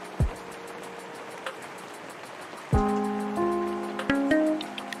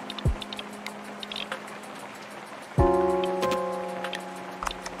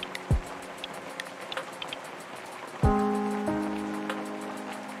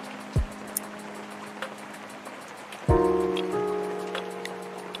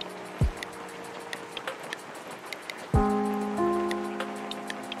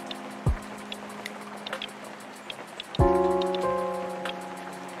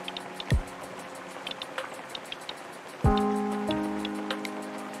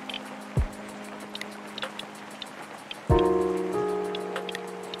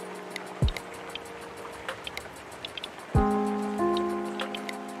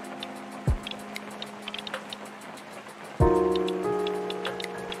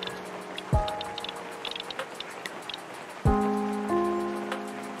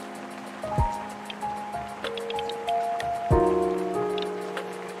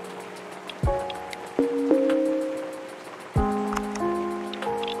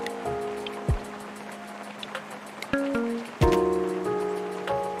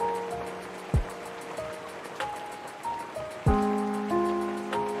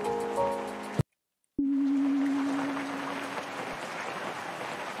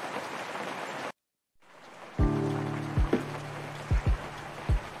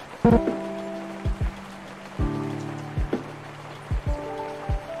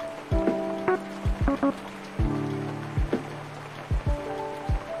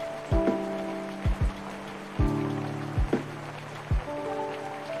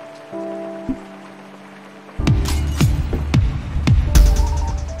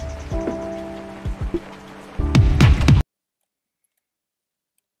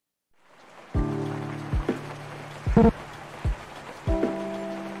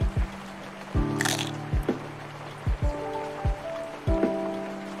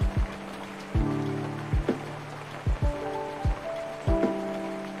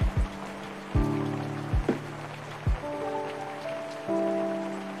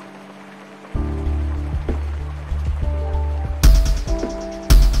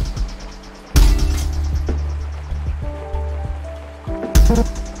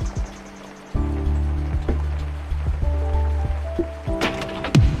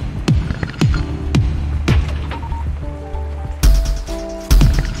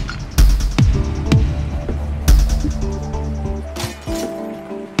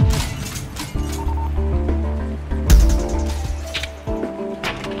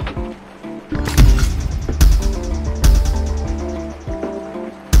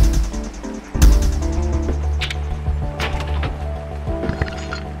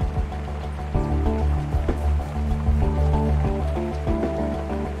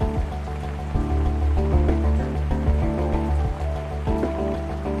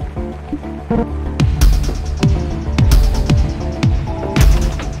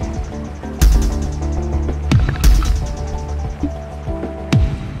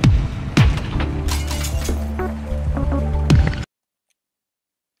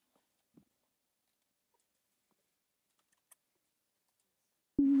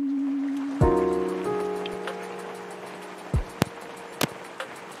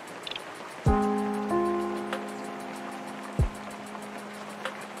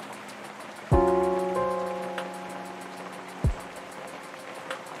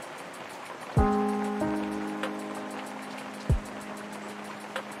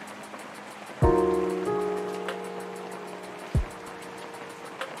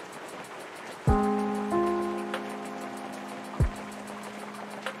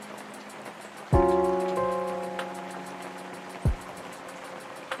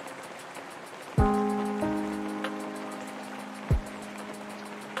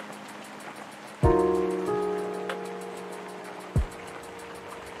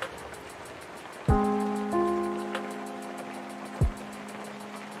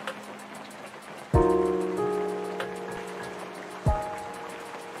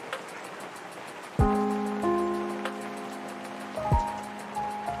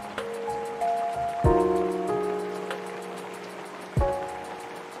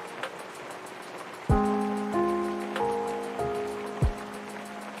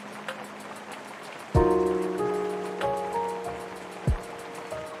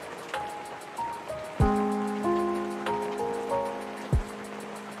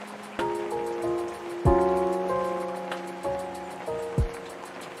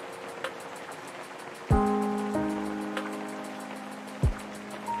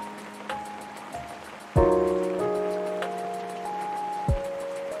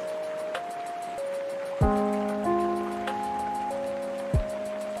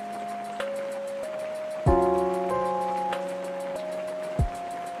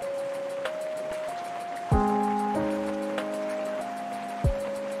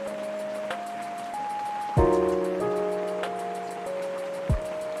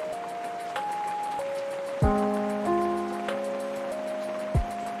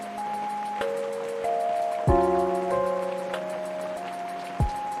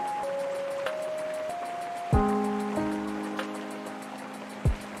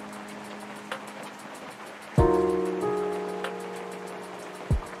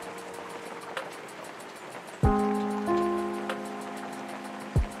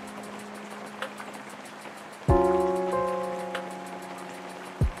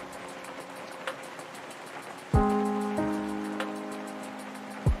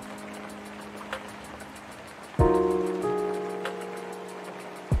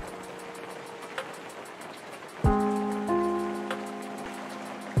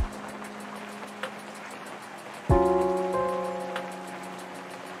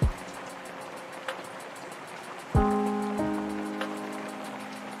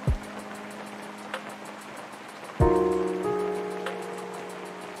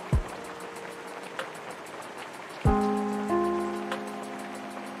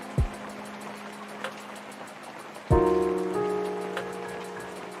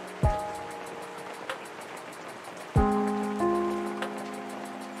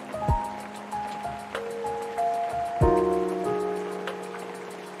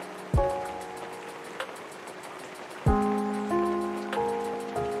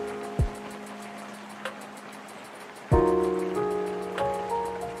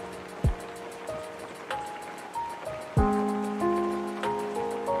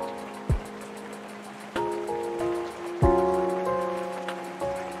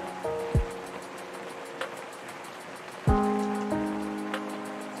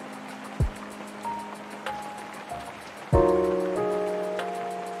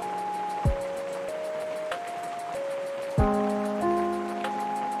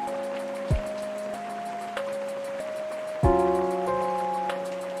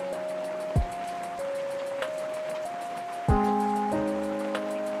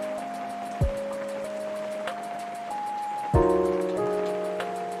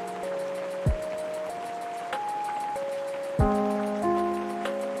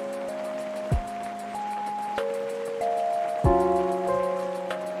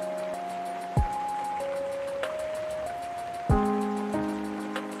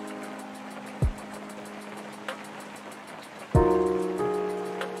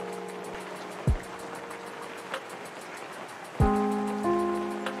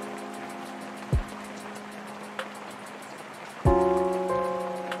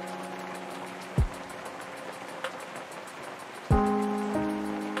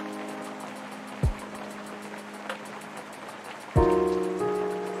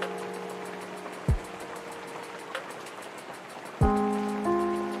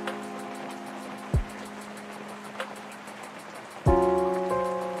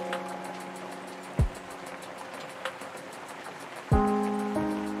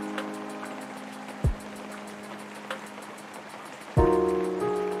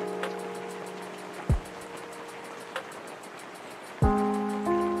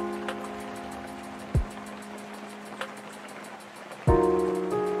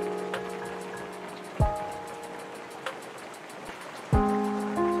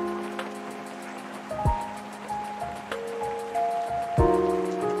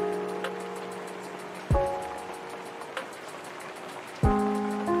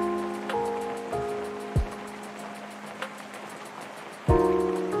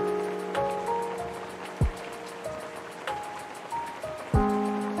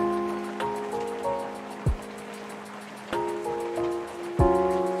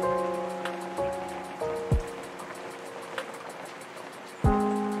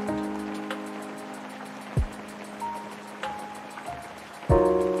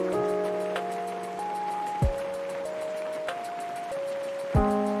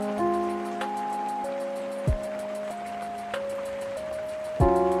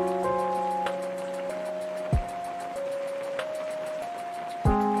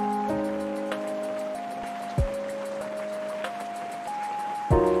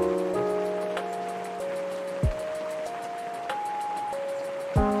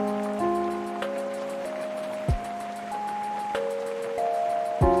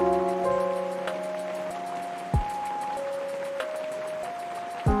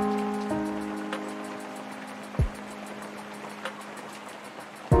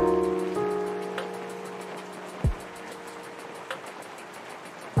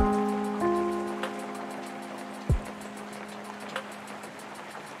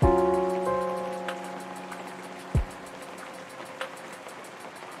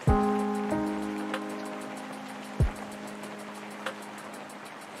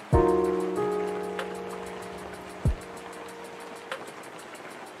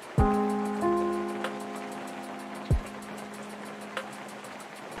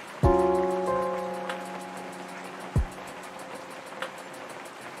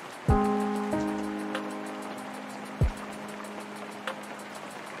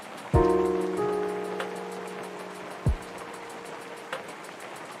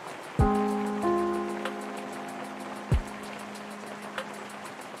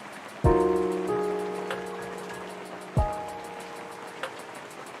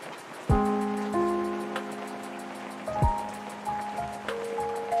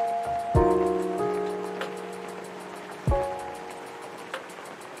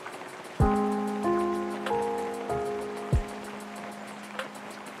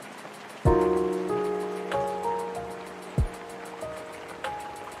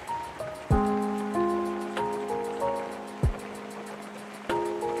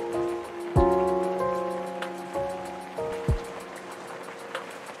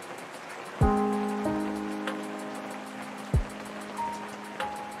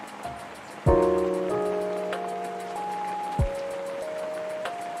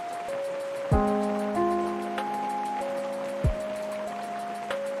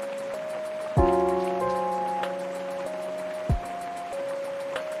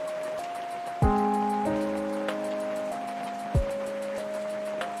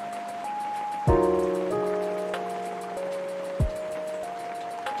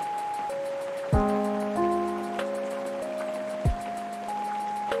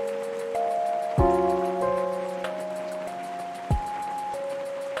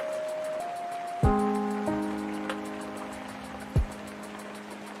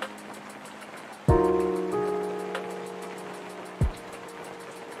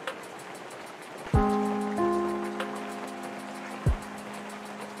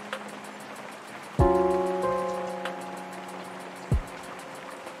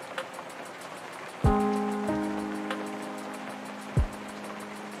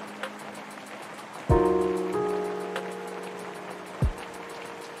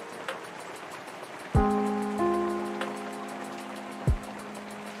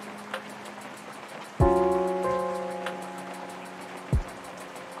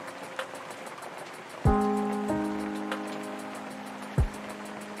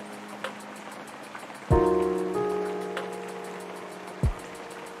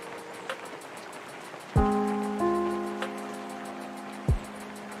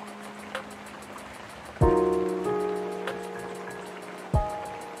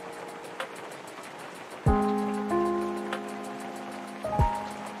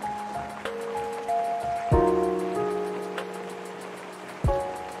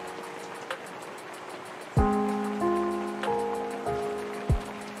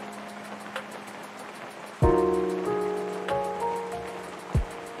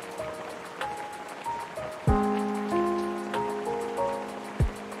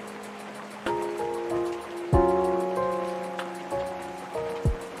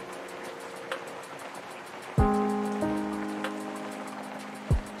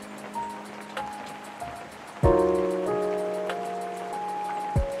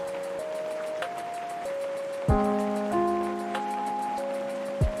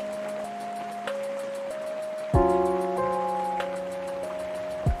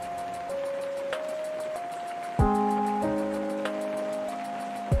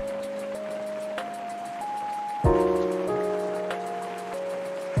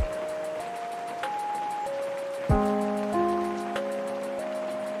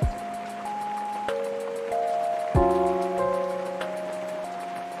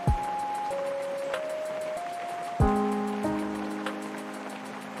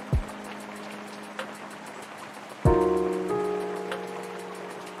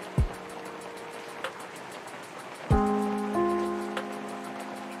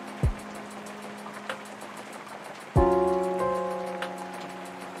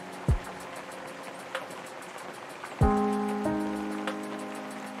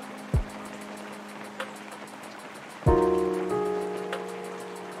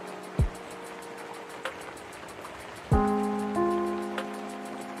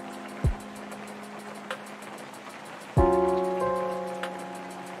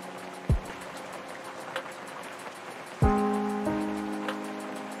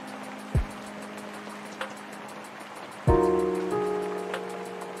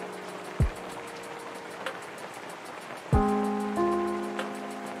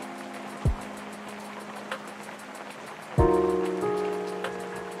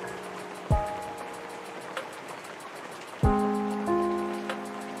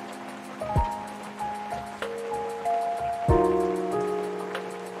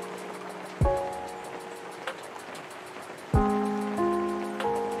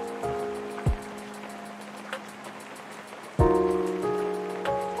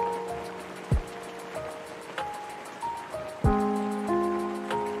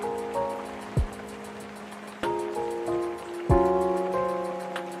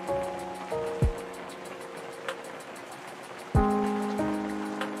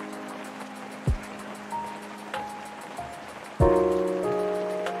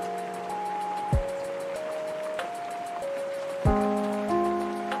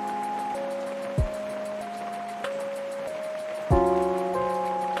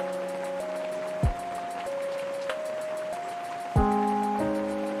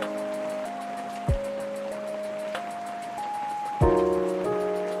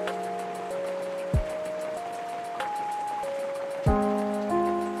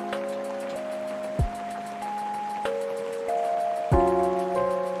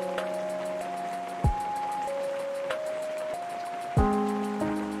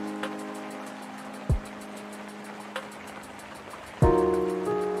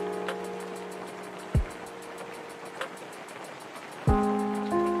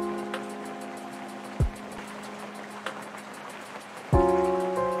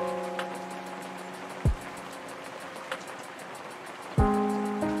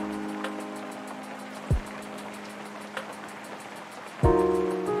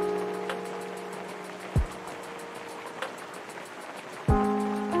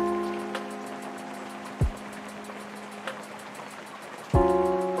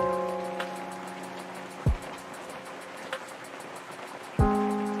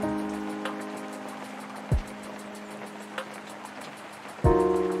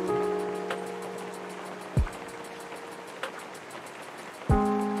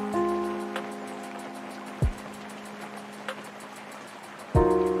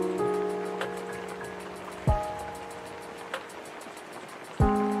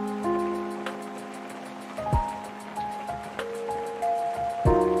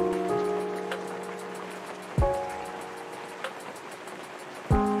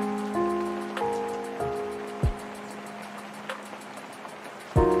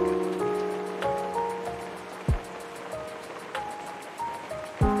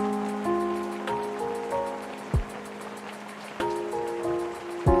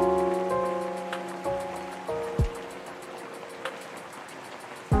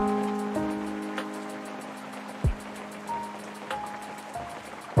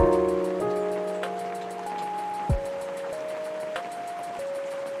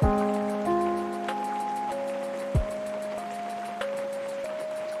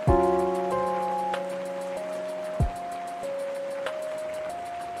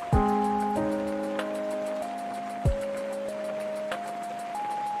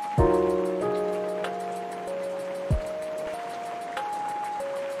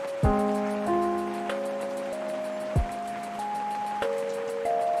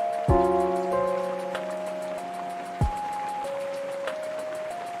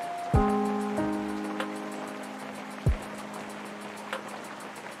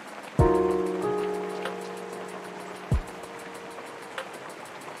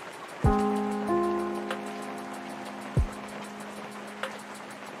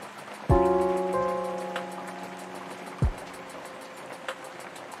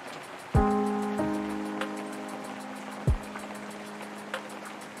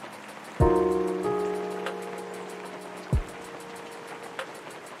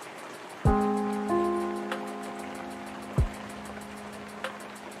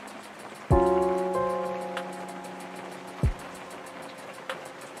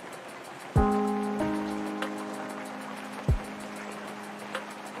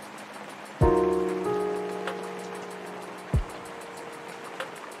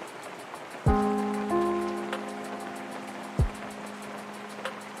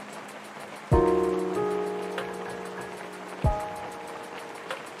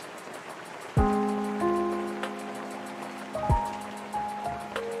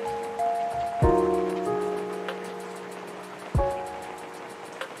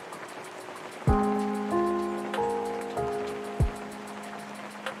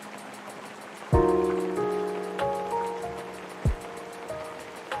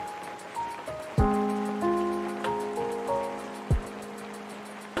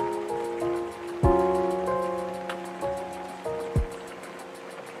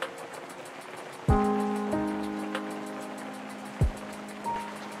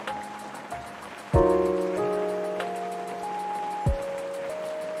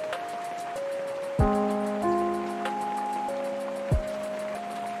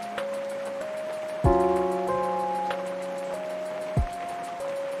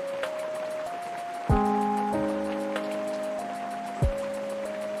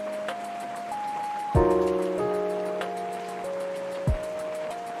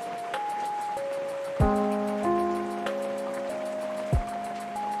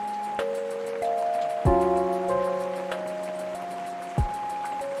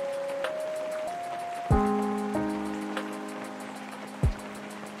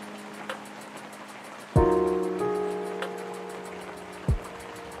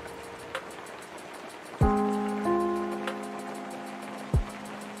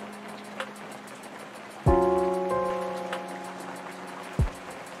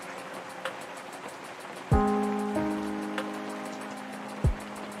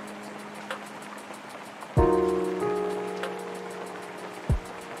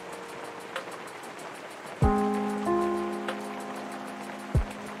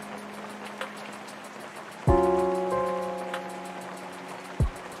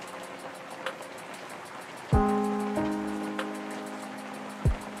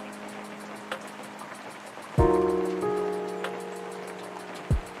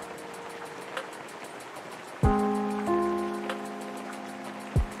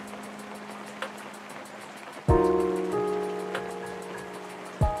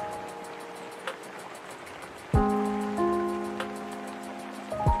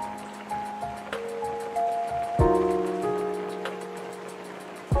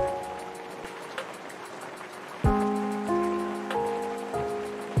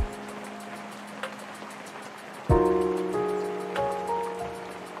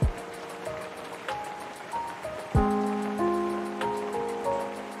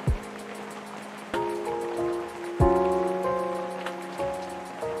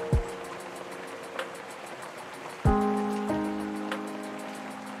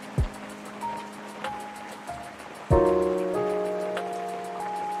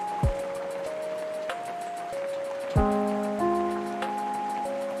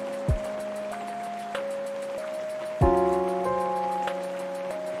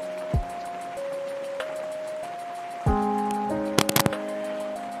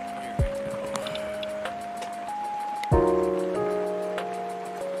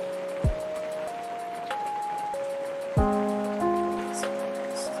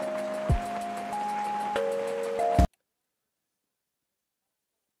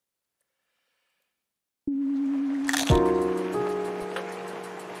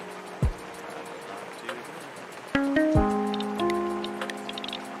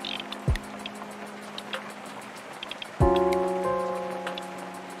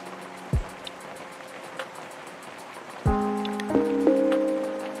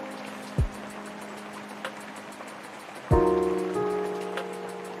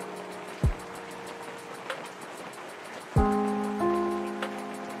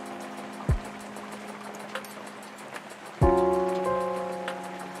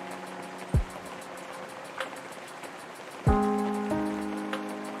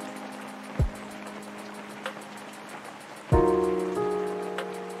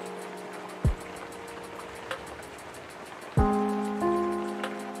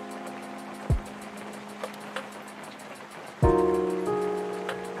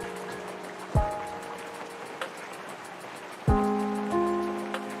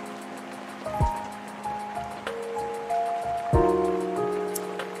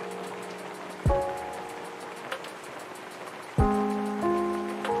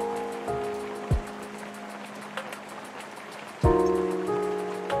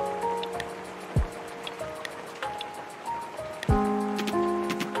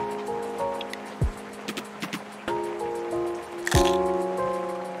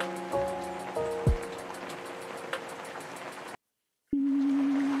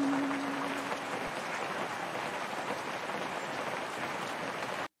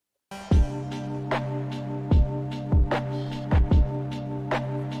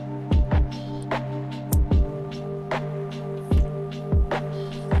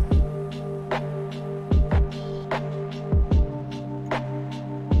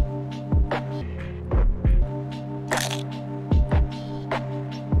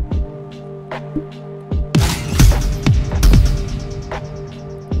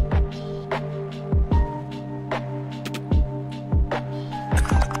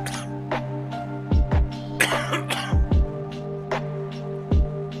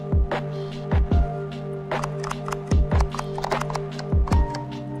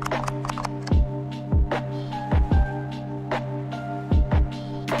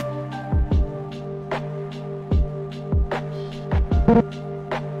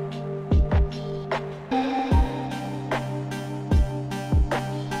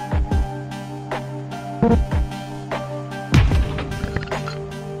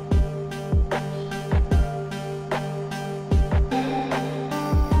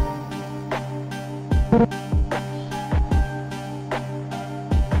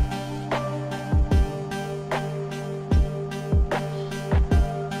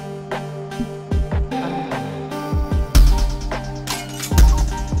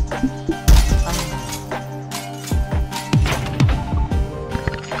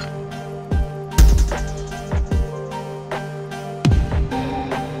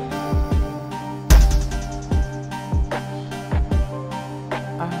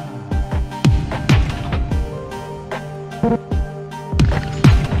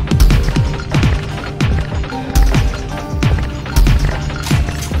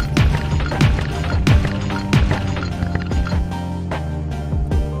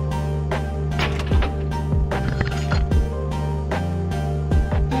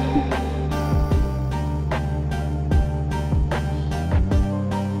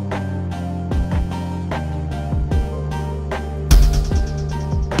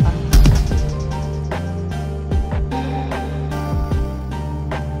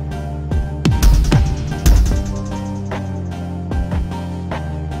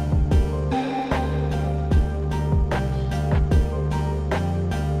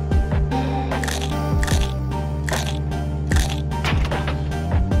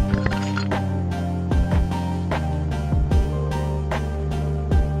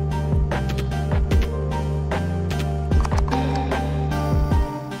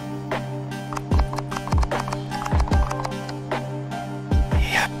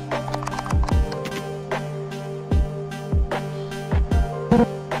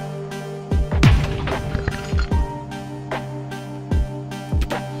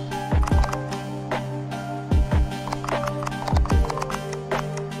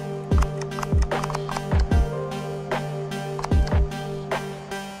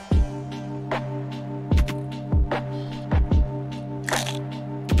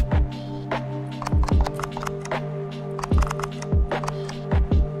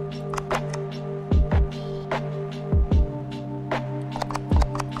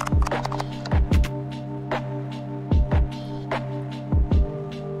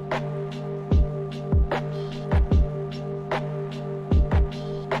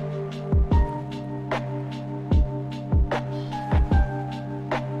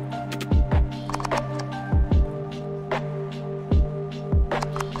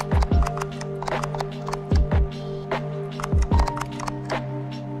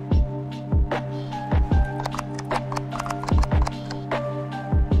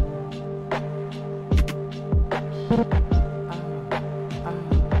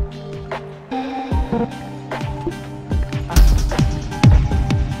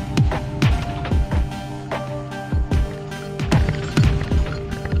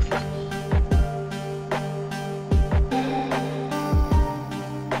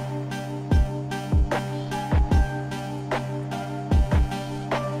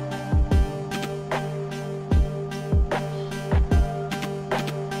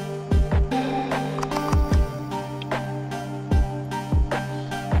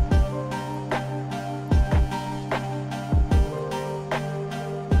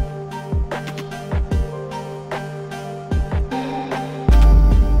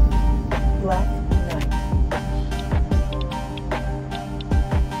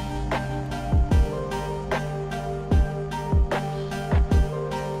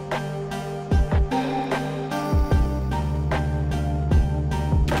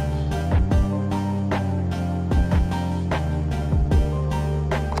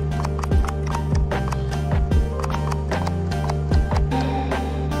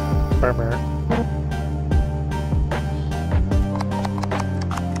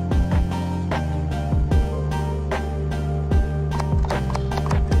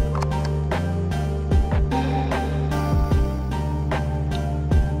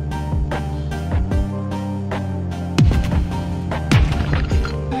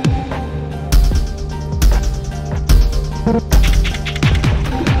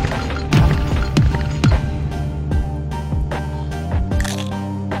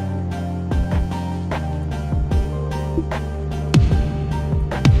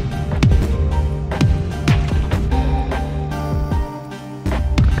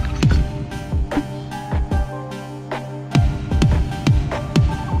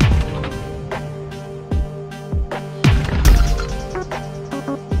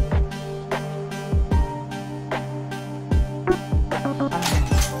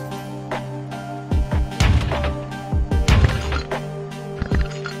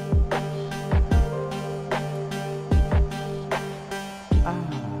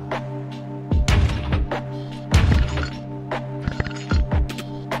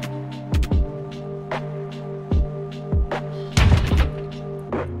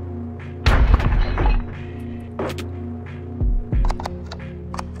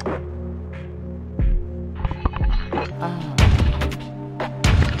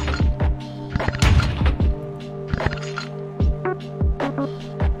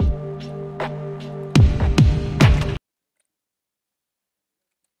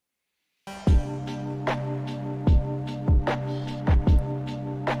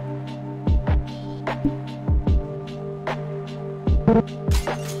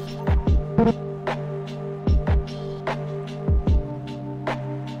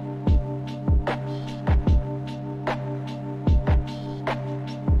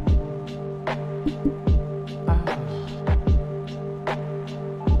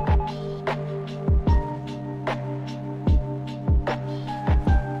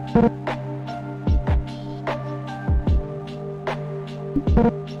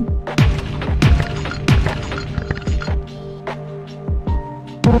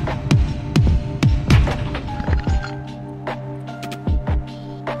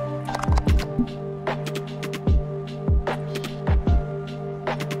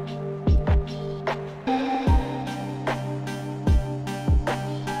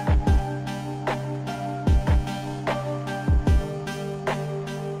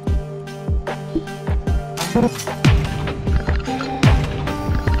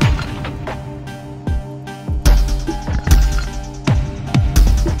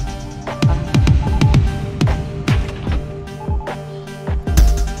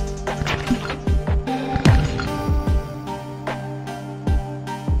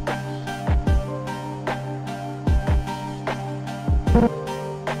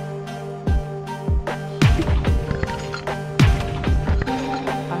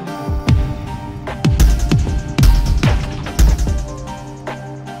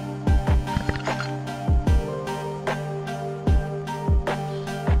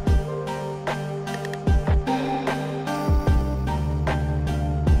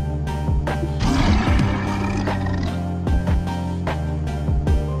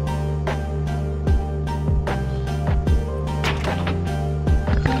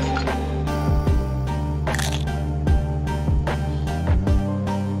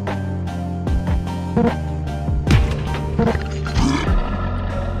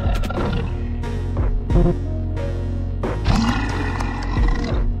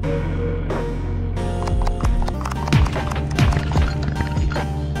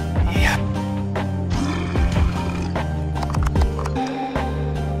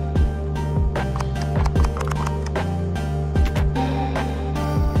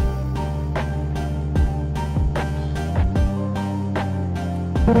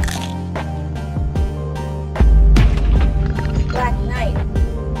 Black Knight.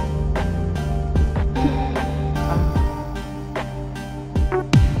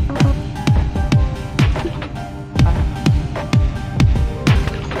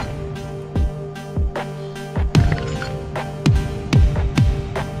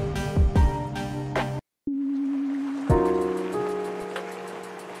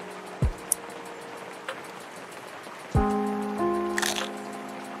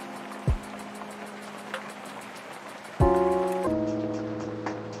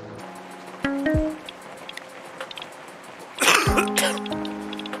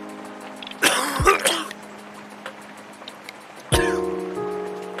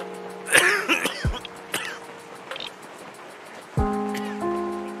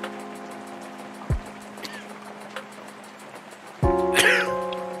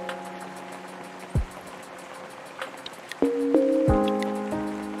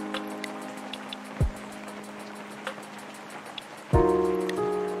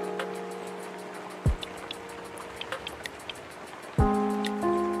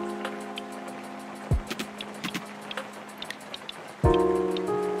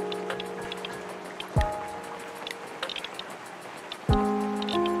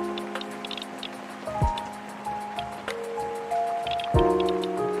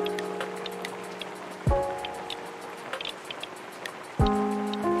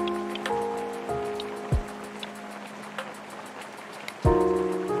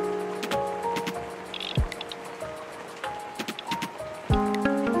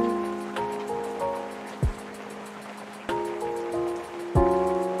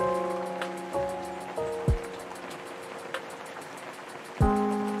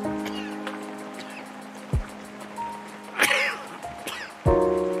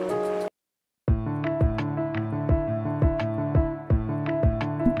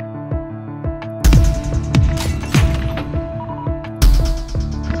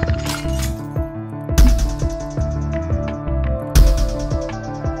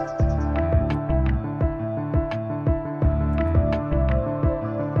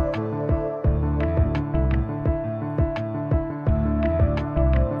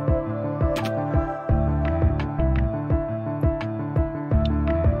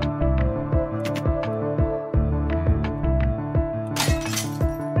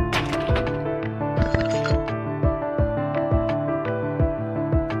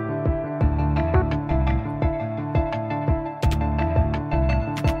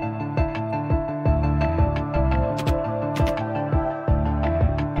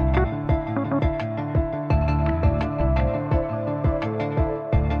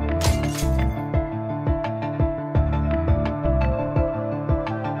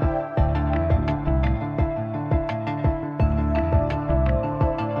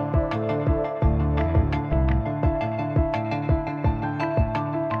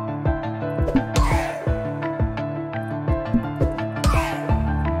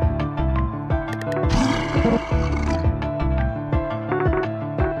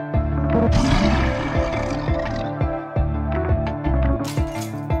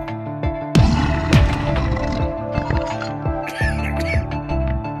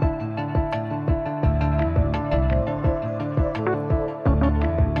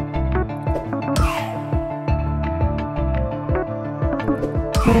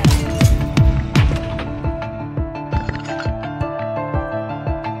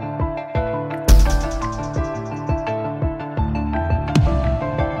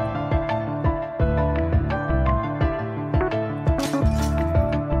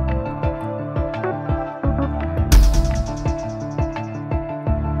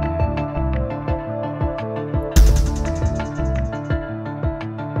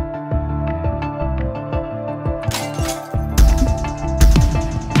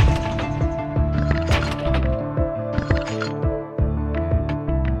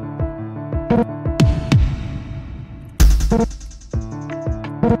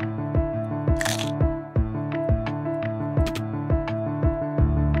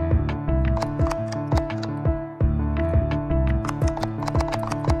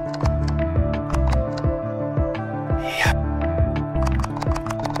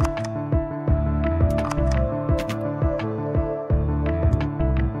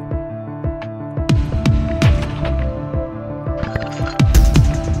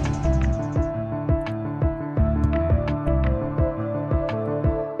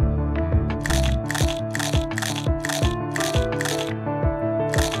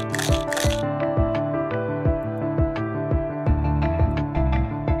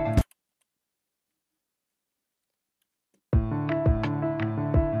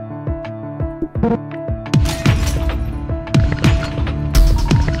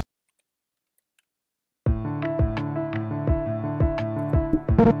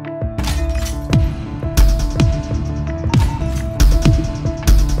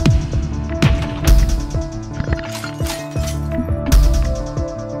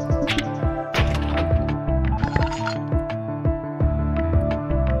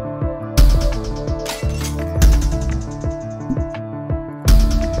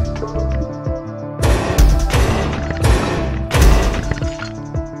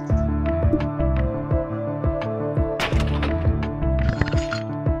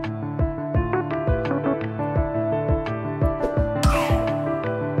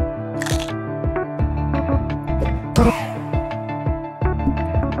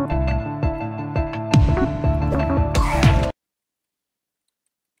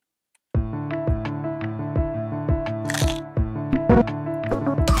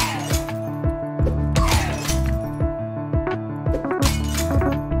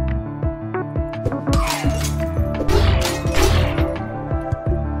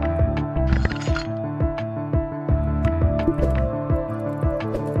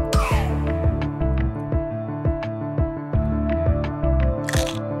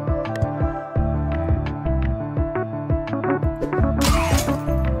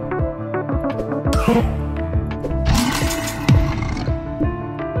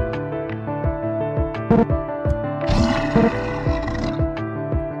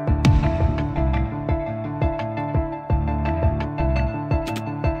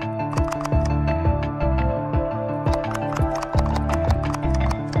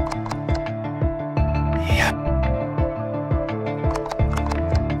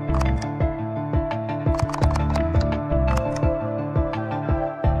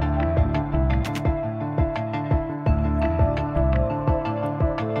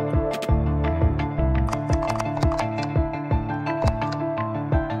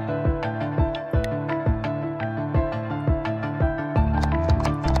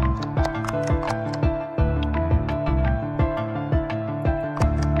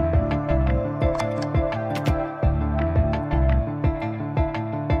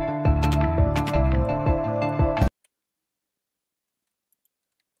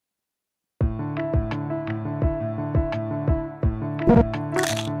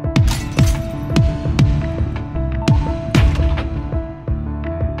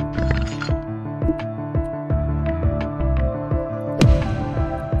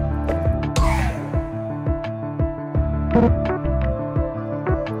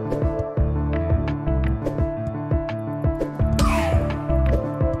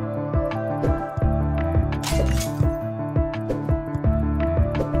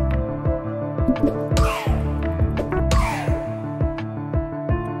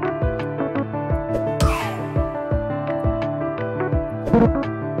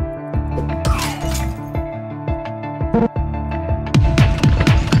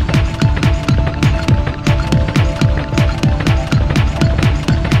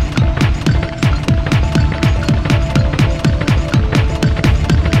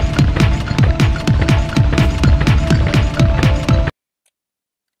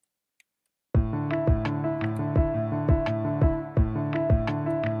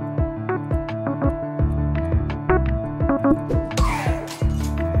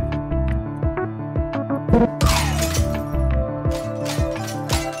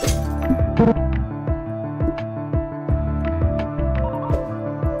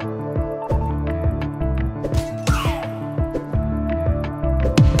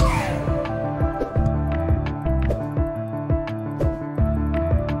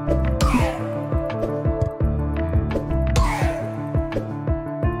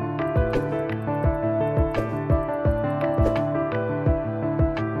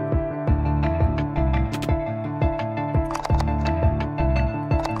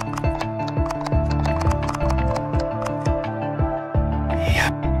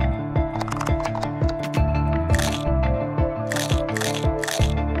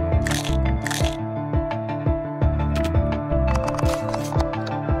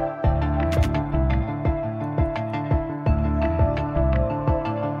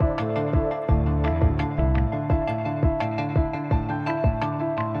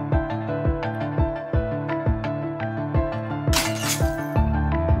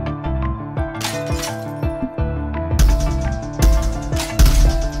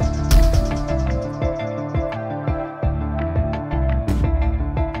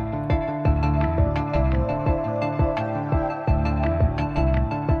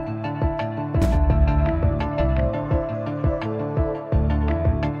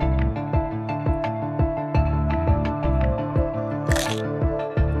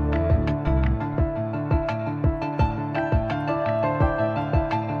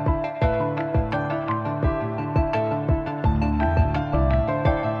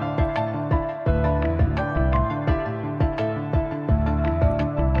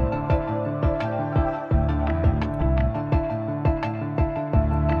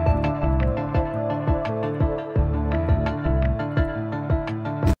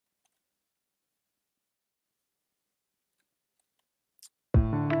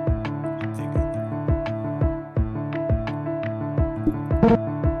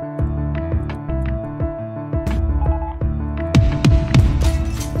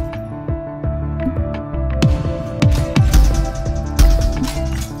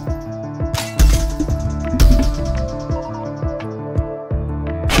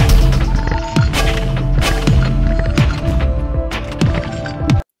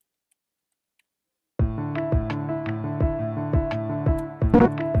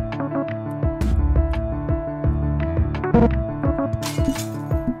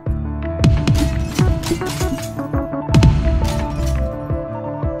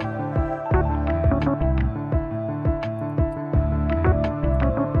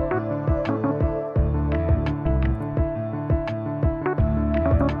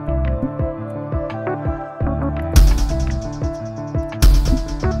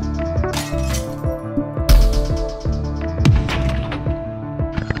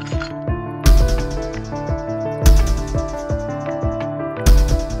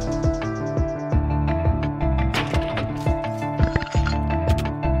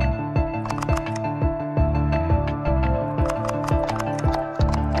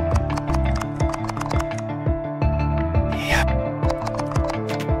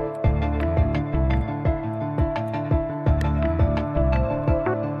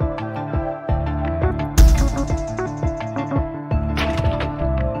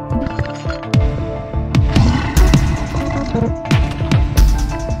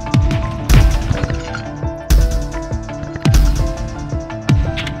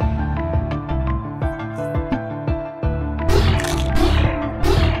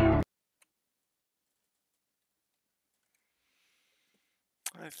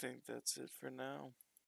 I think that's it for now.